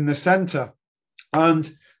in the center.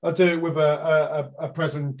 And I do it with a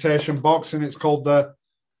presentation box, and it's called the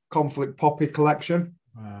Conflict Poppy Collection.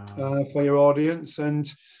 Wow. For your audience.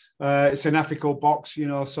 And it's an ethical box, you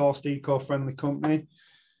know, sourced eco-friendly company.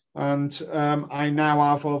 And I now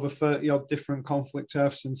have over 30 odd different conflict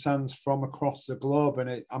earths and sands from across the globe,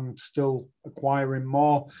 and I'm still acquiring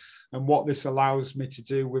more. And what this allows me to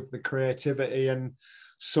do with the creativity and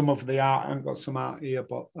some of the art, I haven't got some art here,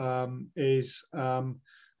 but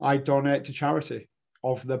I donate to charity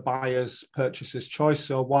of the buyer's purchaser's choice.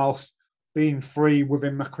 So whilst being free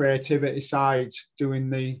within my creativity side, doing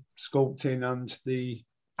the sculpting and the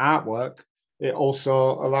artwork, it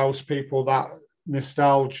also allows people that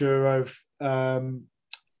nostalgia of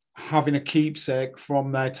having a keepsake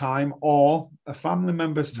from their time or a family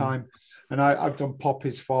member's time. And I've done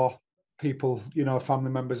poppies for people, you know, family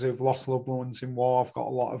members who've lost loved ones in war. I've got a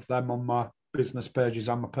lot of them on my business pages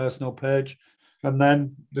and my personal page. And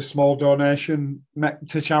then the small donation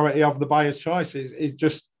to charity of the buyer's choice is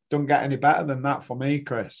just don't get any better than that for me,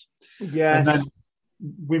 Chris. Yes. And then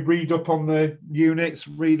we read up on the units,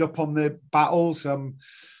 read up on the battles.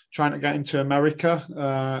 Trying to get into America.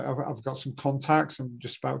 I've got some contacts. I'm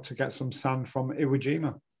just about to get some sand from Iwo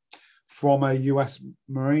Jima, from a US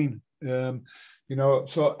Marine. You know,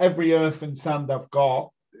 so every earth and sand I've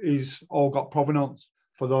got is all got provenance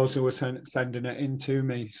for those who are sending it in to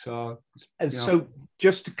me. So, so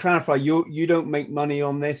just to clarify, you don't make money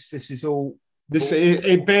on this. This is all.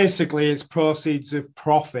 It basically, its proceeds of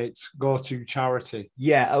profit go to charity.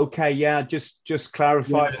 Yeah. Okay. Yeah. Just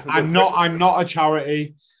clarify. Yeah. I'm not a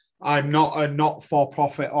charity. I'm not a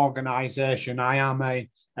not-for-profit organization. I am a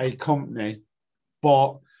company,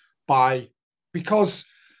 but because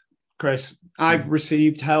Chris, I've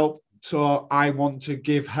received help, so I want to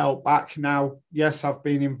give help back now. Yes, I've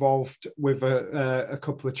been involved with a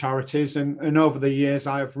couple of charities, and over the years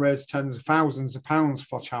I have raised tens of thousands of pounds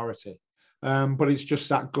for charity. But it's just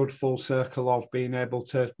that good full circle of being able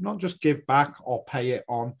to not just give back or pay it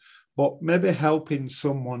on, but maybe helping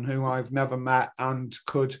someone who I've never met and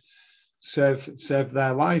could save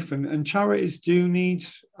their life. And charities do need,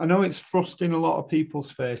 I know it's thrusting a lot of people's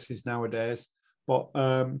faces nowadays, but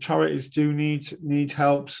charities do need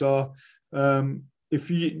help. So if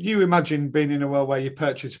you imagine being in a world where you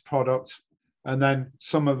purchase a product and then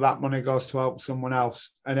some of that money goes to help someone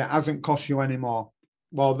else and it hasn't cost you any more,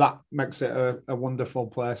 well, that makes it a wonderful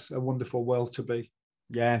place, a wonderful world to be.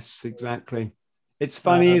 Yes, exactly. It's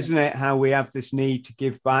funny, isn't it, how we have this need to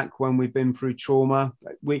give back when we've been through trauma.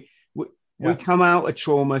 We come out of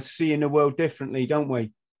trauma seeing the world differently, don't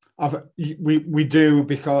we? We do,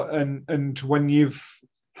 because and when you've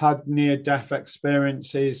had near-death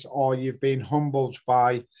experiences or you've been humbled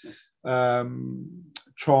by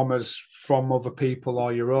traumas from other people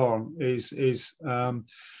or your own,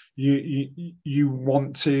 you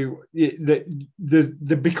want to,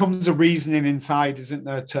 there becomes a reasoning inside, isn't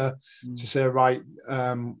there, to say, right,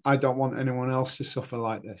 I don't want anyone else to suffer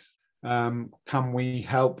like this. Can we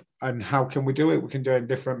help, and how can we do it? We can do it in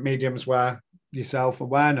different mediums, where your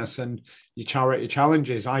self-awareness and your charity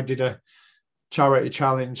challenges. I did a charity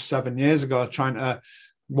challenge 7 years ago, trying to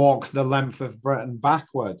walk the length of Britain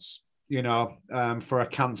backwards, for a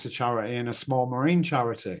cancer charity and a small marine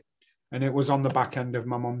charity. And it was on the back end of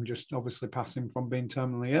my mum just obviously passing from being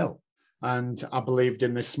terminally ill. And I believed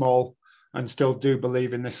in this small, and still do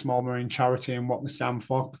believe in this small marine charity and what they stand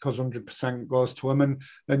for, because 100% goes to women.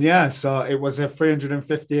 And yeah, so it was a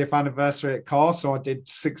 350th anniversary at course. So I did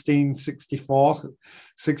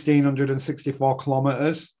 1,664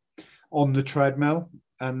 kilometers on the treadmill.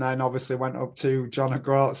 And then obviously went up to John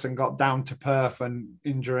O'Groats and got down to Perth, and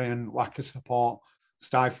injury and lack of support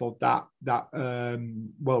stifled that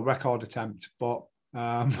world record attempt. But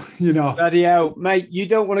You know, Bloody hell, mate! You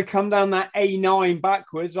don't want to come down that A9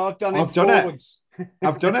 backwards. I've done it. I've done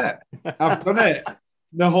it. I've done it.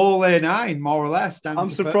 The whole A9, more or less. I'm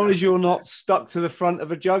surprised you're not stuck to the front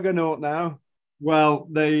of a juggernaut now. Well,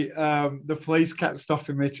 the police kept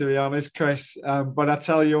stopping me, to be honest, Chris. But I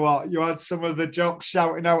tell you what, you had some of the jocks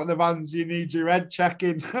shouting out at the vans, "You need your head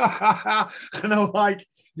checking," and I'm like,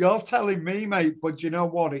 "You're telling me, mate?" But you know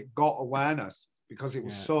what? It got awareness because it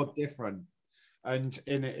was so different. And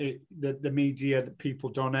in it, the media, the people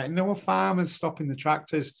done it, and there were farmers stopping the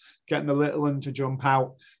tractors, getting the little one to jump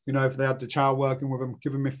out. You know, if they had the child working with them,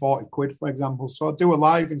 giving me 40 quid, for example. So I'd do a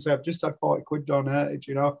live and say, "I've just had 40 quid donated."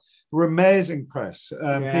 You know, we're amazing, Chris.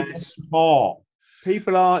 People support.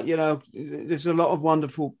 People are, you know, there's a lot of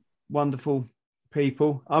wonderful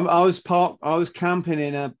people. I was camping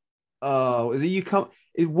in a.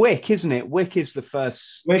 It's Wick, isn't it? Wick is the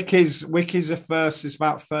first. Wick is the first. It's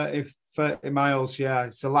about 30 miles. Yeah,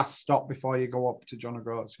 it's the last stop before you go up to John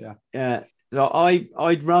O'Groats. Yeah. Yeah. So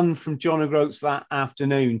I'd run from John O'Groats that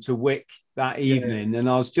afternoon to Wick that evening, and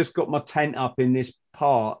I was just got my tent up in this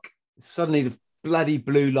park. Suddenly the bloody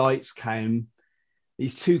blue lights came.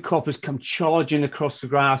 These two coppers come charging across the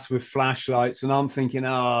grass with flashlights, and I'm thinking,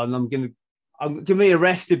 and I'm gonna be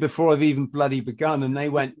arrested before I've even bloody begun. And they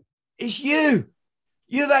went, "It's you.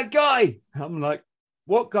 You're that guy." I'm like,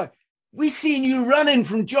 "What guy? We seen you running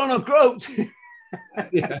from John O'Groats."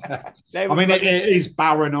 Yeah. I mean, it is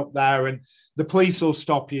barren up there, and the police will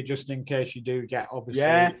stop you just in case you do get, obviously.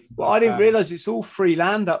 Yeah, well, I didn't realize it's all free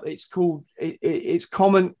land up. It's called it's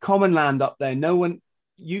common land up there. No one,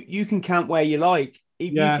 you can camp where you like.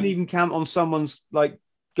 You can even camp on someone's like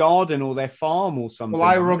garden or their farm or something. Well,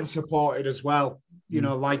 I run supported as well. You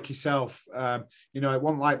know, like yourself. You know, it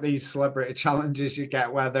wasn't like these celebrity challenges you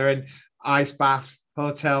get where they're in ice baths,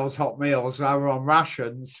 hotels, hot meals. I were on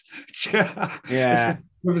rations. Yeah.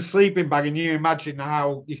 With a sleeping bag, and you imagine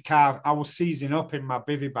how I was seizing up in my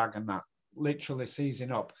bivvy bag and that, literally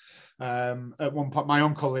seizing up. At one point, my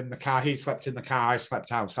uncle in the car, he slept in the car, I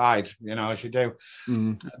slept outside, you know, as you do.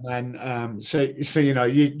 And then, so you know,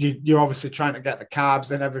 you're obviously trying to get the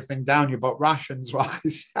carbs and everything down you, but rations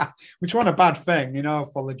wise, which wasn't a bad thing, you know,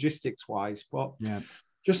 for logistics wise, but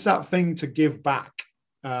just that thing to give back.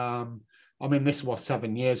 I mean, this was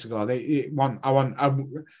 7 years ago.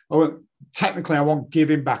 Technically, I wasn't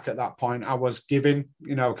giving back at that point. I was giving,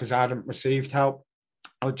 you know, because I hadn't received help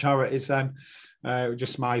or charities then. It was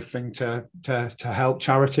just my thing to help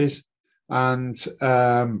charities. And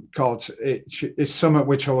God, it's something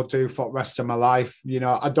which I will do for the rest of my life. You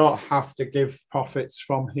know, I don't have to give profits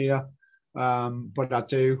from here, but I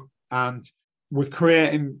do. And we're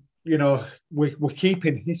creating, you know, we're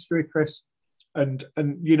keeping history, Chris. And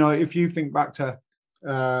you know, if you think back to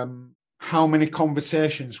how many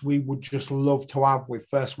conversations we would just love to have with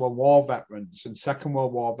First World War veterans and Second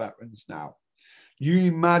World War veterans now, you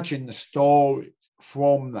imagine the story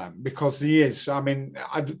from them, because there is, I mean,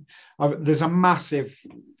 there's a massive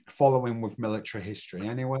following with military history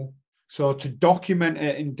anyway. So to document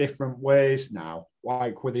it in different ways now,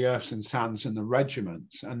 like with the Earths and Sands and the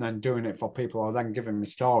regiments, and then doing it for people who are then giving me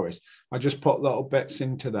stories, I just put little bits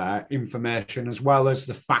into their information as well as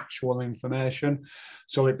the factual information.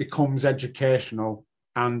 So it becomes educational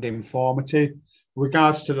and informative.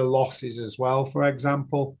 Regards to the losses as well, for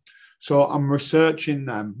example. So I'm researching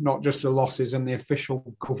them, not just the losses and the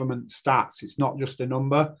official government stats. It's not just a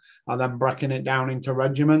number. I'm then breaking it down into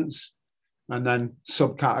regiments and then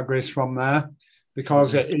subcategories from there,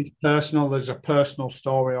 because it is personal. There's a personal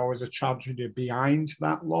story or there's a tragedy behind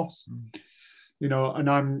that loss. You know, and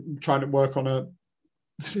I'm trying to work on a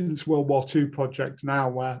since World War II project now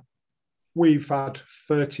where we've had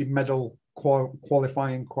 30 medal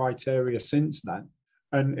qualifying criteria since then.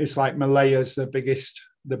 And it's like Malaya's the biggest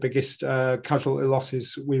casualty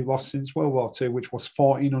losses we've lost since World War II, which was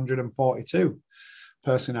 1,442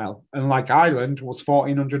 personnel. And like Ireland was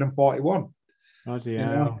 1,441. Oh,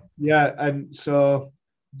 dear. Yeah. And so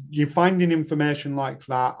you're finding information like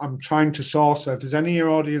that. I'm trying to source. So if there's any of your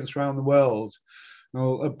audience around the world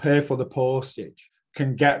who'll pay for the postage,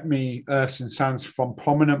 can get me Earths and Sands from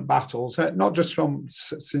prominent battles, not just from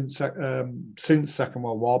since Second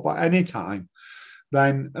World War, but any time,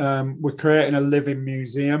 then we're creating a living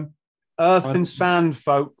museum. Earth and Sand,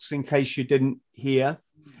 folks, in case you didn't hear.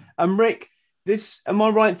 And Rick, am I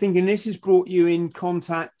right thinking this has brought you in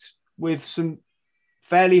contact with some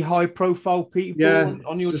fairly high-profile people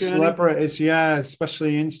on your journey? Celebrities,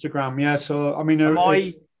 especially Instagram, So, I mean, am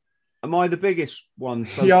I the biggest one?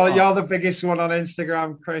 You're the biggest one on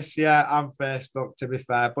Instagram, Chris. Yeah, and Facebook, to be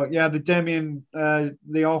fair. But yeah,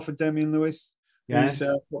 the author Damian Lewis. Yes.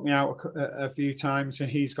 who's put me out a few times, and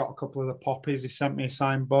he's got a couple of the poppies. He sent me a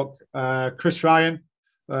signed book. Chris Ryan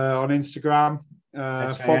on Instagram.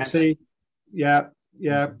 Foxy, yeah.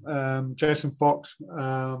 Jason Fox.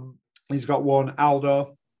 He's got one.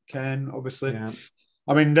 Aldo, Ken, obviously. Yeah.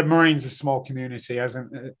 I mean, the Marines are a small community,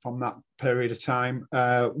 hasn't it, from that period of time.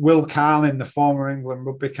 Will Carlin, the former England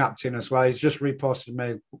rugby captain as well, he's just reposted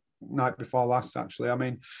me night before last, actually. I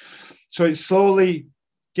mean, so it's slowly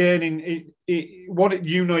gaining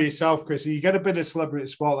you know yourself, Chris. You get a bit of celebrity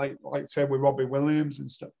sport, like say with Robbie Williams and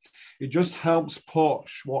stuff. It just helps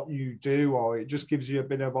push what you do, or it just gives you a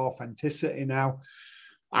bit of authenticity. Now,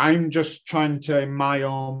 I'm just trying to, in my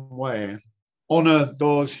own way, honor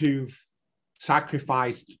those who've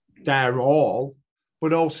sacrificed their all,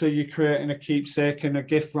 but also you're creating a keepsake and a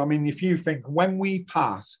gift. I mean, if you think when we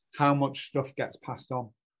pass, how much stuff gets passed on?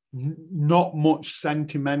 Not much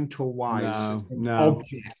sentimental wise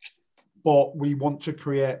object, but we want to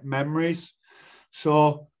create memories.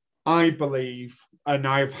 So I believe, and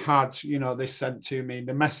I've had, this sent to me,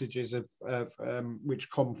 the messages of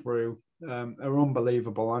which come through are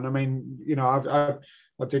unbelievable. And I mean,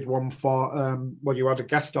 I did one for you had a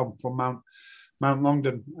guest on from Mount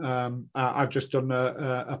Longdon. I've just done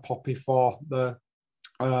a poppy for the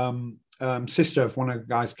sister of one of the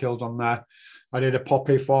guys killed on there. I did a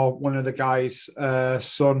poppy for one of the guys'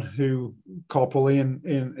 son, who Corporal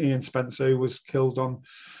Ian Spencer, who was killed on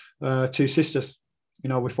Two Sisters,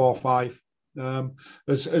 with 4-5.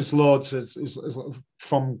 There's loads as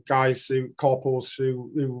from guys corporals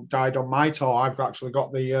who died on my tour. I've actually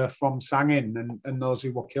got the from Sangin and those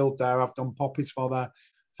who were killed there. I've done poppies for their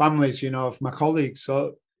families, of my colleagues.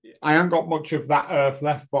 So I haven't got much of that earth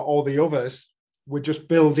left, but all the others, we're just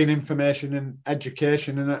building information and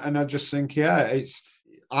education. And I just think,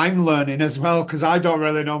 I'm learning as well, because I don't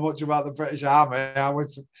really know much about the British Army. I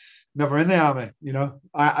was never in the army,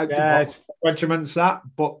 I yes. Regiments that,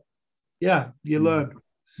 but yeah, you learn.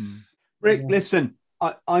 Rick, listen,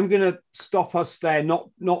 I'm going to stop us there. Not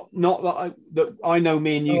that I know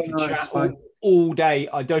me and you can chat all day.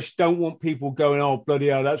 I just don't want people going, oh, bloody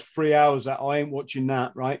hell, that's 3 hours. That I ain't watching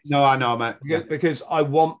that, right? No, I know, mate. Because I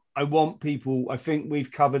want people. I think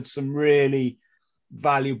we've covered some really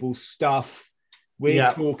valuable stuff.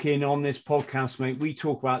 We're talking on this podcast, mate. We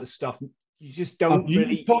talk about the stuff. You just don't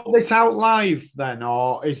really put this out live then,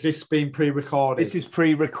 or is this being pre-recorded? This is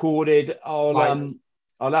pre-recorded. I'll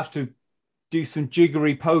have to do some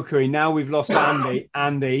jiggery pokery. Now we've lost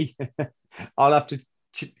Andy. I'll have to.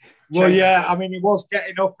 I mean, he was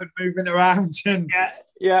getting up and moving around and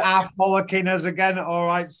half bollocking us again. All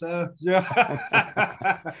right, sir.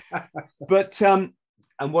 Yeah. But and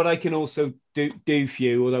what I can also do for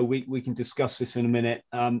you, although we can discuss this in a minute.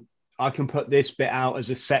 I can put this bit out as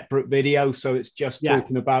a separate video, so it's just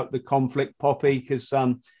talking about the conflict poppy, because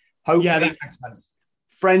hopefully that makes sense.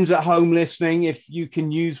 Friends at home listening, if you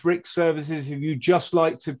can use Rick's services, if you just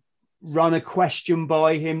like to run a question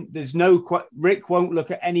by him, there's Rick won't look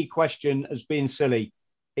at any question as being silly.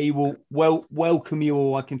 He will welcome you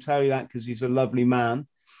all. I can tell you that, because he's a lovely man.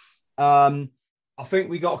 I think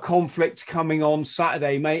we got a conflict coming on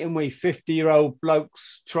Saturday, mate, and we 50-year-old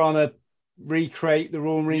blokes trying to recreate the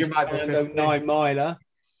Royal Marines 9-miler.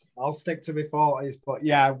 I'll stick to my 40s, but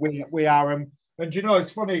yeah, we are. And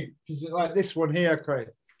it's funny because like this one here, Craig,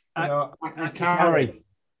 Carry.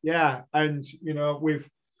 Yeah, and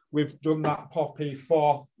we've done that poppy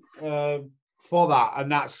for that,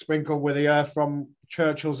 and that's sprinkled with the earth from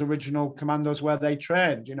Churchill's original commandos where they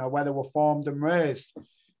trained, where they were formed and raised.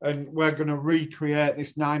 And we're going to recreate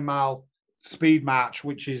this 9-mile speed march,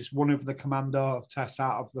 which is one of the commando tests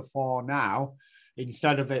out of the 4 now.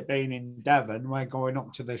 Instead of it being in Devon, we're going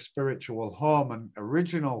up to the spiritual home and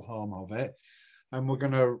original home of it. And we're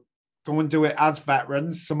going to go and do it as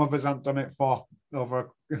veterans. Some of us haven't done it for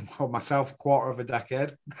myself, quarter of a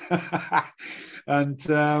decade. and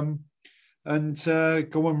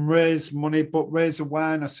go and raise money, but raise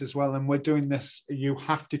awareness as well. And we're doing this. You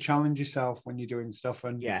have to challenge yourself when you're doing stuff.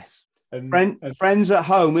 And yes. Friends at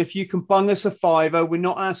home, if you can bung us a £5, we're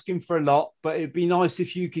not asking for a lot, but it'd be nice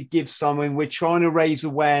if you could give something. We're trying to raise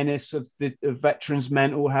awareness of veterans'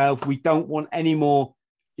 mental health. We don't want any more,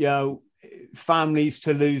 families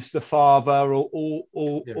to lose the father or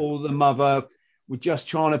the mother. We're just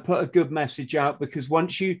trying to put a good message out, because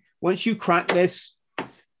once you crack this,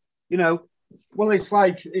 Well, it's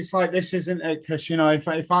like this, isn't it? Because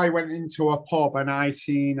if I went into a pub and I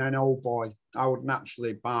seen an old boy, I would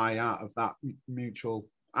naturally buy out of that mutual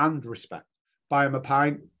and respect. Buy him a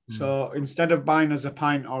pint. So instead of buying us a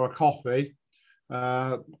pint or a coffee,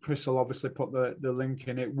 Chris will obviously put the link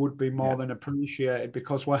in. It would be more than appreciated,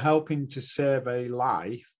 because we're helping to save a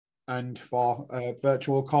life and for a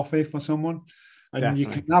virtual coffee for someone. And Definitely.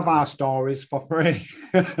 You can have our stories for free.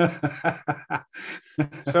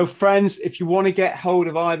 So, friends, if you want to get hold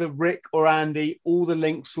of either Rick or Andy, all the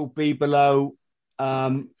links will be below.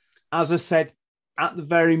 As I said, at the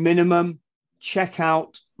very minimum, check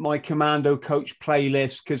out my Commando Coach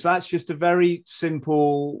playlist, because that's just a very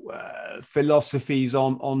simple philosophies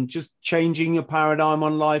on just changing your paradigm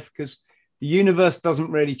on life, because the universe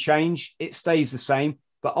doesn't really change. It stays the same,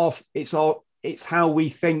 but it's how we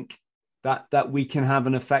think that we can have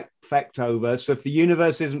an effect over. So if the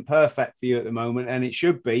universe isn't perfect for you at the moment, and it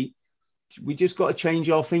should be, we just got to change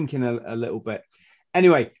our thinking a little bit.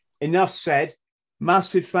 Anyway, enough said.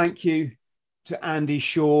 Massive thank you to Andy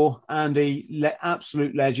Shaw. Andy,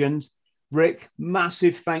 absolute legend. Rick,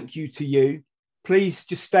 massive thank you to you. Please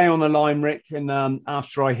just stay on the line, Rick, and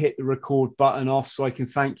after I hit the record button off so I can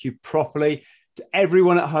thank you properly. To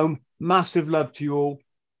everyone at home, massive love to you all.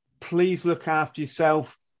 Please look after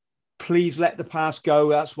yourself. Please let the past go.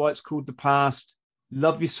 That's why it's called the past.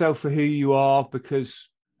 Love yourself for who you are, because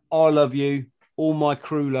I love you. All my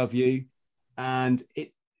crew love you. And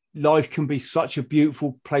life can be such a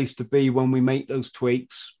beautiful place to be when we make those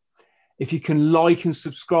tweaks. If you can like and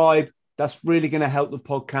subscribe, that's really going to help the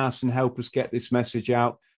podcast and help us get this message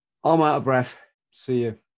out. I'm out of breath. See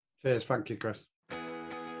you. Cheers. Thank you, Chris.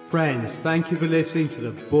 Friends, thank you for listening to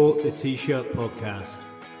the Bought the T-Shirt podcast.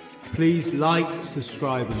 Please like,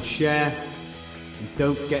 subscribe and share. And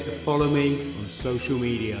don't forget to follow me on social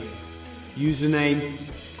media. Username,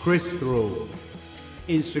 Chris Thrall.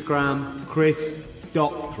 Instagram,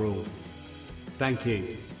 Chris.Thrall. Thank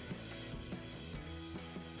you.